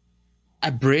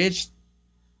 abridged,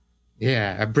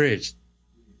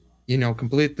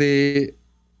 completely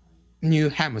new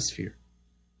hemisphere.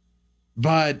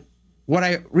 But what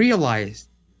I realized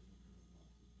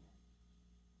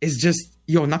is just,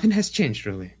 nothing has changed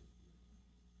really.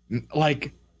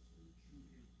 Like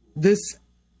this,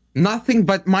 nothing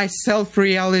but my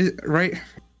self-reality, right?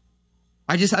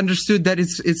 I just understood that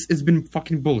it's been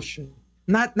fucking bullshit.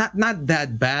 Not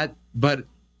that bad, but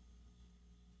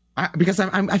because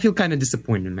I feel kind of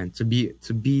disappointed, man. To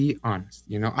be honest,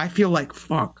 I feel like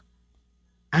fuck.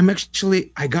 I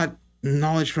got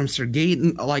knowledge from Sergey.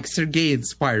 Like Sergey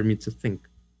inspired me to think.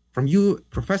 From you,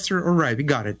 Professor, all right, we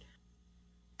got it.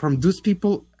 From those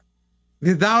people,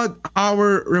 without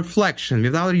our reflection,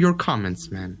 without your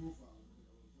comments, man,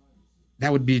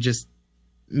 that would be just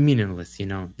meaningless.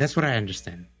 That's what I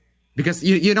understand. Because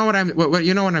you know what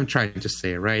I'm trying to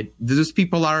say, right? Those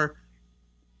people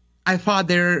I thought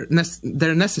they're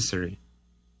necessary,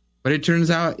 but it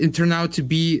turned out to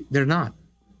be they're not.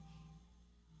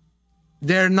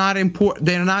 They're not important.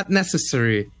 They're not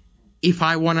necessary if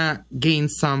I want to gain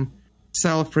some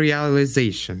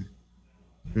self-realization,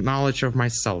 knowledge of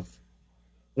myself,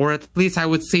 or at least I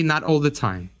would say not all the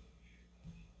time.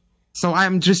 So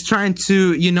I'm just trying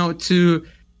to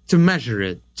to measure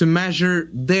it, to measure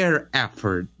their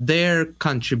effort, their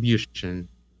contribution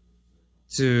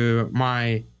to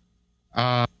my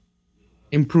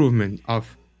improvement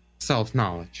of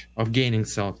self-knowledge, of gaining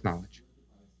self-knowledge.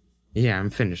 Yeah, I'm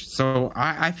finished. So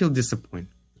I feel disappointed.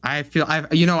 I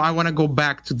want to go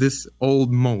back to this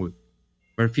old mode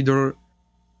where Fedor,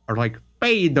 or like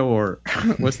Fedor,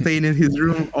 was staying in his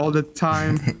room all the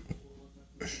time,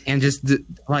 and just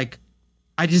like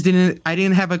I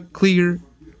didn't have a clear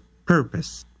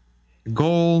purpose,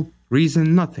 goal,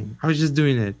 reason, nothing. I was just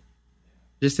doing it,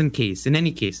 just in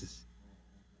any cases.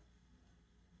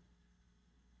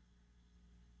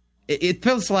 It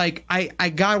feels like I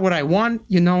got what I want,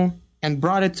 and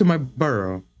brought it to my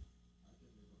burrow.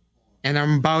 And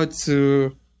I'm about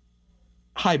to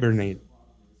hibernate.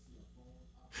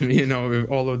 With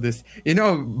all of this.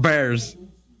 Bears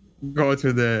go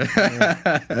to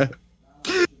the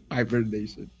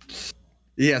hibernation.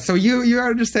 Yeah, so you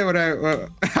understand what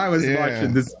I was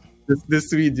watching this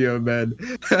video, man.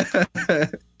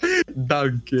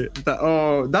 Donkey.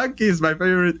 Donkey is my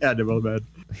favorite animal, man.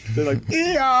 They're like,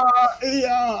 yeah,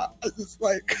 yeah. It's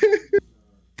like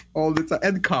all the time.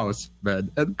 And cows,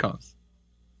 man. And cows.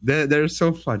 They're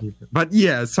so funny. But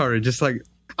yeah, sorry. Just like,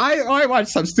 I watched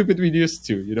some stupid videos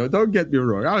too, you know? Don't get me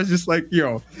wrong. I was just like,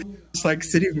 yo, just like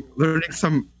sitting, learning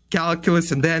some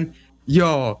calculus, and then,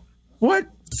 yo, what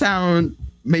sound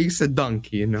makes a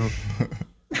donkey, you know?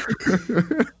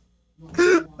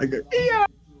 Like, yeah.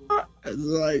 It's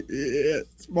like, yeah,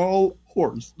 small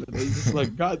horse. And it's just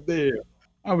like, god damn,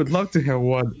 I would love to have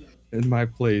one in my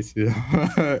place, you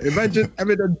know? Imagine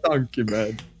having a donkey,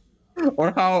 man.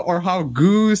 Or how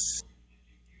goose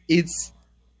eats,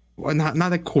 well,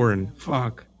 not a corn,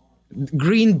 fuck,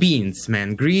 green beans,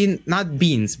 man. Green, not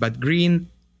beans, but green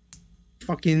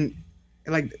fucking,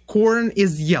 like, corn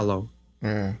is yellow.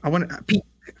 Yeah. I want Peas.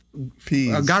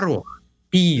 Garo.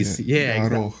 Peas, yeah,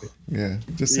 Garo. exactly. Yeah,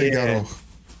 just say Yeah. garo.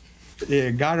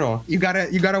 Yeah, Garo.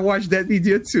 You gotta watch that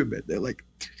video too, man. They're like,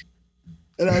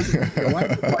 and I was like,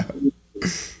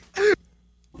 what?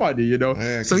 Funny, you know.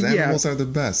 Yeah, So 'cause yeah, animals are the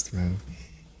best, man.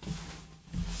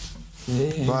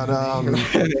 But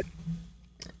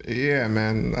yeah,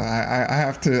 man, I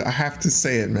have to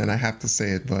say it, man. I have to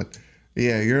say it. But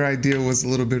yeah, your idea was a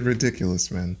little bit ridiculous,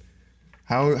 man.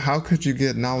 How could you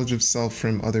get knowledge of self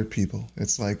from other people?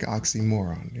 It's like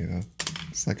oxymoron, you know.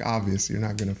 It's like obvious you're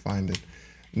not gonna find it.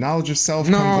 Knowledge of self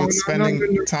comes with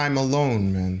spending time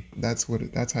alone, man. That's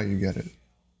how you get it.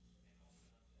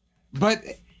 but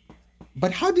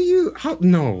how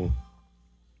no,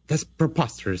 that's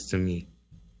preposterous to me.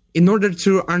 In order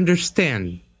to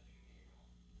understand,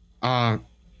 to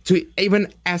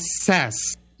even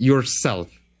assess yourself,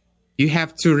 you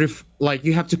have to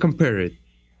you have to compare it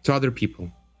to other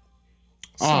people.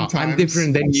 I'm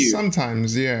different than you.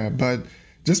 Sometimes, yeah, but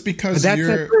just because That's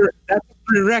you're that's a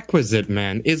prerequisite,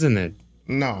 man, isn't it?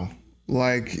 no,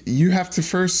 like you have to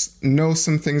first know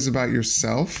some things about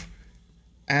yourself,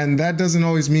 and that doesn't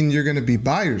always mean you're going to be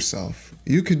by yourself.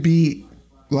 You could be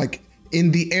like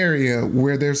in the area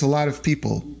where there's a lot of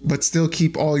people, but still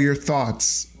keep all your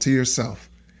thoughts to yourself.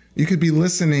 You could be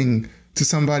listening to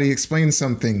somebody explain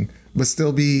something, but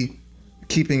still be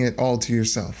keeping it all to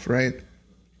yourself, right?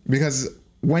 Because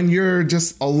when you're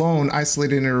just alone,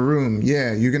 isolated in a room,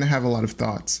 yeah, you're gonna have a lot of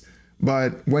thoughts.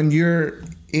 But when you're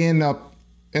in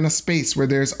a space where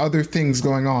there's other things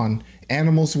going on,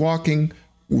 animals walking,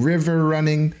 river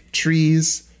running,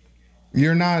 trees,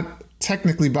 you're not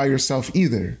technically by yourself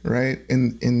either, right?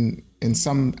 In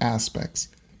some aspects.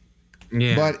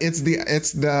 Yeah. But it's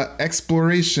the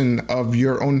exploration of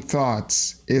your own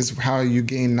thoughts is how you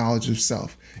gain knowledge of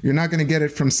self. You're not going to get it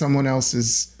from someone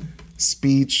else's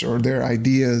speech or their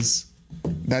ideas.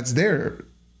 That's their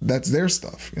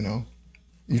stuff, you know.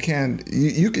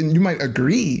 You might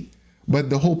agree, but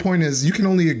the whole point is you can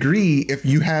only agree if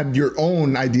you had your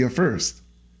own idea first.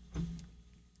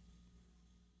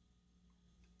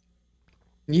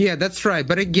 Yeah, that's right.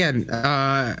 But again,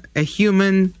 a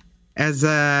human is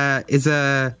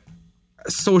a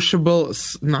sociable,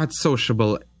 not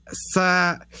sociable.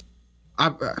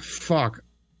 Fuck.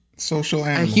 Social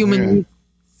animal. A human,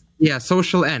 yeah,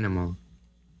 social animal.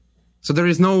 So there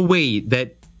is no way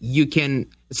that you can.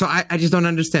 So I just don't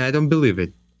understand. I don't believe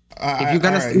it. If you're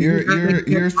gonna,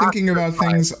 you're thinking about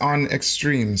things on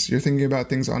extremes. You're thinking about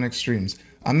things on extremes.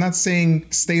 I'm not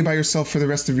saying stay by yourself for the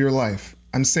rest of your life.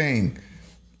 I'm saying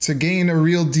to gain a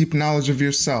real deep knowledge of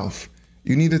yourself,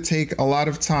 you need to take a lot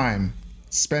of time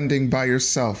spending by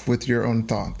yourself with your own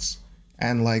thoughts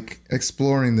and like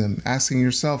exploring them, asking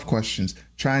yourself questions,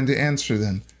 trying to answer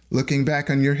them, looking back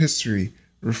on your history,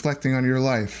 reflecting on your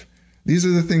life. These are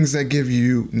the things that give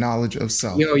you knowledge of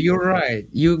self. Yo, you're right.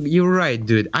 You're right,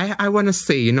 dude. I want to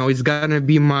say, it's gonna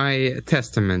be my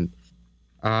testament.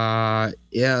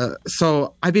 Yeah.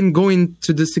 So I've been going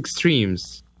to these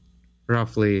extremes,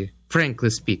 roughly,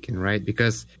 frankly speaking, right?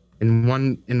 Because in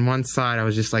one side, I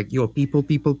was just like, yo, people,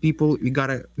 we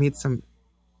gotta meet some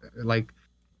like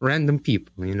random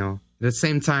people, At the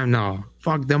same time, no,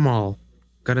 fuck them all.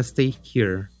 Gotta stay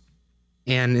here.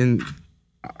 And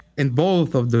in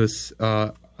both of those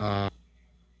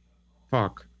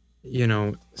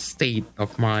state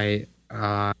of my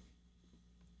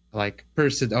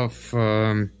pursuit of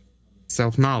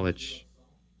self-knowledge.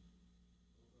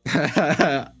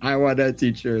 I want to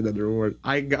teach you another word.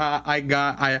 I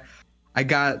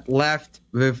got left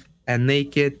with a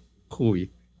naked хуй.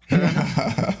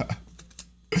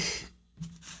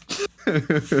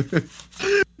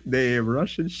 Damn,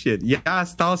 Russian shit. Я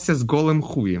остался с голым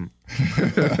хуем.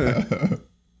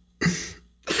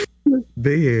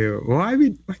 Damn. Why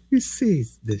we say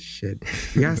this shit?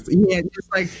 Yes, yeah,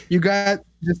 just like you got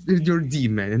just your D,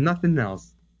 man, and nothing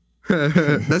else.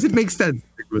 Does it make sense?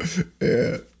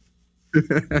 Yeah.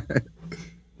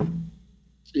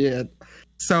 Yeah.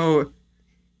 So,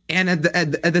 and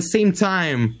at the same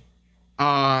time,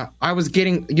 I was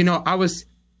getting, I was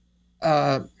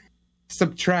what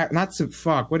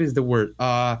is the word?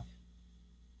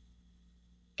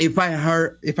 If I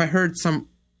heard some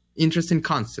interesting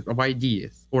concept of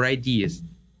ideas,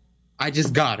 I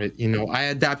just got it, I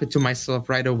adapted to myself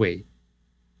right away.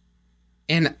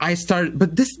 And I started,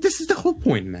 but this is the whole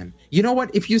point, man. You know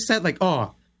what? If you said like,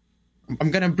 oh, I'm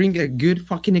gonna bring a good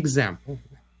fucking example.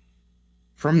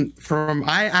 I've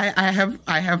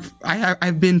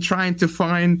been trying to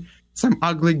find some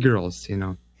ugly girls,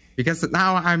 because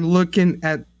now I'm looking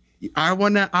at, I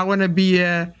wanna be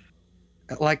a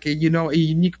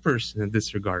unique person in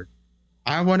this regard.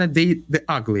 I wanna date the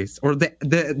ugliest or the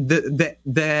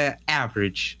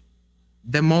average,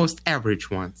 the most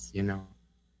average ones,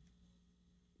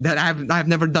 that I've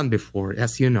never done before.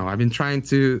 As you know, I've been trying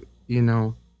to,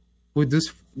 put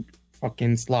those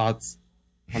fucking slots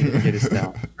on the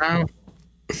pedestal. Now,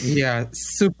 yeah,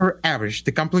 super average,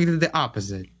 the completely the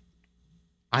opposite.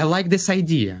 I like this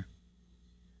idea.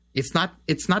 It's not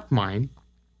mine,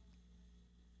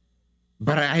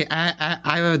 but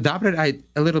I adopted. I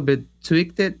a little bit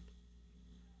tweaked it,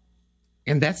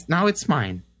 and now it's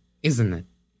mine, isn't it?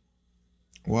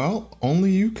 Well, only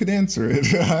you could answer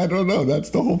it. I don't know. That's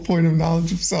the whole point of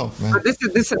knowledge of self, man. But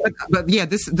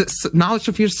this knowledge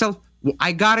of yourself.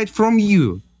 I got it from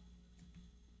you.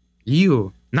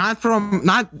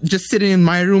 Not just sitting in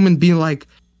my room and being like,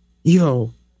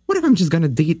 yo, what if I'm just gonna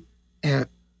date a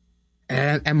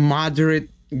moderate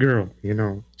girl,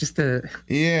 just a.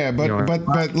 Yeah, but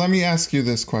let me ask you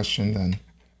this question then.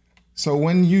 So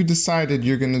when you decided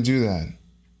you're gonna do that,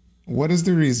 what is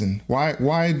the reason?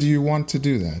 Why do you want to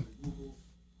do that?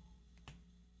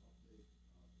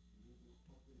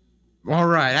 All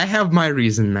right, I have my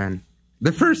reason, man.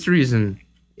 The first reason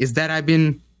is that I've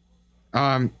been,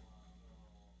 I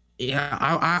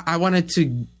wanted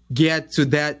to get to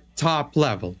that top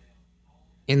level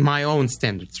in my own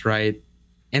standards, right?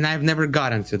 And I've never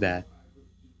gotten to that.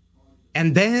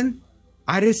 And then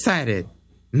I decided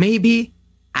maybe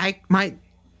I might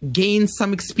gain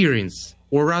some experience,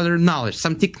 or rather knowledge,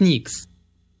 some techniques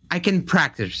I can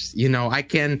practice, I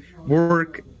can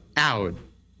work out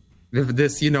with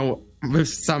this, with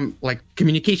some like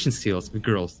communication skills with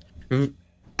girls, with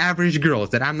average girls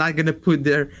that I'm not gonna put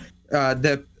them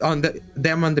on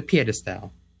the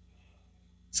pedestal.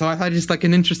 So I thought it's like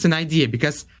an interesting idea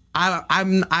because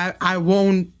I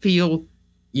won't feel,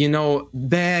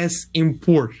 this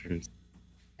important,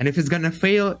 and if it's gonna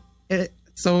fail,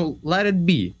 so let it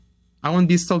be. I won't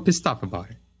be so pissed off about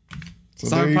it. So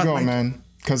there you go, man.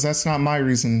 Because that's not my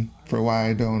reason for why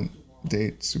I don't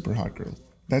date super hot girls.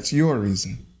 That's your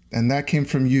reason. And that came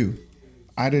from you.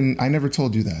 I never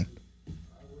told you that.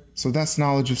 So that's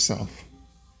knowledge of self.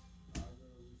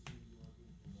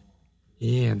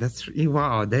 Yeah,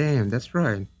 wow, damn, that's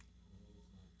right.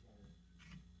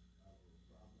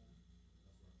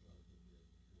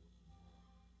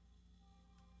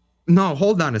 No,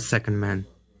 hold on a second, man.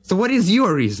 So what is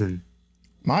your reason?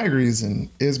 My reason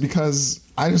is because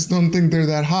I just don't think they're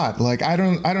that hot. Like I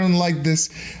don't like this.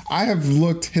 I have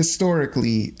looked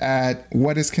historically at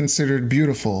what is considered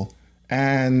beautiful,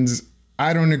 and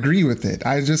I don't agree with it.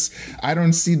 I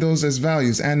don't see those as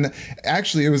values. And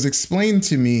actually, it was explained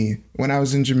to me when I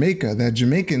was in Jamaica that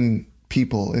Jamaican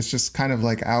people, it's just kind of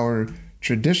like our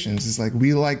traditions. It's like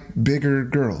we like bigger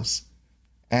girls,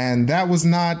 and that was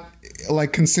not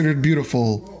like considered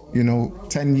beautiful.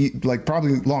 10, like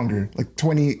probably longer, like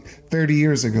 20, 30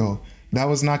 years ago. That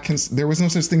was not, there was no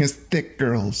such thing as thick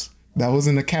girls. That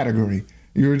wasn't a category.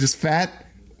 You were just fat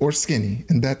or skinny,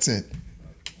 and that's it.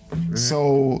 Mm-hmm.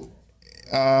 So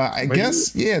I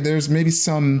guess, there's maybe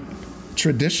some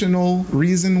traditional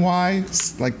reason why,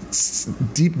 like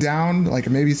deep down, like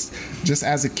maybe just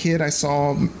as a kid, I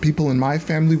saw people in my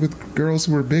family with girls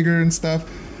who were bigger and stuff.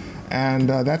 And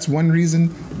that's one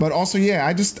reason, but also,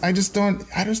 I just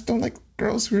don't like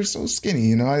girls who are so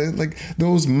skinny. I like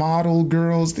those model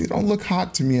girls. They don't look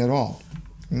hot to me at all,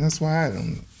 and that's why I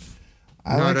don't.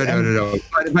 No.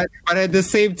 But at the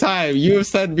same time, you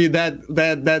sent me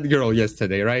that girl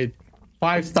yesterday, right?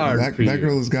 5 stars. That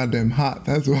girl is goddamn hot.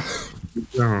 That's why.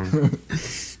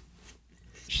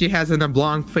 She has an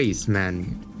oblong face,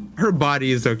 man. Her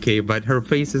body is okay, but her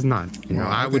face is not.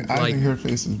 I think her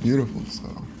face is beautiful. So.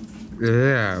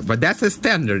 Yeah, but that's a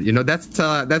standard, that's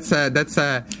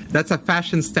a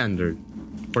fashion standard.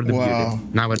 for the Well,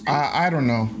 beauty nowadays. I don't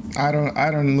know. I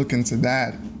don't look into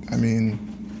that. I mean,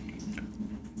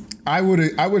 I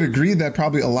would agree that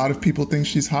probably a lot of people think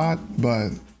she's hot, but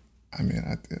I mean,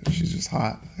 she's just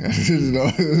hot.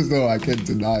 There's no, I can't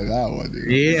deny that one.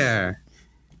 Dude. Yeah.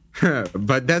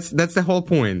 But that's the whole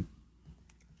point.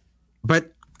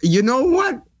 But you know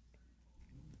what?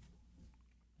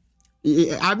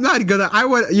 I'm not gonna. I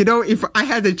would, if I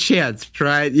had a chance,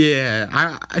 right?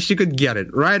 Yeah, she could get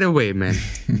it right away, man.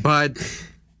 But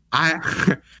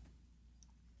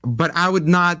but I would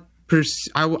not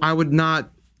I would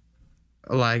not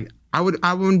like. I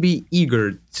wouldn't be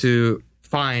eager to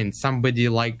find somebody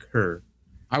like her.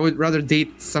 I would rather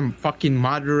date some fucking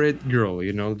moderate girl,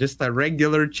 just a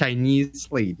regular Chinese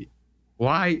lady.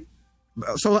 Why?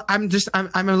 So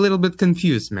I'm a little bit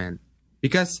confused, man,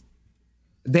 because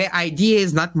the idea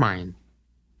is not mine.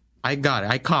 I got it.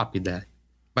 I copied that.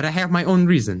 But I have my own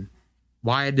reason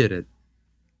why I did it.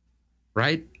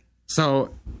 Right?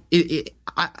 So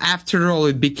after all,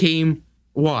 it became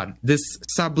what? This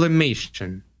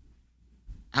sublimation.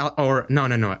 Or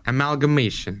no,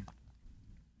 amalgamation.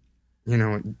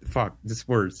 Fuck, these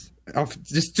words. Of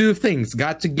just two things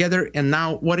got together, and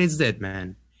now what is it,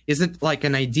 man? Is it like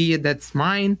an idea that's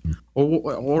mine?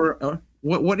 Or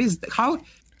what is, how?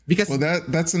 Because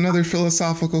that's another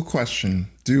philosophical question.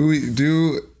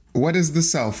 What is the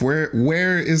self?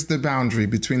 Where is the boundary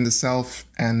between the self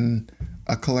and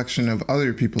a collection of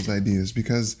other people's ideas?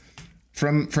 Because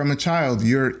from a child,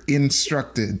 you're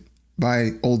instructed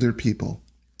by older people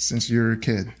since you're a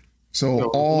kid.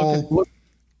 So look.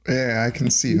 Yeah, I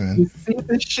can see, man. You see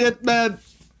this shit, man?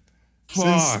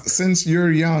 Since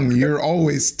you're young, you're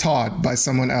always taught by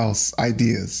someone else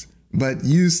ideas. But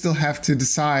you still have to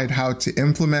decide how to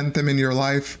implement them in your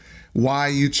life, why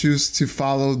you choose to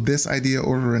follow this idea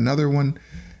over another one.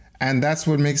 And that's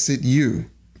what makes it you,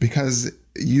 because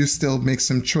you still make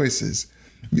some choices.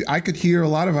 I could hear a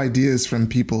lot of ideas from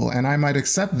people and I might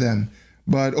accept them,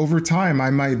 but over time I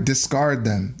might discard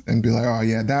them and be like, oh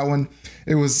yeah, that one,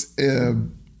 it was a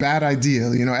bad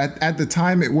idea. At the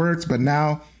time it worked, but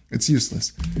now it's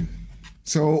useless.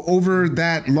 So over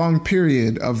that long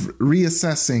period of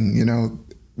reassessing,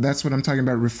 that's what I'm talking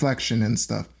about, reflection and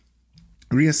stuff.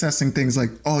 Reassessing things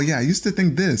like, oh yeah, I used to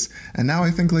think this, and now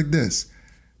I think like this.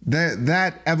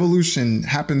 That evolution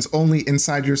happens only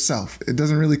inside yourself. It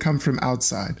doesn't really come from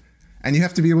outside. And you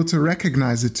have to be able to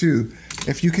recognize it too.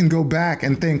 If you can go back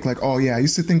and think like, oh yeah, I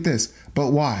used to think this,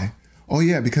 but why? Oh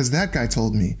yeah, because that guy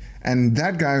told me. And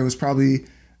that guy was probably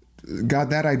got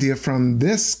that idea from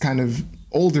this kind of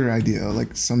older idea,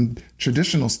 like some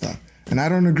traditional stuff. And I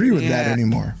don't agree with that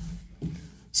anymore.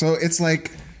 So it's like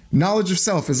knowledge of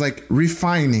self is like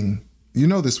refining. You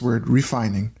know this word,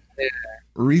 refining. Yeah.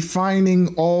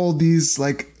 Refining all these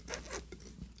ideas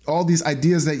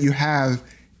that you have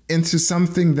into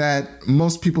something that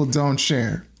most people don't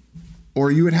share.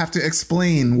 Or you would have to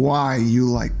explain why you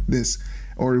like this,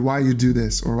 or why you do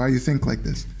this, or why you think like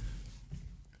this.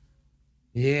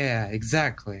 Yeah,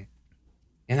 exactly.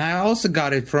 And I also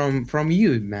got it from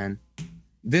you, man.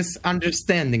 This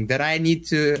understanding that I need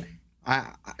to,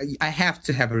 I have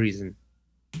to have a reason.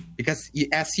 Because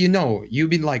as you know, you've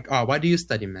been like, oh, why do you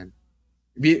study, man?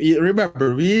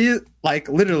 Remember, we like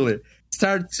literally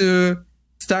start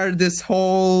this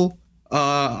whole,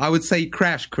 I would say,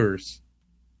 crash course.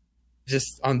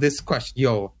 Just on this question,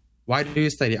 yo, why do you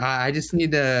study? I just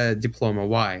need a diploma.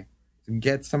 Why? To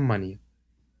get some money.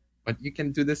 But you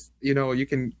can do this, you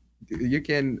can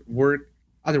work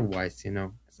otherwise,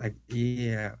 It's like,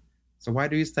 yeah. So why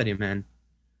do you study, man?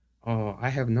 Oh, I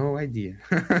have no idea.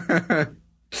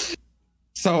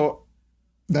 So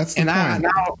that's the point.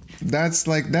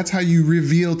 That's how you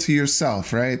reveal to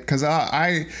yourself, right? Because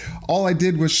all I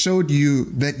did was showed you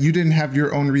that you didn't have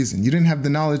your own reason. You didn't have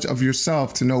the knowledge of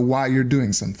yourself to know why you're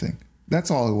doing something. That's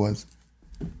all it was.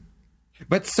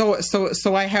 But so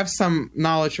I have some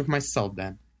knowledge of myself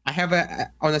then. I have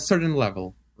on a certain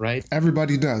level, right?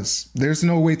 Everybody does. There's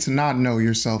no way to not know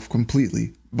yourself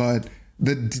completely, but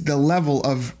the level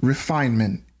of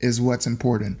refinement is what's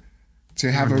important.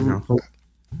 To have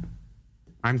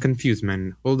I'm confused,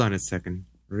 man. Hold on a second.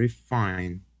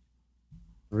 Refine.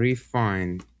 Oh,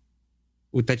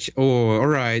 all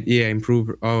right. Yeah, improve.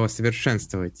 Oh,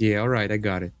 совершенствовать. Yeah, all right. I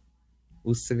got it.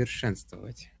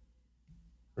 Усовершенствовать.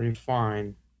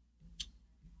 Refine.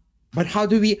 But how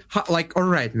do we, all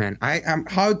right, man,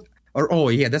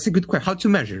 that's a good question. How to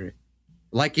measure it?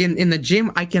 Like in the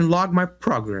gym, I can log my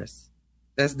progress.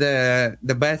 That's the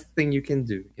best thing you can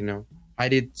do, I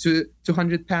did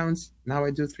 200 pounds, now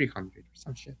I do 300 or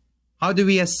some shit. How do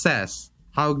we assess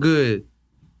how good,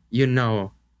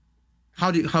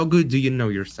 how good do you know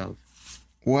yourself?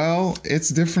 Well, it's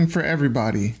different for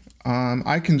everybody.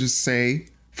 I can just say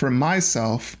for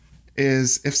myself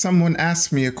is if someone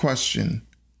asks me a question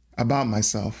about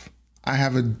myself, I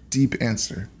have a deep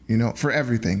answer, for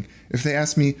everything. If they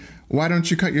ask me, why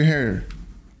don't you cut your hair?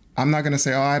 I'm not going to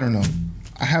say, oh, I don't know.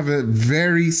 I have a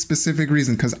very specific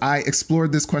reason because I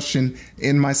explored this question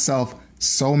in myself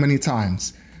so many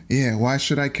times. Yeah, why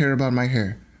should I care about my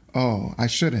hair? Oh, I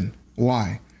shouldn't.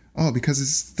 Why? Oh, because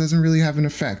it doesn't really have an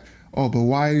effect. Oh, but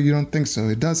why you don't think so?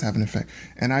 It does have an effect.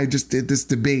 And I just did this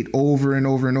debate over and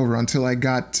over and over until I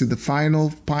got to the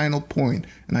final point.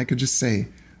 And I could just say,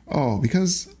 oh,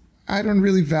 because I don't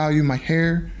really value my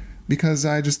hair because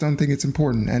I just don't think it's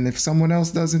important. And if someone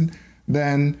else doesn't,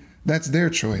 then that's their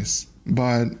choice.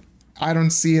 But I don't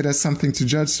see it as something to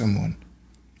judge someone.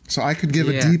 So I could give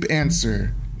a deep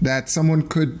answer that someone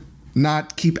could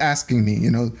not keep asking me.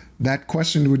 That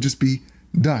question would just be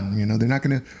done. They're not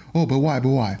going to, oh, but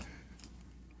why?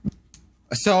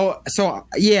 So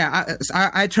yeah,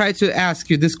 I try to ask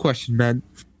you this question, man.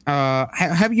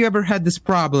 Have you ever had this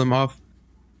problem of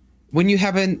when you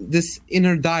have this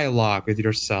inner dialogue with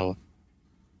yourself,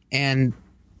 and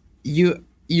you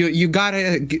got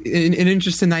an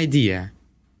interesting idea?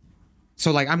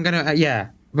 So like I'm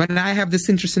gonna when I have this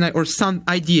interesting or some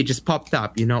idea just popped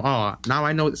up, oh, now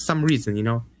I know some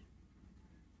reason,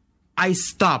 I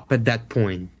stop at that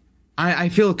point. I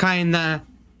feel kinda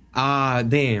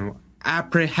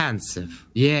apprehensive.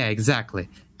 Yeah, exactly.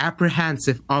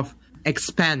 Apprehensive of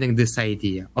expanding this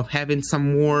idea, of having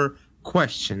some more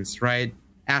questions, right?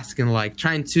 Asking, like,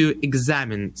 trying to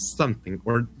examine something,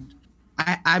 or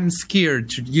I'm scared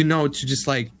to, to just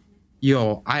like,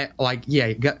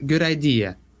 good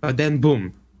idea, but then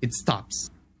boom, it stops,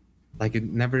 like it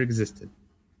never existed.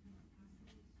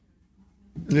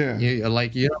 Yeah.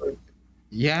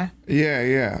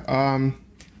 Yeah.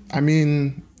 I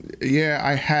mean, yeah,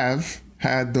 I have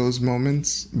had those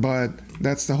moments, but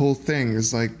that's the whole thing.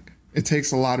 Is like it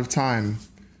takes a lot of time,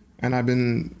 and I've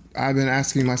been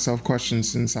asking myself questions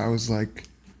since I was like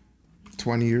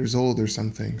 20 years old or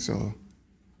something. So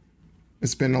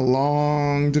it's been a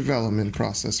long development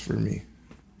process for me.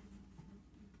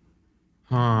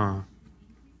 Huh.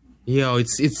 Yo,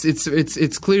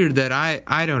 it's clear that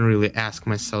I don't really ask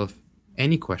myself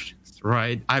any questions,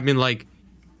 right? I mean, like,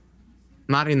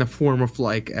 not in the form of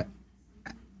like,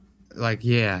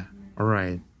 yeah, all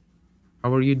right.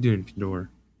 How are you doing, Fedor?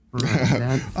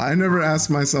 Right, I never asked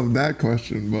myself that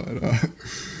question,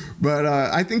 but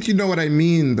I think you know what I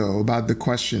mean, though, about the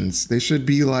questions. They should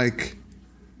be like,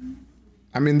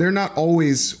 I mean, they're not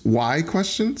always why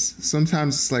questions.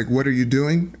 Sometimes it's like, what are you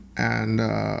doing? And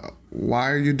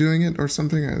why are you doing it or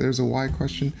something? There's a why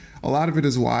question. A lot of it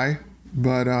is why,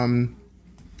 but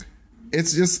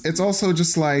it's also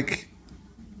just like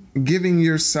giving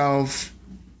yourself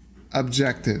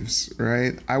objectives,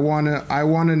 right? I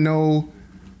wanna know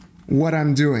what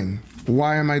I'm doing.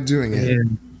 Why am I doing it? Yeah.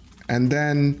 And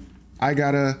then I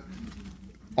gotta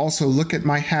also look at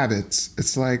my habits.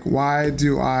 It's like, why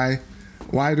do I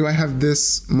have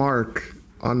this mark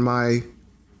on my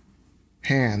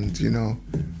hand,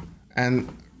 and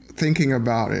thinking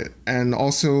about it. And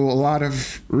also a lot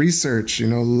of research,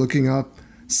 looking up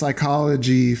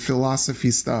psychology,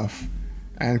 philosophy stuff,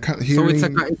 and hearing.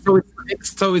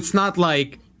 So it's not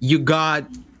like you got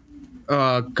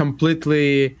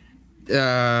completely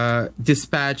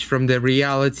dispatched from the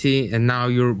reality, and now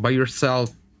you're by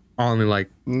yourself, only like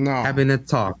having a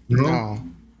talk.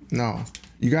 No.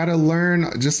 You got to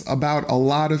learn just about a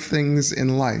lot of things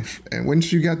in life. And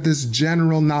once you get this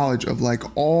general knowledge of like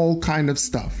all kind of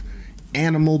stuff,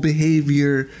 animal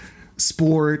behavior,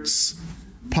 sports,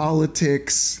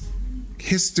 politics,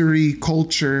 history,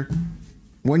 culture,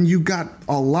 when you got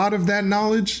a lot of that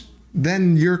knowledge,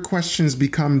 then your questions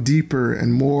become deeper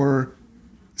and more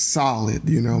solid,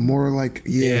 more like,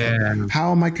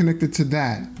 how am I connected to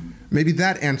that? Maybe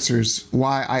that answers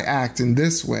why I act in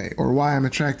this way or why I'm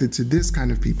attracted to this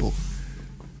kind of people.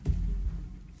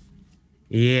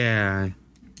 Yeah,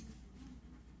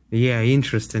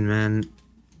 interesting, man.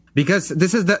 Because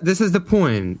this is the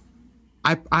point.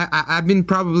 I've been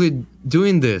probably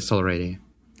doing this already.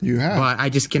 You have, but I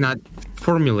just cannot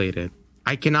formulate it.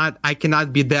 I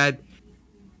cannot be that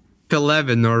Phil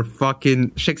or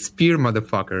fucking Shakespeare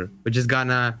motherfucker. We're just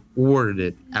gonna word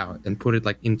it out and put it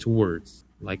like into words.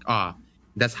 Like,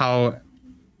 that's how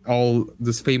all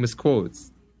these famous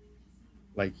quotes,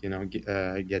 like,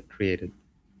 get created.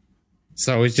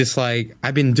 So it's just like,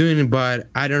 I've been doing it, but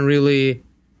I don't really,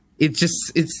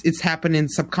 it's happening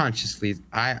subconsciously.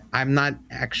 I'm not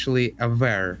actually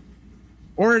aware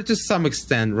or to some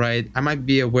extent, right? I might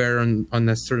be aware on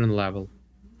a certain level,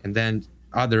 and then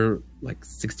other like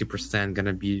 60%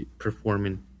 gonna be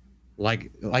performing like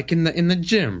in the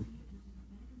gym.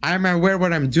 I'm aware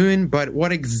what I'm doing, but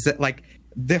what like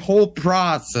the whole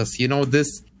process, you know,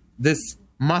 this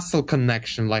muscle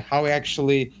connection, like how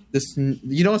actually this,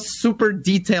 you know, super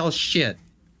detailed shit,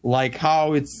 like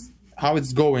how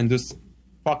it's going, this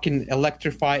fucking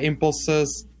electrify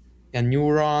impulses and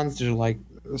neurons, they're like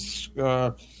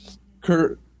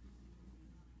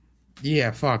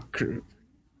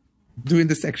doing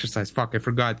this exercise, fuck, I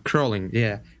forgot, curling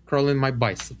my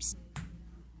biceps.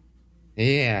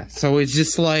 Yeah, so it's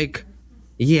just like,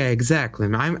 yeah, exactly.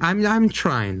 I'm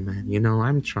trying, man. You know,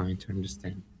 I'm trying to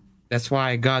understand. That's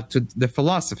why I got to the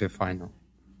philosophy final.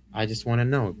 I just want to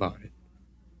know about it.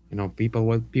 You know,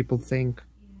 what people think,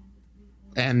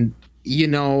 and you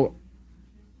know,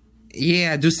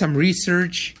 yeah, do some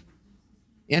research.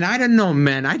 And I don't know,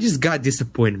 man. I just got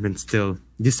disappointed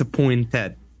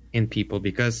in people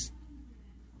because,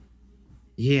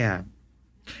 yeah,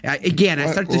 I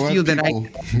start to feel that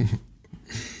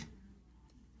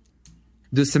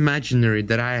this imaginary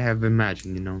that I have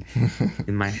imagined, you know,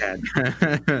 in my head.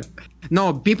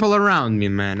 No, people around me,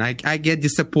 man. I get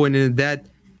disappointed in that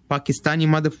Pakistani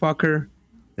motherfucker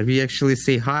that we actually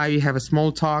say hi, we have a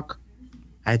small talk.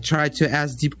 I try to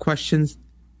ask deep questions.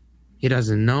 He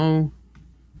doesn't know.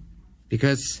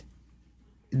 Because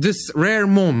this rare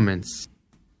moments,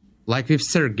 like with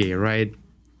Sergey, right?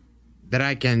 That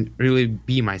I can really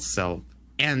be myself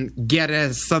and get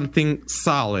something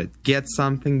solid, get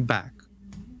something back.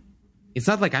 It's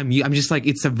not like I'm just like,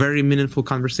 it's a very meaningful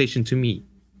conversation to me.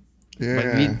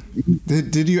 Yeah.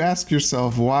 Did you ask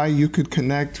yourself why you could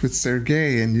connect with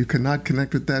Sergey and you could not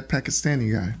connect with that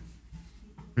Pakistani guy?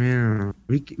 Yeah,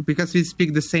 because we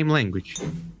speak the same language.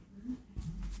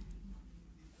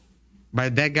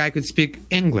 But that guy could speak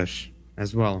English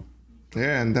as well.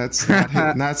 Yeah, and that's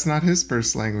not his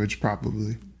first language,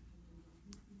 probably.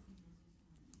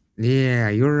 Yeah,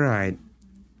 you're right.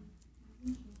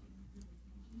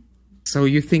 So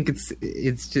you think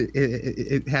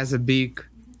it has a big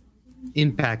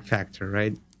impact factor,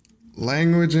 right?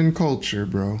 Language and culture,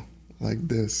 bro. Like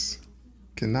this.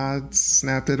 Cannot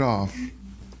snap it off.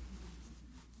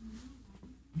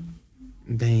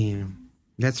 Damn.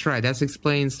 That's right. That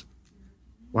explains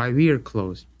why we are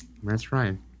close. That's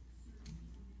right.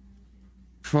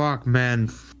 Fuck, man.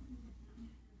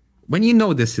 When you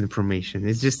know this information,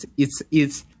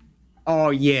 it's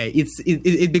oh yeah,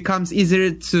 it becomes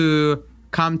easier to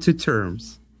come to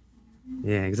terms.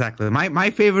 Yeah, exactly.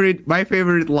 My favorite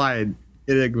line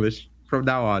in English from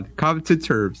now on. Come to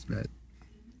terms, man.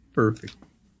 Perfect.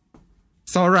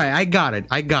 So all right, I got it.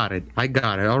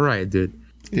 All right, dude.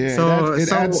 Yeah, so,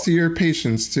 it adds to your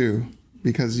patience too,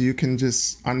 because you can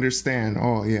just understand.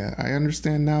 Oh yeah, I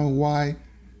understand now why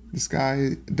this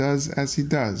guy does as he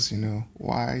does. You know,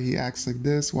 why he acts like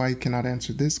this, why he cannot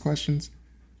answer these questions.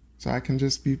 So I can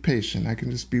just be patient. I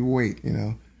can just wait, you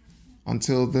know,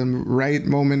 until the right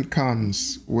moment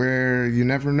comes where you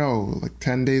never know. Like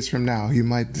 10 days from now, you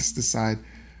might just decide,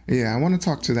 yeah, I want to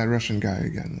talk to that Russian guy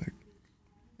again. Like,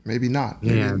 maybe not.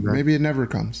 Maybe it never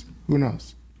comes. Who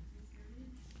knows?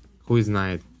 Who is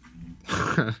not?